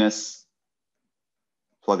minus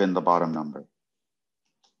plug in the bottom number.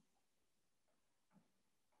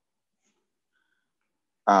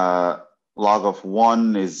 Log of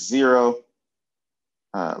 1 is 0.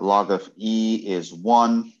 Log of e is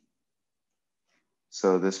 1.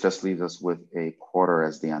 So this just leaves us with a quarter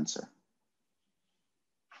as the answer.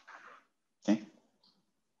 Okay.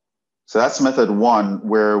 So that's method 1,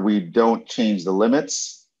 where we don't change the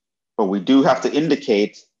limits, but we do have to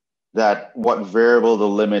indicate that what variable the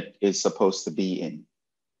limit is supposed to be in,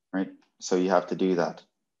 right? So you have to do that.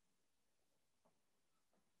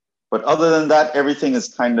 But other than that, everything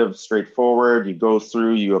is kind of straightforward. You go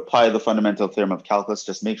through, you apply the fundamental theorem of calculus,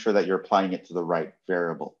 just make sure that you're applying it to the right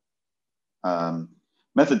variable.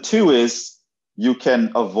 Method 2 is you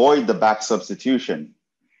can avoid the back substitution.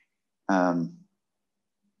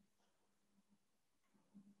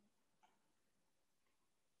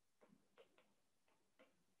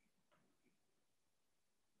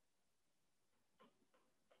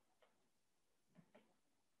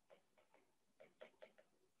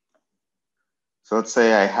 So let's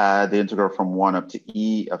say I had the integral from 1 up to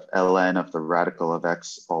e of ln of the radical of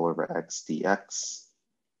x all over x dx.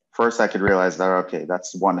 First, I could realize that, okay,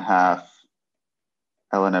 that's 1/2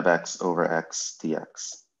 ln of x over x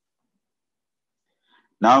dx.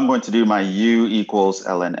 Now I'm going to do my u equals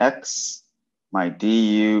ln x, my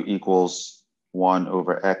du equals 1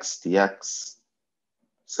 over x dx.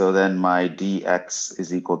 So then my dx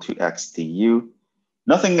is equal to x du.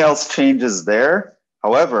 Nothing else changes there.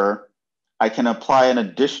 However, I can apply an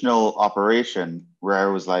additional operation where I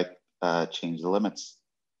was like, change the limits.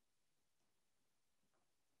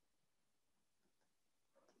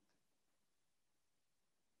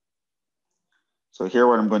 So here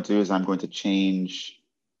what I'm going to do is I'm going to change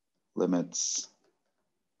limits.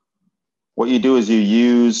 What you do is you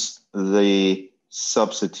use the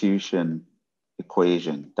substitution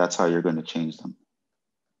equation. That's how you're going to change them.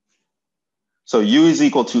 So u is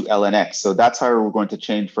equal to ln x. So that's how we're going to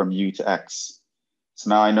change from u to x. So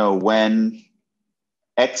now I know when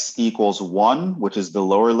x equals 1, which is the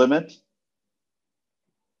lower limit,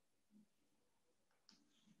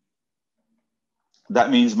 that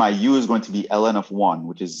means my u is going to be ln of 1,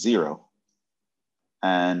 which is 0.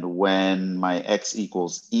 And when my x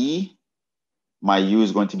equals e, my u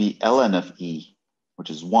is going to be ln of e, which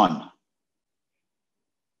is 1.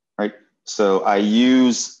 Right? So I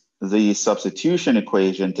use the substitution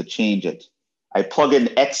equation to change it. I plug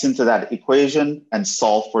in x into that equation and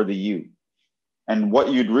solve for the u. And what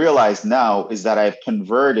you'd realize now is that I've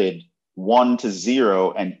converted 1 to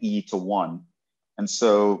 0 and e to 1. And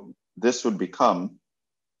so this would become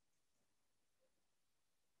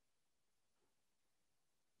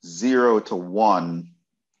 0 to 1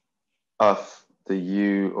 of the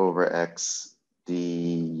u over x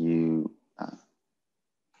du.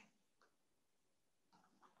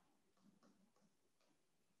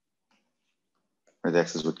 Where the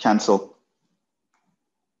x's would cancel.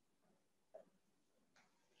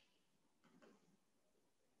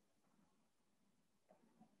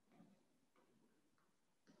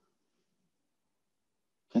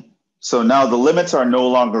 Okay. So now the limits are no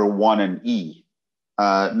longer 1 and e.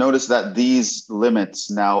 Notice that these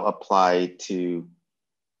limits now apply to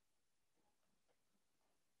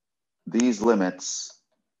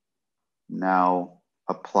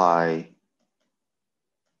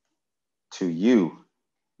u.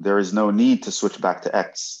 There is no need to switch back to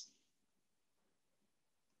x.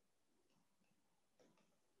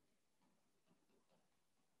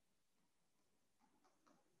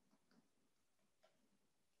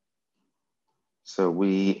 So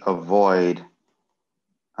we avoid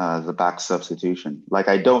the back substitution. Like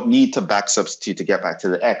I don't need to back substitute to get back to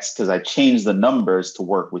the x because I changed the numbers to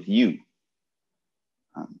work with u.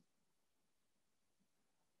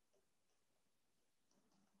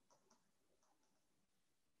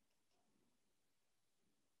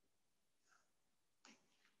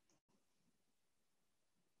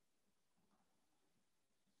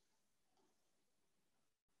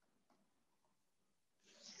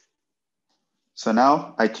 So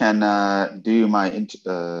now I can do my,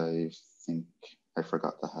 I think I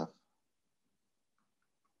forgot the half.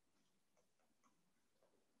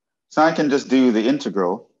 So I can just do the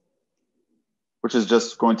integral, which is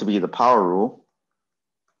just going to be the power rule.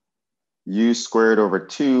 U squared over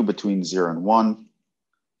 2 between 0 and 1.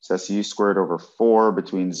 So that's u squared over 4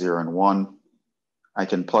 between 0 and 1. I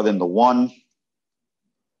can plug in the 1,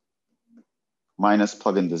 minus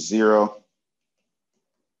plug in the 0.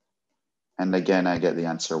 And again, I get the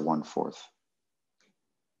answer 1/4.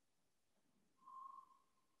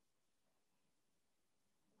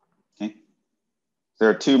 Okay. There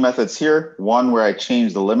are two methods here, one where I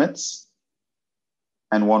change the limits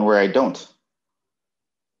and one where I don't.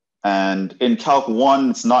 And in Calc 1,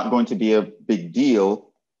 it's not going to be a big deal.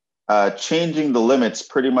 Changing the limits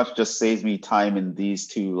pretty much just saves me time in these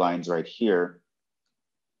two lines right here.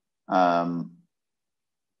 But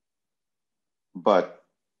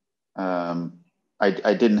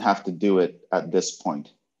I didn't have to do it at this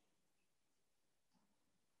point.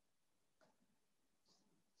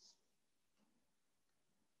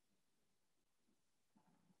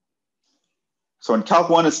 So in Calc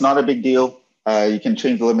 1, it's not a big deal. You can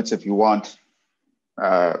change the limits if you want.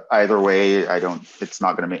 Either way, it's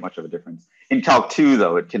not going to make much of a difference. In Calc 2,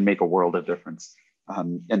 though, it can make a world of difference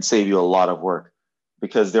and save you a lot of work,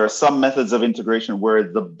 because there are some methods of integration where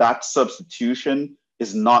the back substitution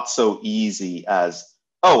is not so easy as,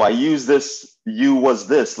 oh, I use this, u was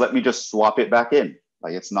this, let me just swap it back in.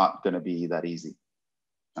 Like, it's not going to be that easy.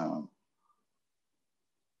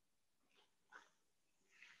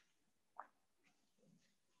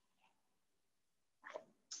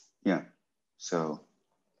 Yeah, so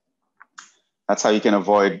that's how you can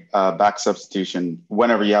avoid back substitution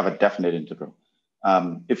whenever you have a definite integral.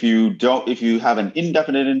 If you have an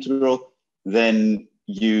indefinite integral, then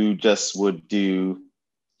you just would do,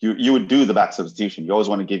 you would do the back substitution. You always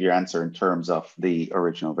want to give your answer in terms of the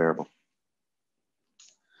original variable.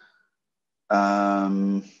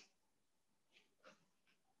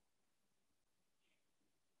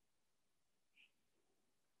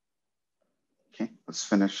 Okay, let's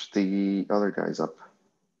finish the other guys up.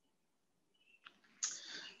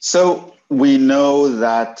 So we know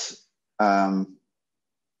that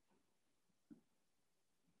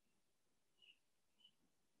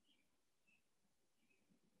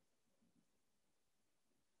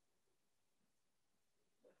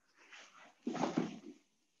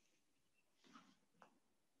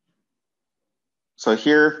so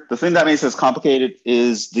here, the thing that makes this complicated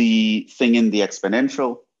is the thing in the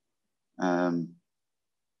exponential.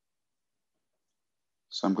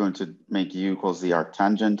 So I'm going to make u equals the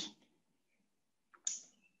arctangent.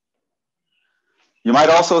 You might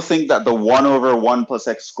also think that the 1 over 1 plus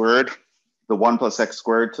x squared, the 1 plus x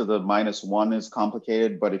squared to the minus 1 is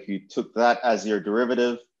complicated, but if you took that as your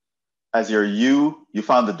derivative, as your u, you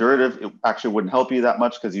found the derivative, it actually wouldn't help you that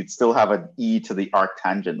much because you'd still have an e to the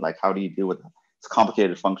arctangent. Like, how do you deal with that? It's a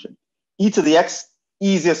complicated function. E to the x,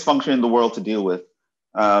 easiest function in the world to deal with,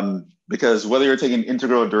 because whether you're taking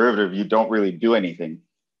integral or derivative, you don't really do anything.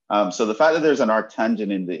 So the fact that there's an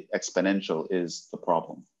arctangent in the exponential is the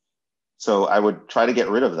problem. So I would try to get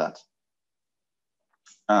rid of that.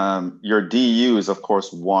 Your du is, of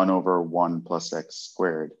course, 1 over 1 plus x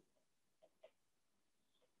squared,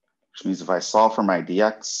 which means if I solve for my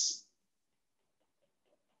dx,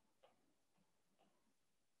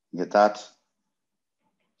 get that.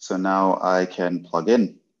 So now I can plug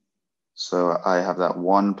in. So I have that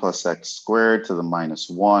 1 plus x squared to the minus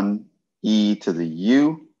 1 e to the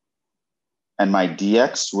u. And my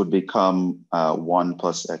dx would become 1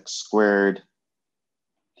 plus x squared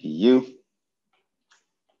du.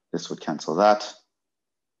 This would cancel that.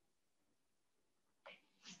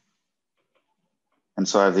 And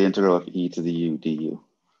so I have the integral of e to the u du.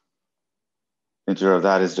 The integral of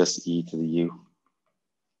that is just e to the u.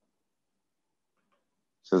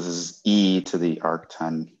 So this is e to the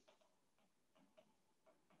arctan.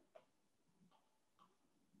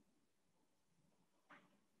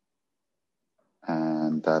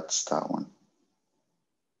 And that's that one.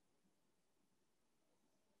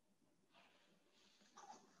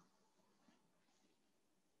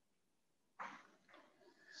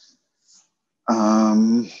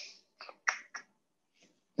 Yeah.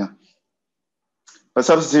 But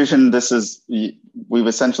substitution, we've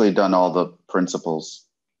essentially done all the principles.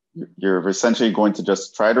 You're essentially going to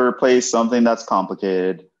just try to replace something that's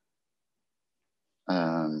complicated.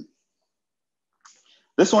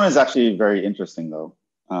 This one is actually very interesting though.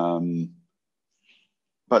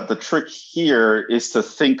 But the trick here is to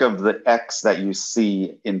think of the x that you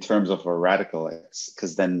see in terms of a radical x,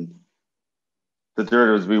 because then the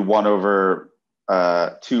derivative would be 1 over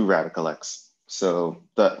 2 radical x. So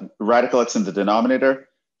the radical x in the denominator,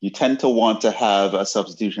 you tend to want to have a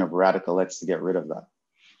substitution of radical x to get rid of that.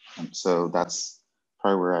 And so that's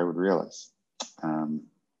probably where I would realize.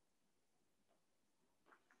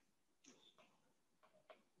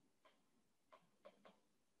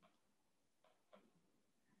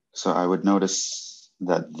 So I would notice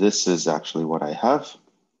that this is actually what I have.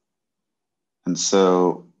 And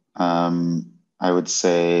so I would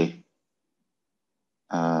say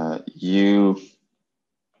u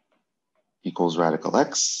equals radical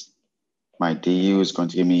x. My du is going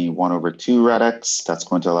to give me 1 over 2 rad x. That's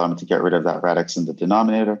going to allow me to get rid of that rad x in the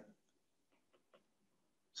denominator.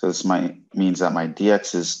 So this means that my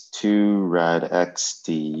dx is 2 rad x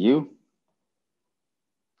du.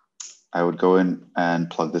 I would go in and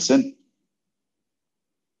plug this in.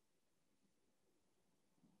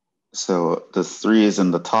 So the 3 is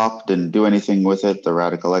in the top, didn't do anything with it. The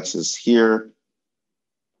radical x is here.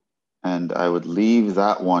 And I would leave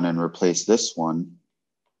that one and replace this one.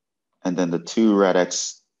 And then the 2 rad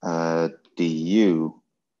x du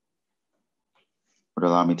would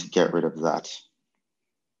allow me to get rid of that.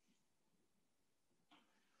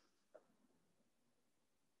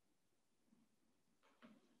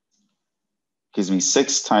 Gives me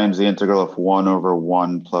 6 times the integral of 1 over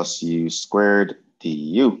 1 plus u squared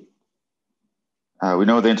du. We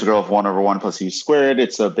know the integral of 1 over 1 plus u squared.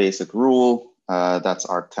 It's a basic rule. That's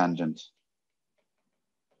arctangent.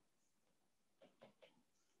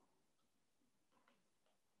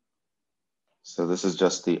 So this is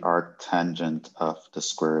just the arctangent of the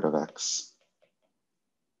square root of x.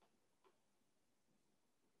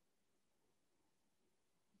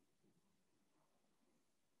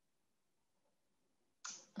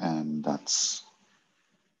 And that's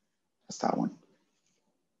that one.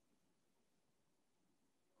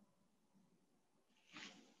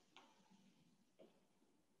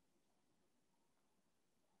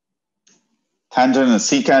 Tangent and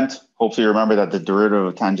secant. Hopefully you remember that the derivative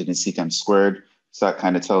of tangent is secant squared. So that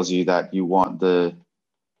kind of tells you that you want the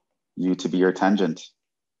u to be your tangent.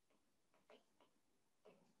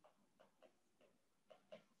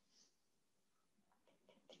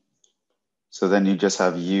 So then you just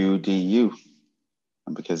have u du.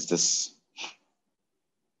 And because this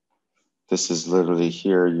is literally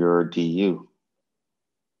here, your du.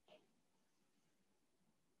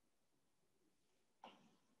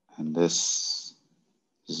 And this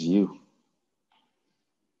is u.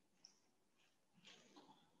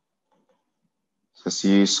 So it's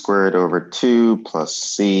u squared over 2 plus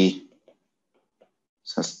c.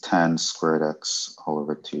 So that's tan squared x all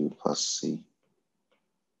over 2 plus c.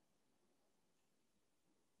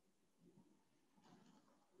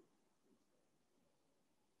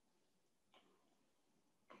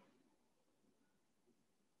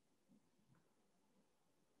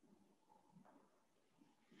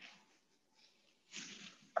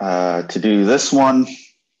 To do this one,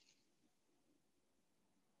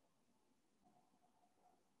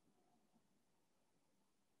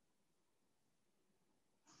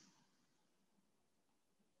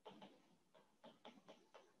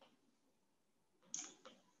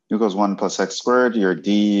 u equals 1 plus x squared. Your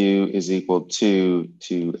du is equal to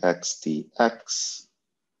 2x dx.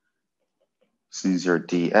 This means your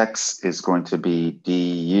dx is going to be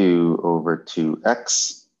du over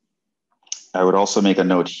 2x. I would also make a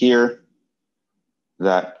note here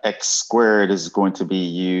that x squared is going to be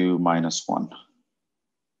u minus 1.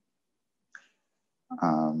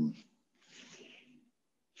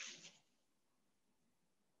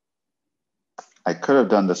 I could have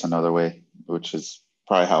done this another way, which is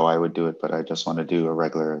probably how I would do it, but I just want to do a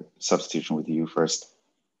regular substitution with u first.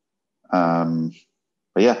 But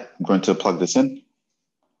yeah, I'm going to plug this in.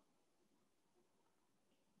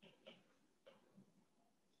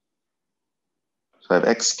 So I have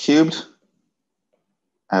x cubed.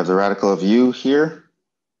 I have the radical of u here.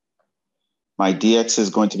 My dx is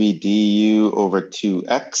going to be du over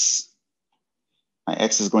 2x. My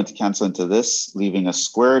x is going to cancel into this, leaving a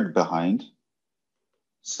squared behind.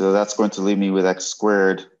 So that's going to leave me with x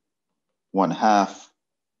squared 1/2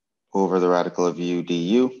 over the radical of u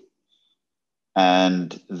du.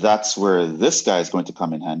 And that's where this guy is going to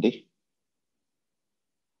come in handy.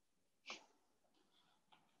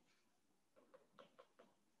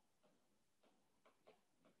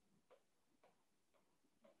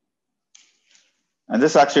 And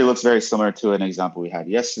this actually looks very similar to an example we had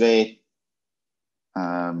yesterday.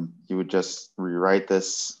 You would just rewrite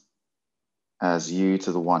this as u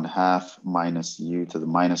to the 1/2 minus u to the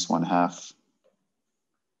minus 1/2.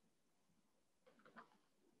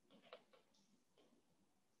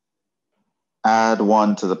 Add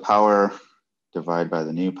 1 to the power, divide by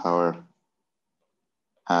the new power.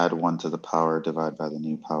 Add 1 to the power, divide by the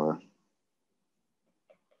new power,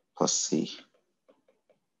 plus c.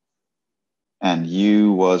 And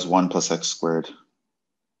u was 1 plus x squared.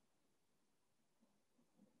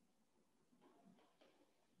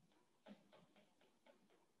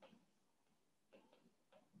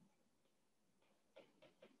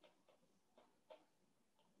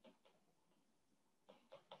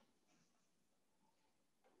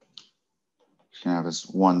 You can have as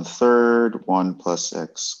 1/3, 1 plus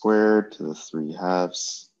x squared to the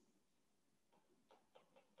 3/2.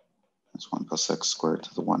 That's 1 plus x squared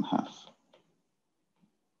to the 1/2.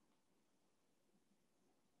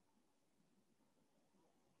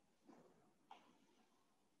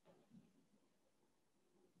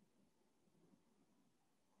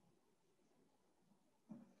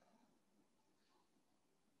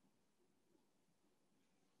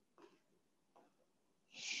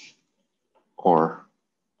 Or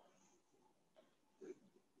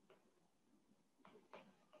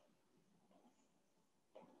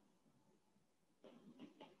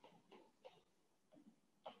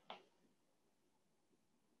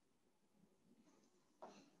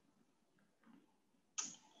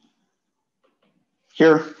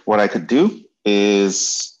here, what I could do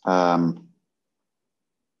is probably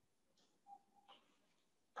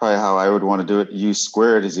how I would want to do it. U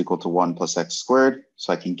squared is equal to 1 plus x squared.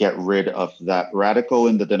 So I can get rid of that radical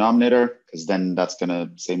in the denominator, because then that's going to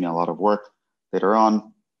save me a lot of work later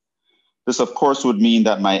on. This, of course, would mean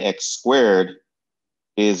that my x squared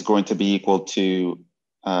is going to be equal to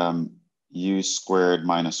u squared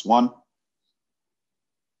minus 1.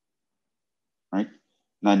 Right?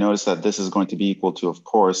 And I notice that this is going to be equal to, of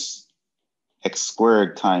course, x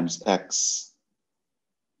squared times x.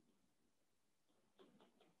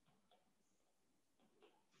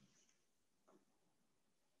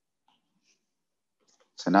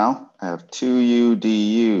 So now I have 2u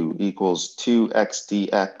du equals 2x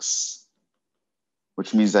dx,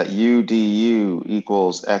 which means that u du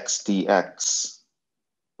equals x dx,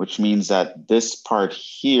 which means that this part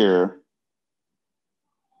here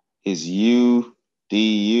is u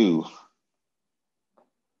du.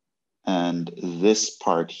 And this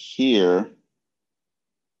part here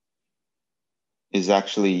is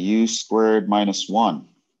actually u squared minus 1.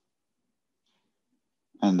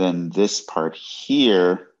 And then this part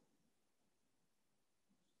here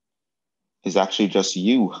is actually just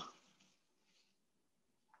u.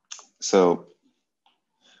 So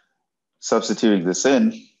substituting this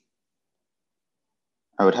in,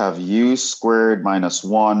 I would have u squared minus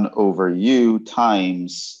 1 over u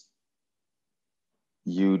times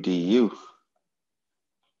u du.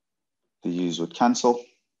 The u's would cancel.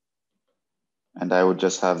 And I would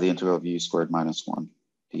just have the integral of u squared minus 1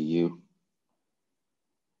 du.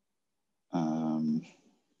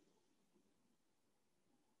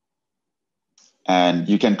 And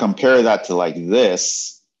you can compare that to like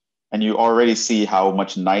this, and you already see how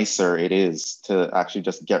much nicer it is to actually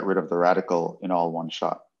just get rid of the radical in all one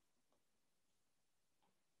shot.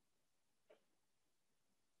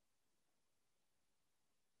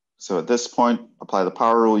 So at this point, apply the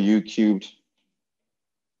power rule, u cubed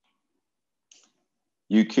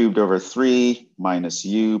over 3 minus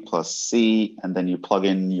u plus c, and then you plug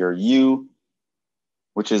in your u,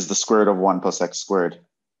 which is the square root of 1 plus x squared.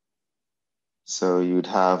 So you'd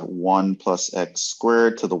have 1 plus x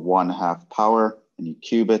squared to the 1/2 power, and you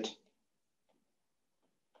cube it,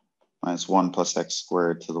 minus 1 plus x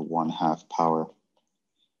squared to the 1/2 power.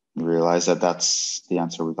 You realize that that's the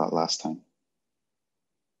answer we got last time.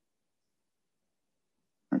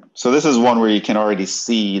 So this is one where you can already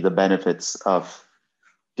see the benefits of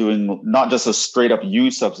doing not just a straight up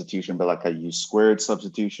u substitution, but like a u squared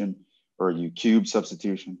substitution or a u cubed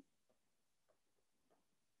substitution.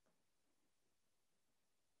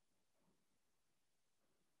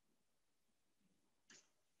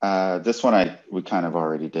 This one we kind of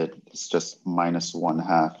already did. It's just minus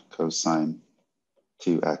 1/2 cosine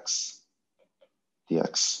 2x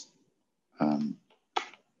dx.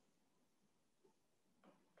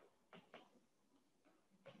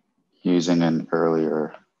 Using an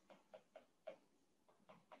earlier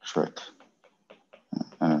trick.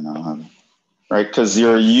 I don't know how, right? Because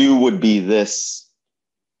your u would be this,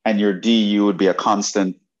 and your du would be a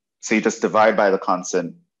constant. So you just divide by the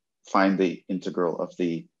constant, find the integral of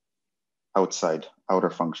the outer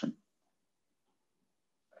function.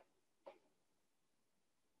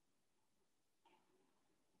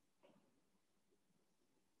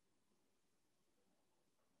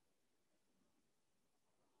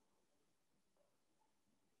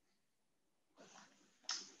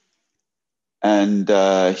 And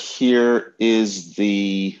here is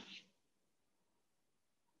the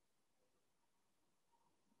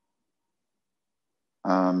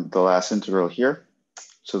last integral here.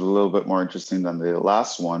 So a little bit more interesting than the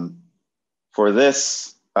last one. For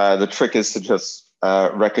this, the trick is to just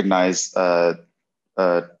recognize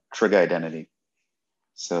trig identity.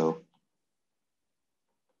 So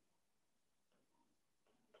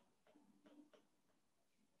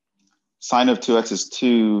sine of 2x is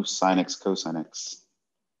 2 sine x cosine x.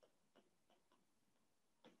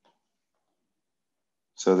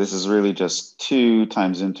 So this is really just 2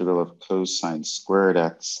 times integral of cosine squared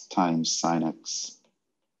x times sine x.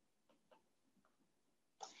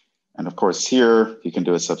 And of course here, you can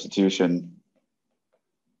do a substitution.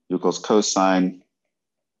 U equals cosine,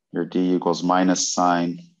 your d equals minus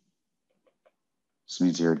sine. This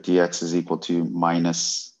means your dx is equal to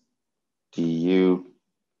minus du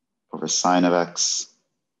over sine of x.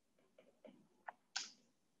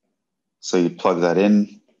 So you plug that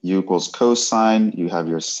in, u equals cosine, you have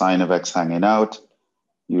your sine of x hanging out,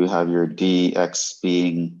 you have your dx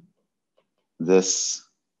being this,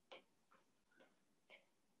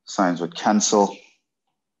 signs would cancel.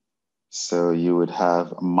 So you would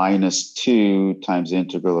have minus 2 times the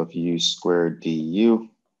integral of u squared du,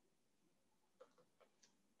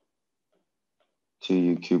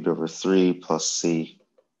 2u cubed over 3 plus c.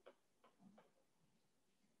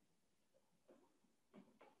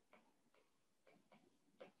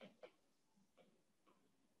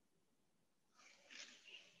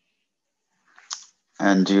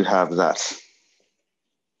 And you have that.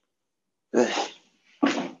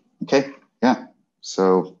 Okay, yeah.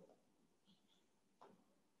 So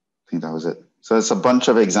I think that was it. So it's a bunch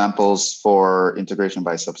of examples for integration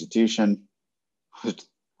by substitution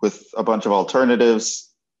with a bunch of alternatives.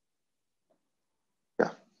 Yeah.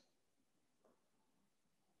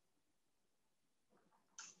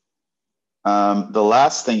 The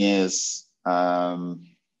last thing is the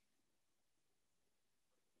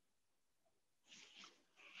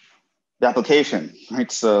application,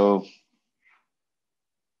 right? So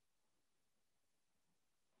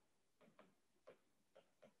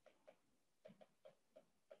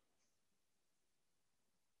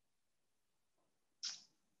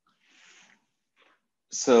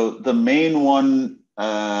the main one,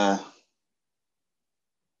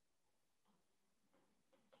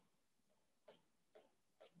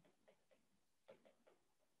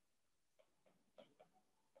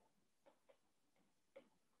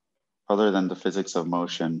 other than the physics of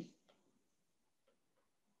motion,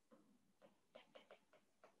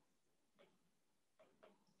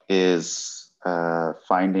 is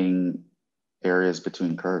finding areas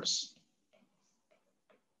between curves.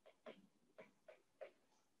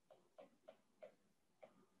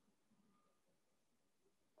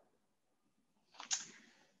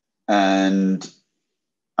 And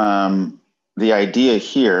the idea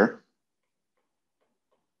here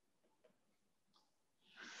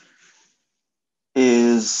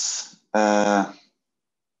is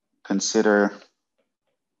consider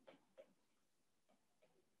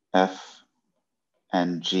f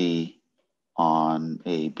and g on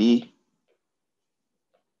AB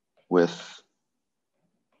with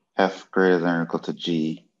f greater than or equal to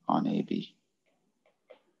g on AB.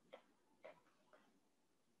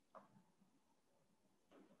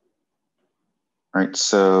 Right,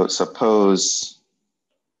 so suppose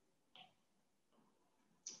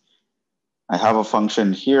I have a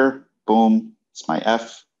function here, boom, it's my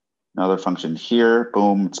f. Another function here,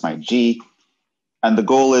 boom, it's my g. And the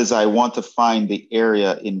goal is I want to find the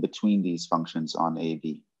area in between these functions on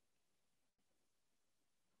AB.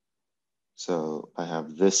 So I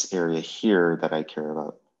have this area here that I care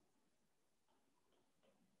about.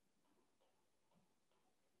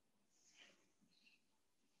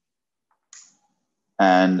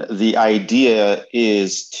 And the idea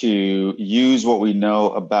is to use what we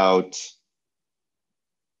know about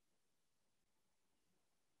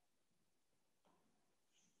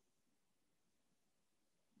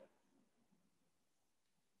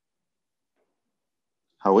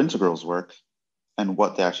how integrals work and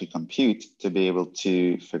what they actually compute to be able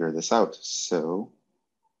to figure this out. So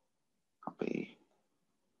copy.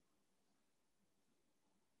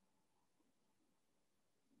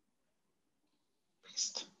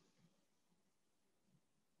 Paste.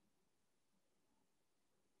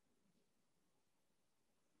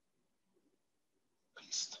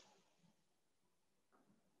 East.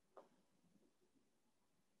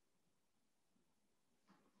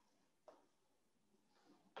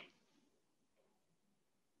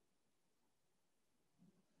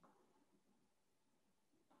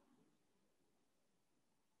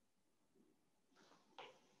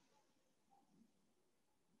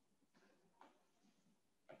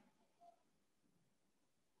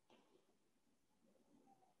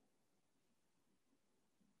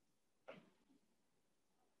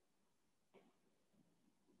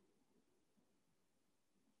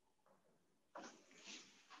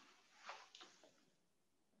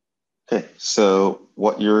 Okay, so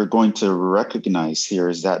what you're going to recognize here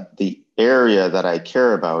is that the area that I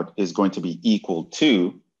care about is going to be equal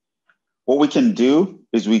to, what we can do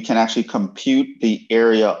is we can actually compute the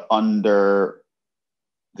area under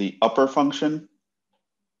the upper function.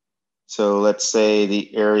 So let's say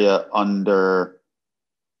the area under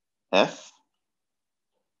f.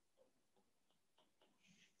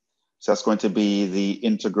 So that's going to be the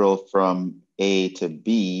integral from a to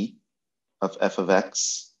b of f of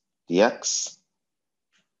x dx.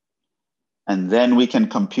 And then we can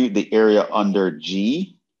compute the area under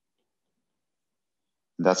G.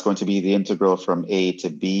 That's going to be the integral from a to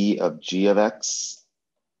b of g of x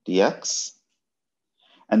dx.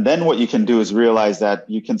 And then what you can do is realize that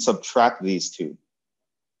you can subtract these two.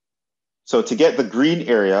 So to get the green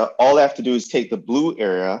area, all I have to do is take the blue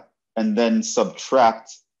area and then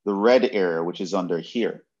subtract the red area, which is under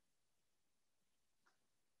here.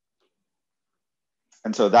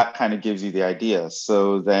 And so that kind of gives you the idea.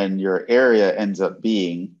 So then your area ends up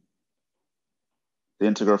being the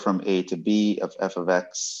integral from a to b of f of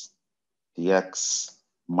x dx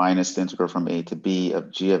minus the integral from a to b of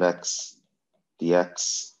g of x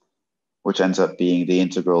dx, which ends up being the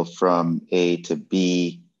integral from a to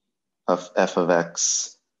b of f of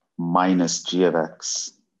x minus g of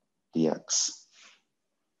x dx.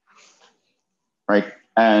 Right?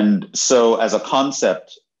 And so as a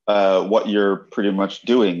concept, what you're pretty much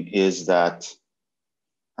doing is that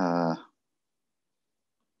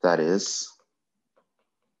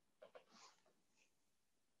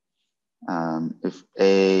if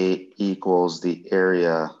A equals the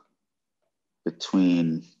area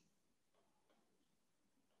between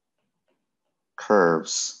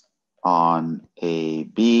curves on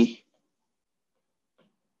AB,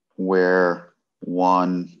 where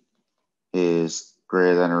one is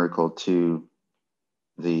greater than or equal to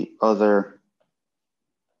the other,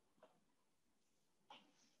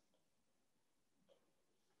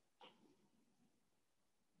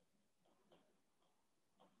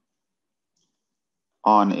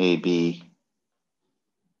 on AB,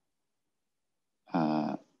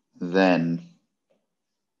 then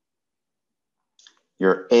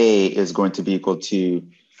your A is going to be equal to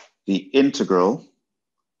the integral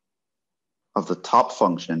of the top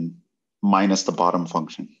function minus the bottom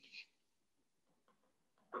function.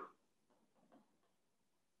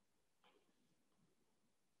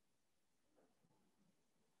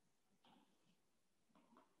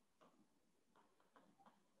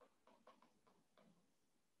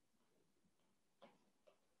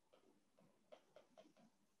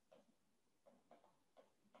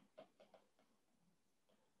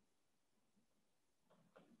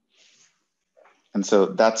 And so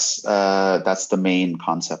that's the main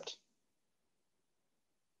concept.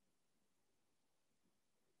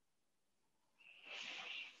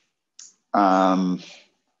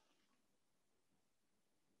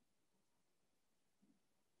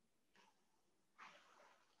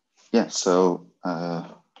 Yeah, so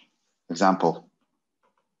example.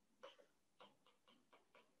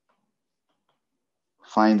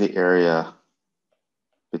 Find the area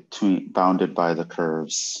bounded by the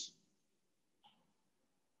curves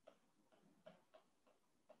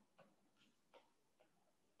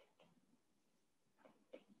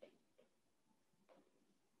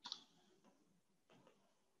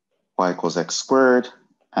y equals x squared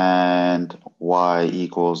and y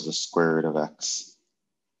equals the square root of x.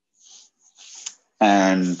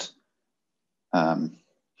 And you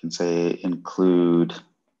can say include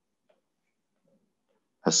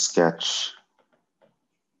a sketch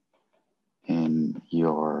in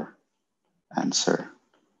your answer.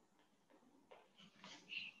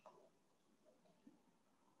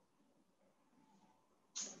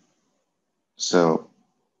 So,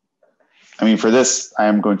 I mean, for this, I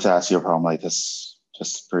am going to ask you a problem like this,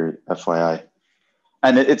 just for FYI.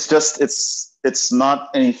 And it's not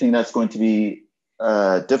anything that's going to be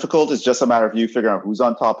difficult. It's just a matter of you figuring out who's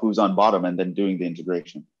on top, who's on bottom, and then doing the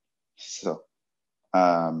integration. So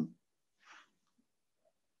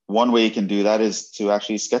one way you can do that is to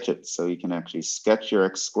actually sketch it. So you can actually sketch your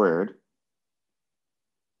x squared.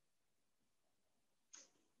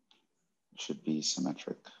 It should be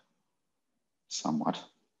symmetric somewhat.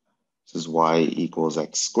 This is y equals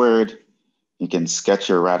x squared. You can sketch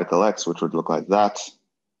your radical x, which would look like that.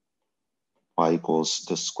 Y equals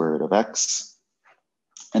the square root of x.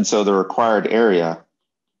 And so the required area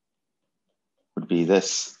would be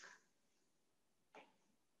this.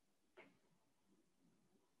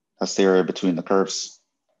 That's the area between the curves.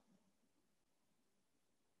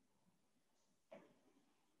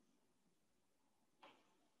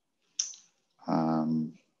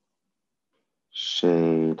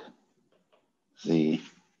 Shade the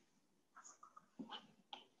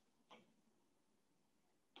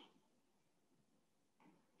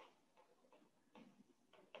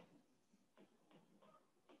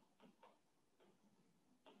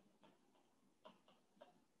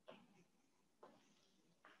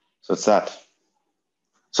So it's that.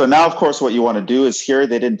 So now, of course, what you want to do is here,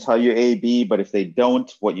 they didn't tell you A, B, but if they don't,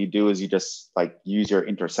 what you do is you just like use your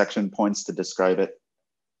intersection points to describe it.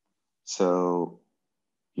 So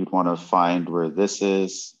you'd want to find where this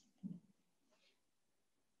is.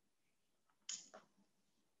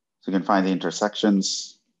 So you can find the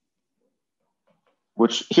intersections,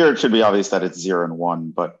 which here it should be obvious that it's 0 and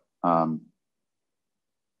 1, but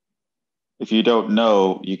if you don't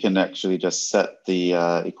know, you can actually just set the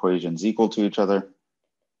equations equal to each other.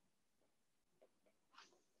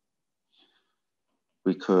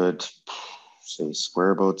 We could say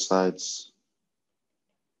square both sides.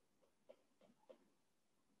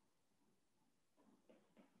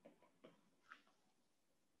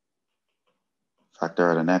 Factor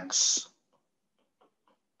out an x.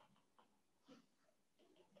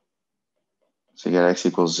 So you get x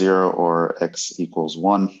equals 0 or x equals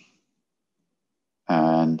 1.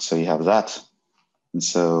 And so you have that. And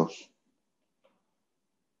so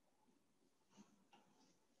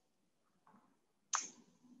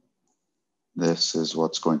this is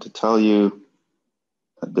what's going to tell you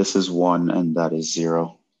that this is 1 and that is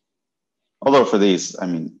 0. Although for these, I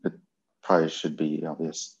mean, it probably should be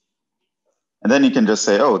obvious. And then you can just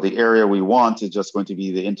say, oh, the area we want is just going to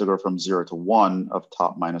be the integral from 0 to 1 of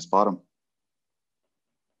top minus bottom.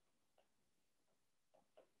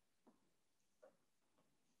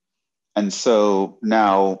 And so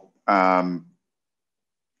now, the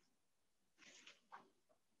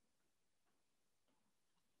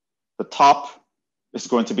top is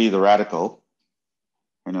going to be the radical.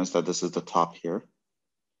 I notice that this is the top here.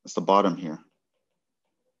 It's the bottom here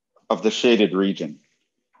of the shaded region.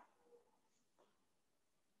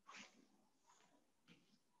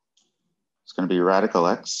 It's going to be radical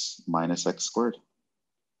x minus x squared.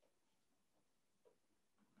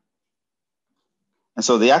 And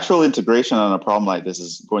so the actual integration on a problem like this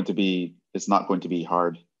is going to be, it's not going to be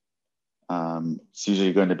hard. It's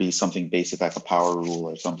usually going to be something basic like a power rule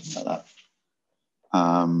or something like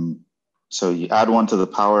that. So you add 1 to the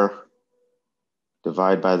power,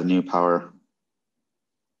 divide by the new power,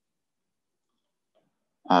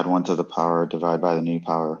 add 1 to the power, divide by the new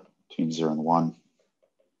power between 0 and 1.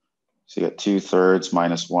 So you get 2/3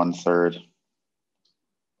 minus 1/3.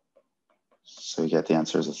 So you get the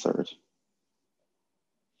answer as a third.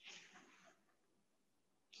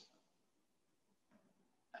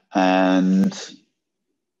 And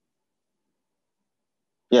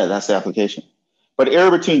yeah, that's the application. But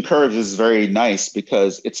error between curves is very nice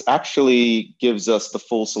because it's actually gives us the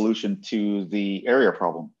full solution to the area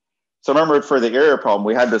problem. So remember, for the area problem,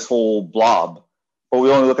 we had this whole blob, but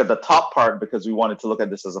we only look at the top part because we wanted to look at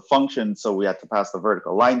this as a function. So we had to pass the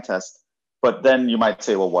vertical line test. But then you might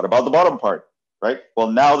say, well, what about the bottom part, right?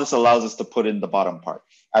 Well, now this allows us to put in the bottom part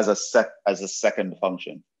as a second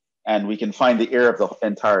function. And we can find the area of the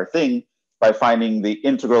entire thing by finding the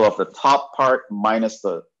integral of the top part minus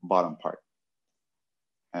the bottom part.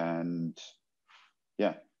 And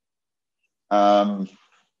yeah. One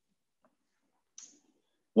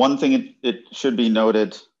thing it should be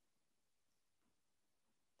noted,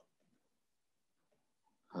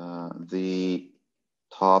 the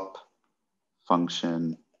top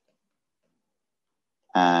function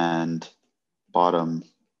and bottom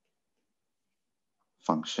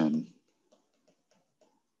function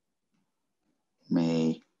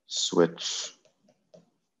may switch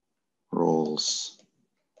roles.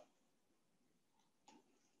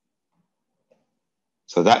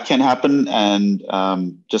 So that can happen, and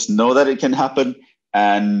just know that it can happen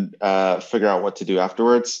and figure out what to do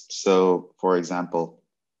afterwards. So for example,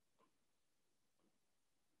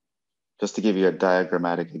 just to give you a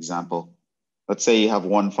diagrammatic example, let's say you have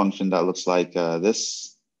one function that looks like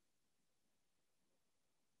this.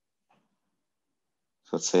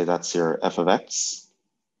 let's say that's your f of x.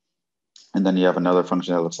 And then you have another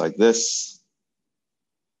function that looks like this.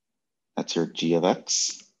 That's your g of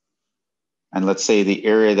x. And let's say the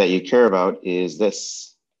area that you care about is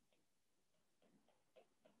this.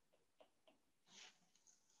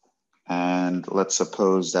 And let's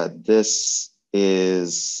suppose that this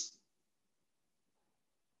is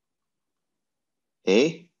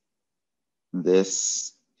A.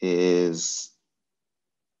 This is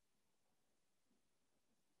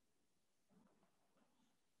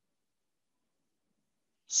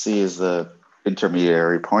C is the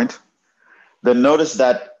intermediary point. Then notice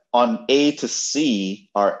that on A to C,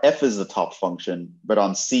 our f is the top function, but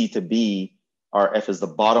on C to B, our f is the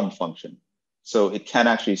bottom function. So it can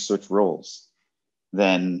actually switch roles.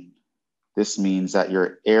 Then this means that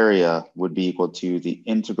your area would be equal to the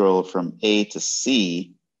integral from A to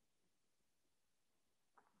C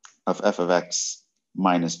of f of x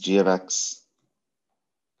minus g of x,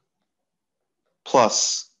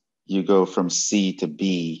 plus you go from C to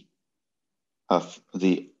B of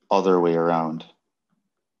the other way around.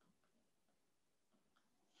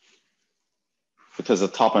 Because the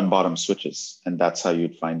top and bottom switches, and that's how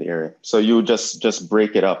you'd find the area. So you would just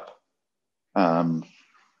break it up.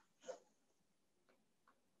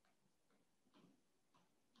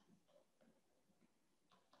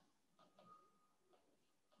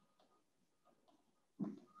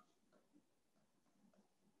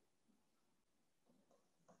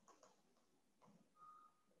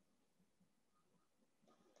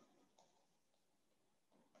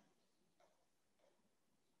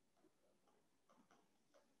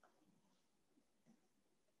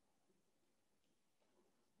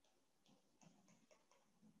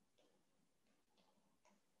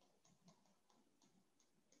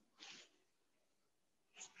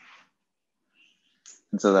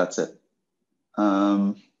 And so that's it.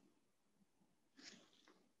 I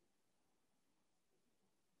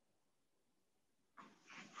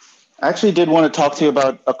actually did want to talk to you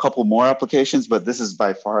about a couple more applications, but this is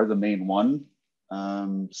by far the main one.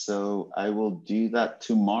 So I will do that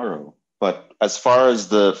tomorrow. But as far as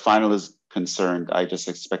the final is concerned, I just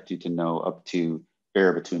expect you to know up to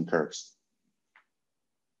area between curves.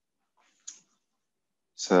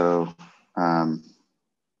 So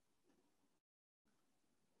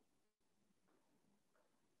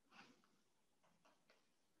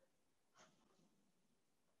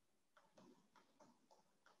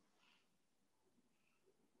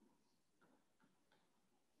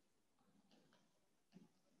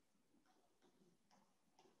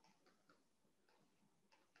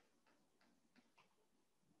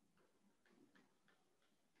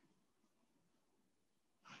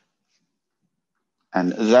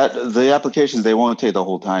and that the applications, they won't take the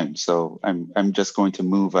whole time. So I'm just going to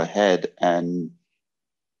move ahead and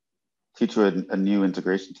teach you a new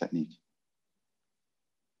integration technique.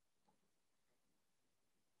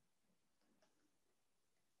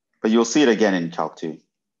 But you'll see it again in Calc 2.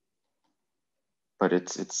 But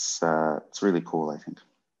it's really cool, I think.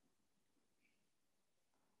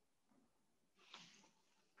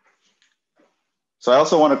 So I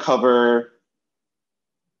also want to cover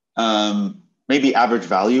maybe average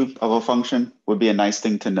value of a function would be a nice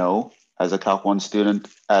thing to know as a Calc 1 student,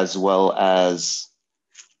 as well as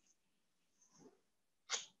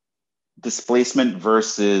displacement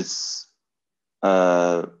versus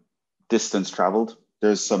distance traveled.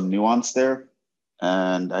 There's some nuance there.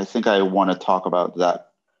 And I think I want to talk about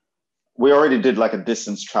that. We already did like a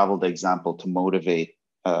distance traveled example to motivate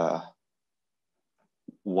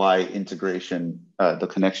why integration, the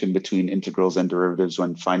connection between integrals and derivatives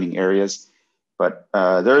when finding areas. But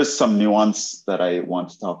there is some nuance that I want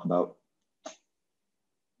to talk about.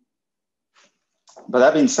 But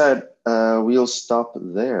that being said, we'll stop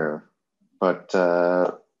there. But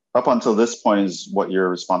up until this point is what you're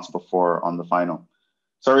responsible for on the final.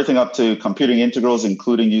 So everything up to computing integrals,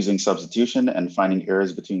 including using substitution and finding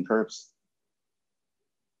areas between curves.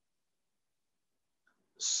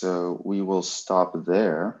 So we will stop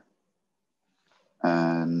there.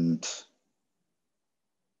 And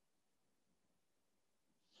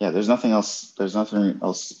yeah, there's nothing else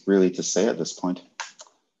really to say at this point.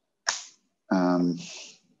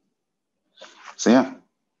 So yeah,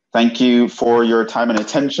 thank you for your time and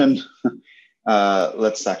attention.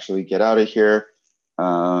 Let's actually get out of here.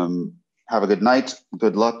 Have a good night,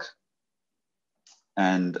 good luck.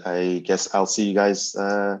 And I guess I'll see you guys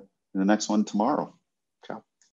in the next one tomorrow.